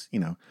 and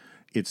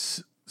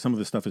it's some of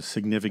this stuff is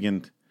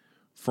significant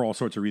for all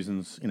sorts of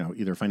reasons,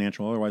 either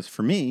financial or otherwise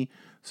for me.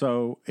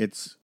 So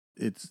it's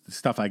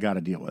stuff I got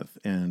to deal with,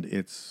 and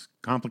it's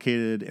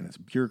complicated, and it's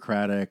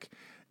bureaucratic,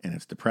 and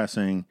it's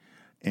depressing.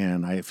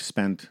 And I've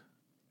spent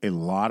a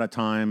lot of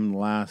time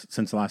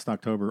since last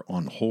October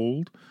on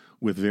hold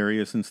with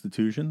various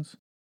institutions.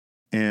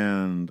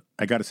 And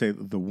I got to say,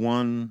 the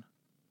one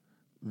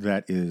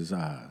that is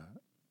the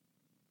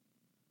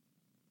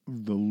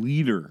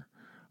leader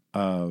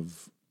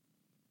of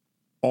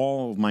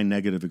all of my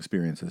negative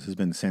experiences has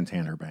been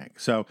Santander Bank.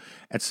 So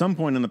at some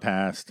point in the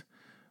past,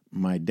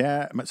 my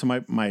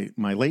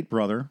late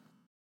brother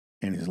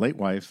and his late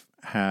wife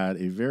had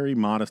a very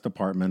modest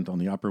apartment on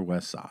the Upper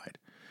West Side.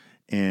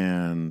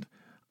 And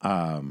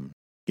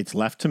it's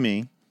left to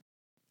me.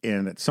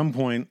 And at some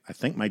point, I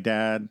think my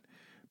dad,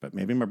 but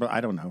maybe my brother,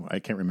 I don't know, I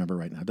can't remember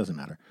right now, it doesn't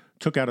matter,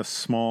 took out a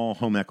small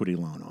home equity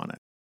loan on it.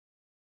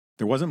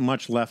 There wasn't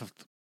much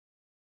left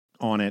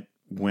on it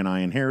when I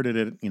inherited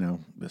it,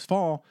 this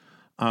fall.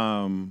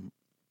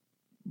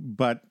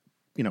 But,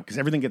 because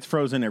everything gets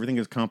frozen, everything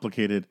gets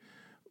complicated,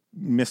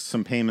 missed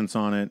some payments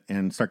on it,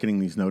 and start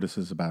getting these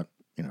notices about,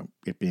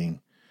 it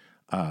being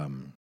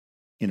in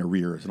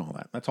arrears and all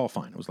that. That's all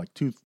fine. It was like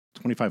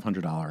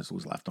 $2,500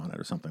 was left on it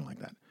or something like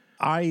that.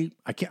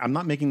 I'm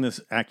not making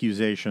this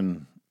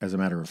accusation as a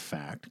matter of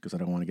fact because I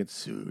don't want to get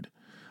sued.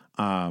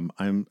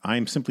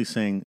 I'm simply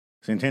saying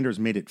Santander's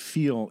made it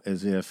feel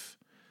as if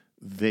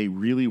they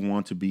really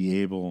want to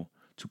be able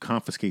to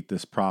confiscate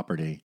this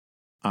property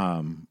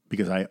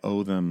because I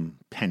owe them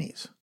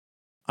pennies.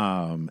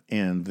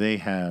 And they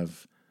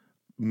have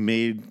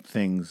made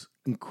things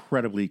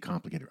incredibly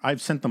complicated.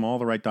 I've sent them all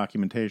the right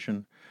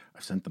documentation.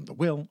 I've sent them the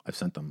will. I've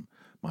sent them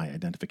my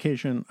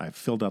identification. I've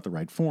filled out the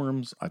right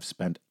forms. I've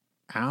spent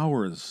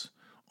hours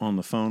on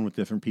the phone with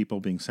different people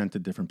being sent to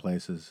different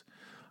places.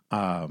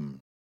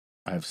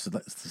 I've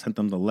sent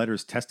them the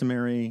letters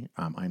testimony.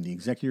 I'm the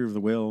executor of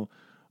the will.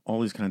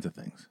 all these kinds of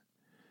things.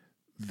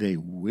 They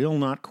will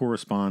not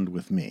correspond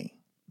with me.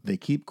 They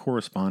keep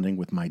corresponding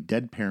with my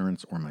dead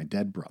parents or my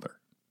dead brother.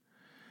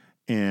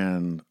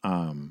 And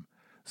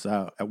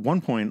so at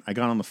one point, I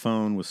got on the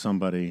phone with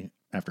somebody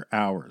after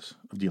hours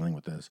of dealing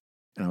with this,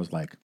 and I was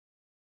like,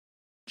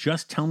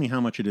 just tell me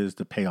how much it is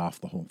to pay off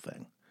the whole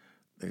thing.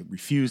 They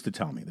refused to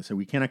tell me. They said,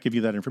 we cannot give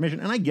you that information.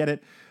 And I get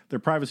it. They're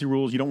privacy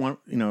rules. You don't want,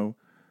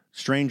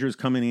 strangers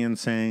coming in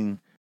saying,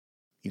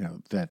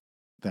 that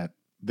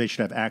they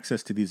should have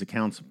access to these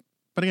accounts.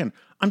 But again,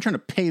 I'm trying to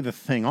pay the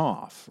thing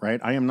off,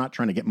 right? I am not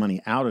trying to get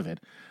money out of it.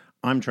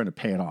 I'm trying to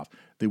pay it off.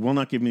 They will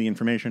not give me the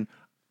information.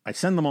 I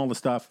send them all the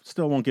stuff,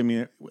 still won't give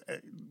me.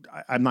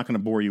 I'm not going to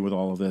bore you with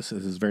all of this.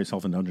 This is very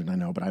self-indulgent, I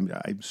know, but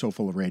I'm so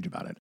full of rage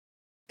about it.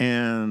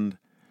 And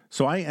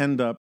so I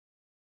end up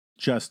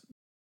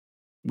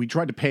we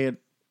tried to pay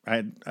it. I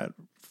had a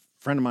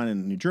friend of mine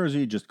in New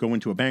Jersey just go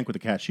into a bank with a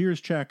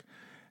cashier's check.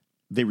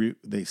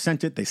 They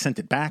sent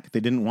it back. They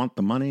didn't want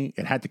the money.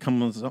 It had to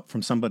come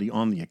from somebody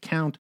on the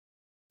account.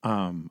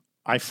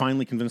 I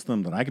finally convinced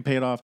them that I could pay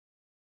it off.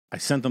 I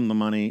sent them the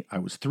money. I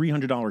was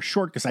 $300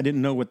 short because I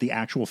didn't know what the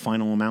actual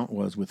final amount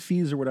was with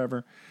fees or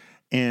whatever.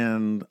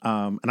 And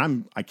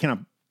I cannot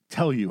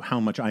tell you how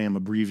much I am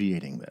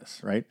abbreviating this,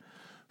 right?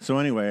 So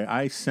anyway,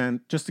 I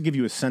sent, just to give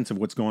you a sense of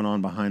what's going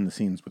on behind the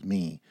scenes with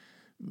me,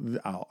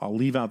 I'll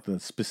leave out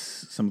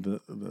some of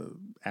the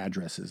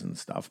addresses and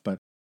stuff, but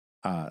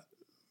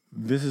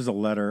this is a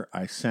letter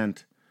I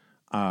sent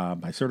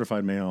by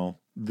certified mail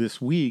this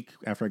week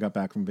after I got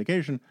back from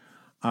vacation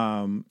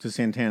to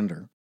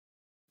Santander.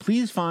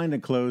 Please find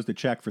and close the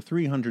check for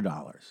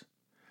 $300.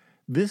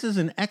 This is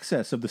in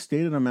excess of the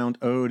stated amount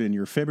owed in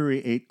your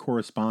February 8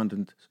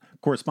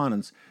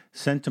 correspondence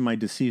sent to my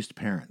deceased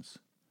parents.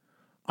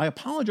 I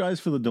apologize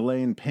for the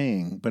delay in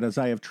paying, but as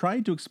I have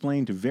tried to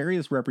explain to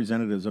various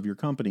representatives of your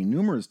company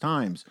numerous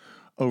times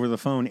over the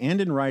phone and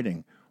in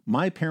writing,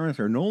 my parents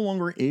are no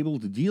longer able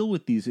to deal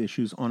with these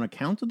issues on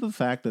account of the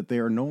fact that they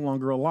are no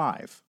longer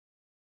alive.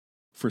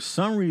 For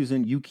some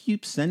reason, you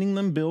keep sending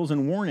them bills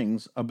and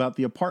warnings about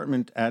the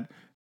apartment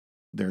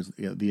there's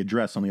the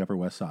address on the Upper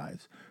West Side,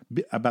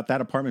 about that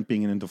apartment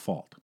being in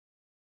default.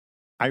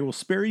 I will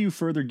spare you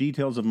further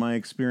details of my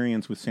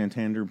experience with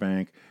Santander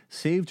Bank,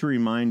 save to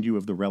remind you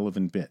of the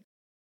relevant bit.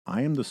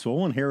 I am the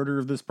sole inheritor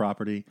of this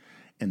property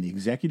and the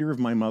executor of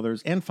my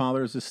mother's and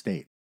father's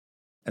estate,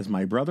 as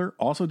my brother,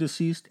 also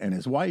deceased, and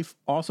his wife,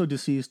 also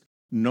deceased,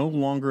 no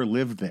longer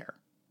live there.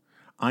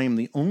 I am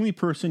the only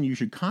person you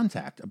should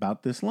contact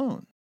about this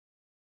loan.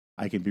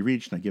 I can be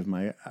reached, and I give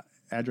my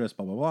address,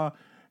 blah, blah, blah,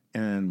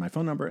 and my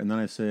phone number, and then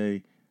I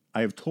say, I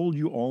have told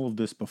you all of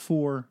this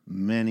before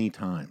many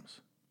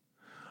times.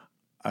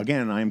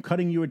 Again, I am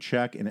cutting you a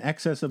check in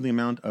excess of the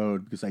amount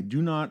owed because I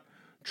do not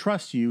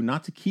trust you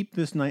not to keep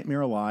this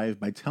nightmare alive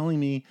by telling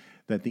me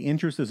that the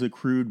interest is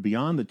accrued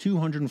beyond the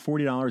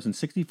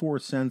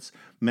 $240.64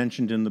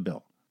 mentioned in the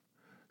bill.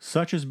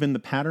 Such has been the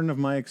pattern of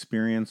my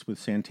experience with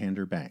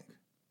Santander Bank.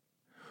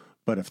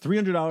 But if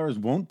 $300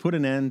 won't put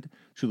an end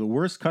to the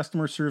worst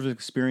customer service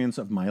experience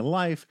of my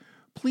life,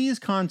 please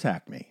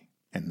contact me,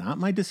 and not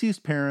my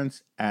deceased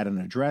parents, at an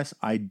address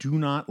I do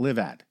not live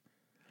at.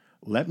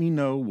 Let me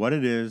know what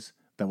it is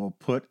that will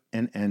put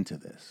an end to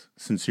this.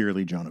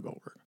 Sincerely, Jonah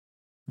Goldberg.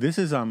 This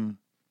is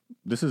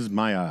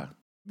my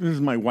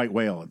white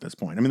whale at this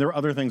point. I mean, there are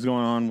other things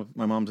going on with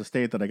my mom's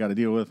estate that I got to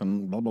deal with,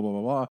 and blah blah blah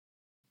blah blah.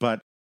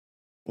 But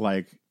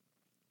I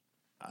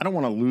don't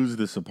want to lose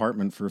this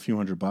apartment for a few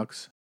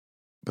 $100.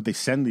 But they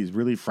send these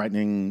really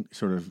frightening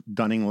sort of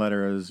dunning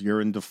letters.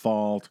 You're in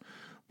default.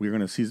 We're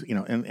going to seize,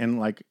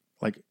 and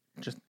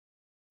just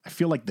I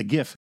feel like the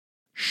GIF.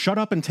 Shut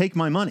up and take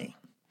my money.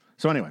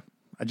 So anyway.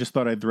 I just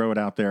thought I'd throw it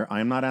out there. I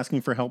am not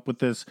asking for help with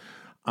this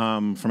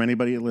from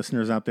anybody,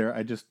 listeners out there.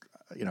 I just,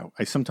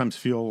 I sometimes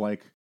feel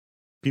like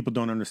people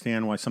don't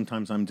understand why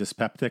sometimes I'm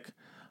dyspeptic.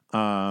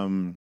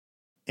 And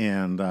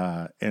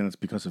it's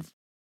because of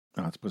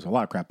a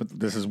lot of crap, but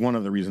this is one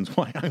of the reasons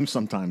why I'm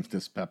sometimes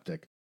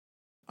dyspeptic.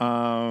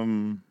 All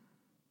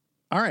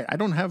right. I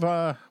don't have,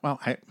 I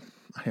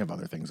have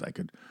other things I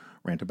could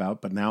rant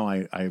about, but now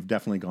I've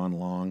definitely gone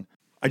long.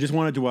 I just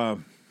wanted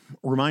to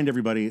remind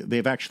everybody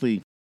they've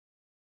actually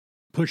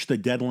pushed the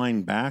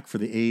deadline back for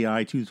the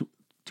AEI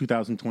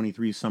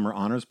 2023 Summer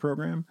Honors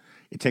Program.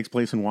 It takes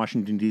place in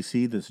Washington,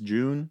 D.C. this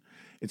June.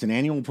 It's an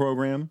annual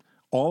program,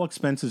 all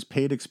expenses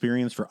paid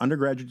experience for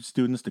undergraduate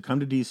students to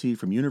come to D.C.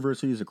 from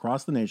universities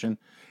across the nation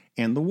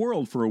and the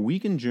world for a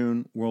week in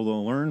June where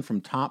they'll learn from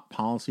top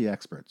policy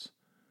experts.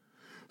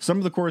 Some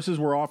of the courses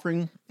we're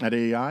offering at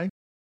AEI,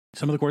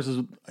 some of the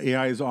courses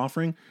AEI is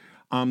offering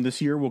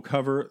this year will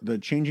cover the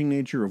changing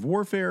nature of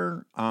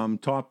warfare,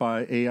 taught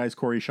by AI's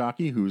Corey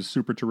Shockey, who's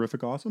super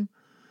terrific, awesome.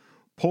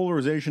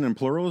 Polarization and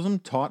pluralism,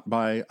 taught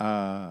by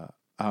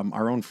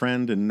our own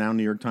friend and now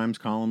New York Times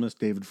columnist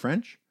David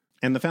French.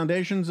 And the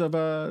foundations of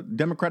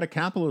democratic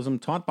capitalism,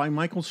 taught by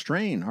Michael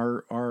Strain,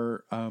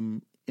 our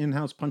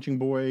in-house punching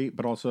boy,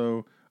 but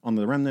also on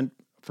the remnant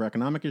for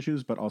economic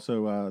issues, but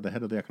also the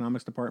head of the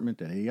economics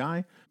department at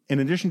AEI. In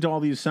addition to all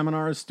these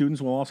seminars,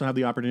 students will also have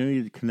the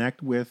opportunity to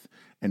connect with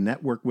and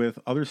network with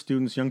other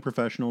students, young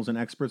professionals, and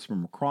experts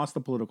from across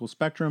the political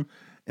spectrum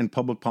and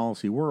public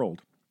policy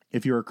world.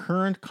 If you're a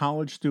current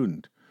college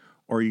student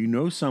or you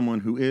know someone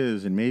who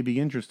is and may be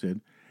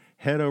interested,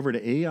 head over to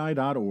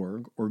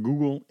AEI.org or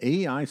Google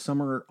AEI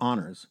Summer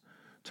Honors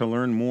to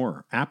learn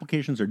more.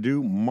 Applications are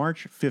due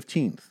March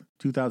 15th,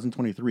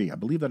 2023. I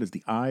believe that is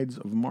the Ides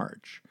of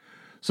March.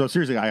 So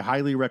seriously, I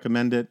highly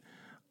recommend it.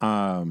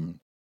 I've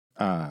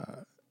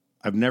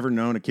never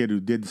known a kid who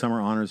did summer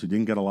honors who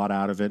didn't get a lot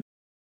out of it.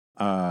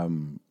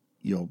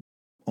 You'll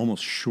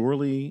almost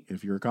surely,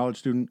 if you're a college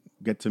student,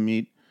 get to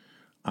meet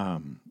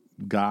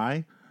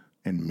Guy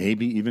and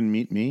maybe even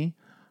meet me.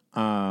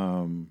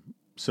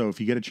 So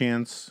if you get a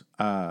chance,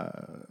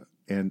 or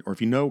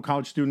if you know a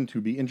college student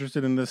who'd be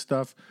interested in this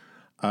stuff,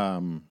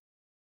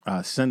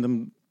 send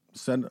them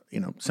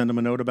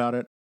a note about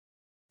it.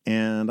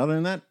 And other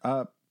than that,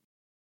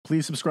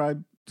 please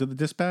subscribe to the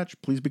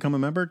Dispatch. Please become a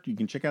member. You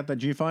can check out that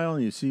G file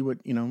and you see what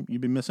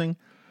you've been missing.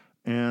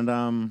 And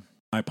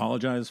I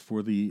apologize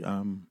for the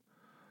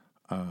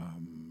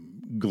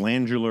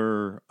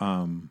glandular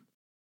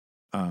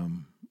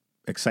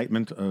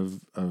excitement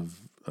of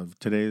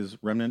today's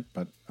remnant,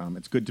 but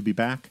it's good to be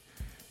back.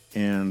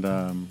 And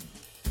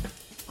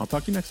I'll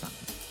talk to you next time.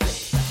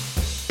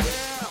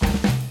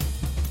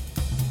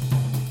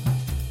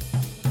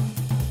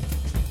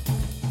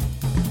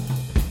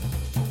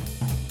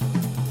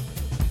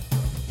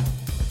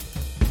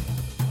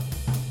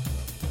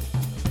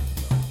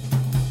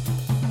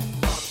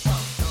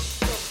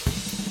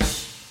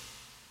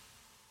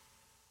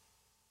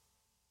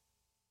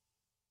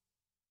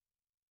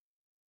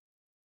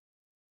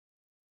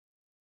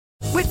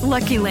 With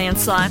Lucky Land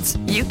Slots,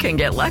 you can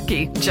get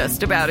lucky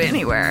just about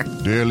anywhere.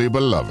 Dearly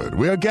beloved,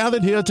 we are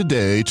gathered here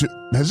today to...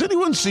 Has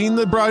anyone seen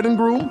the bride and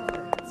groom?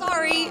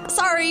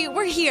 Sorry,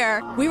 we're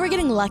here. We were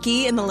getting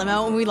lucky in the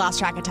limo and we lost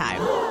track of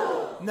time.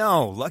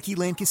 No, Lucky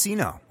Land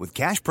Casino, with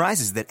cash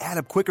prizes that add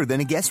up quicker than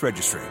a guest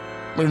registry.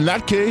 In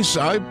that case,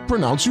 I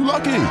pronounce you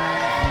lucky.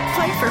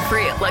 Play for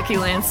free at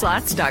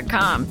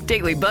LuckyLandSlots.com.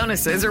 Daily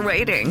bonuses are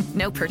waiting.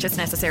 No purchase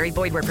necessary.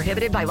 Void where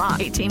prohibited by law.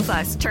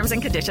 18+. Terms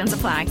and conditions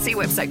apply. See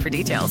website for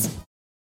details.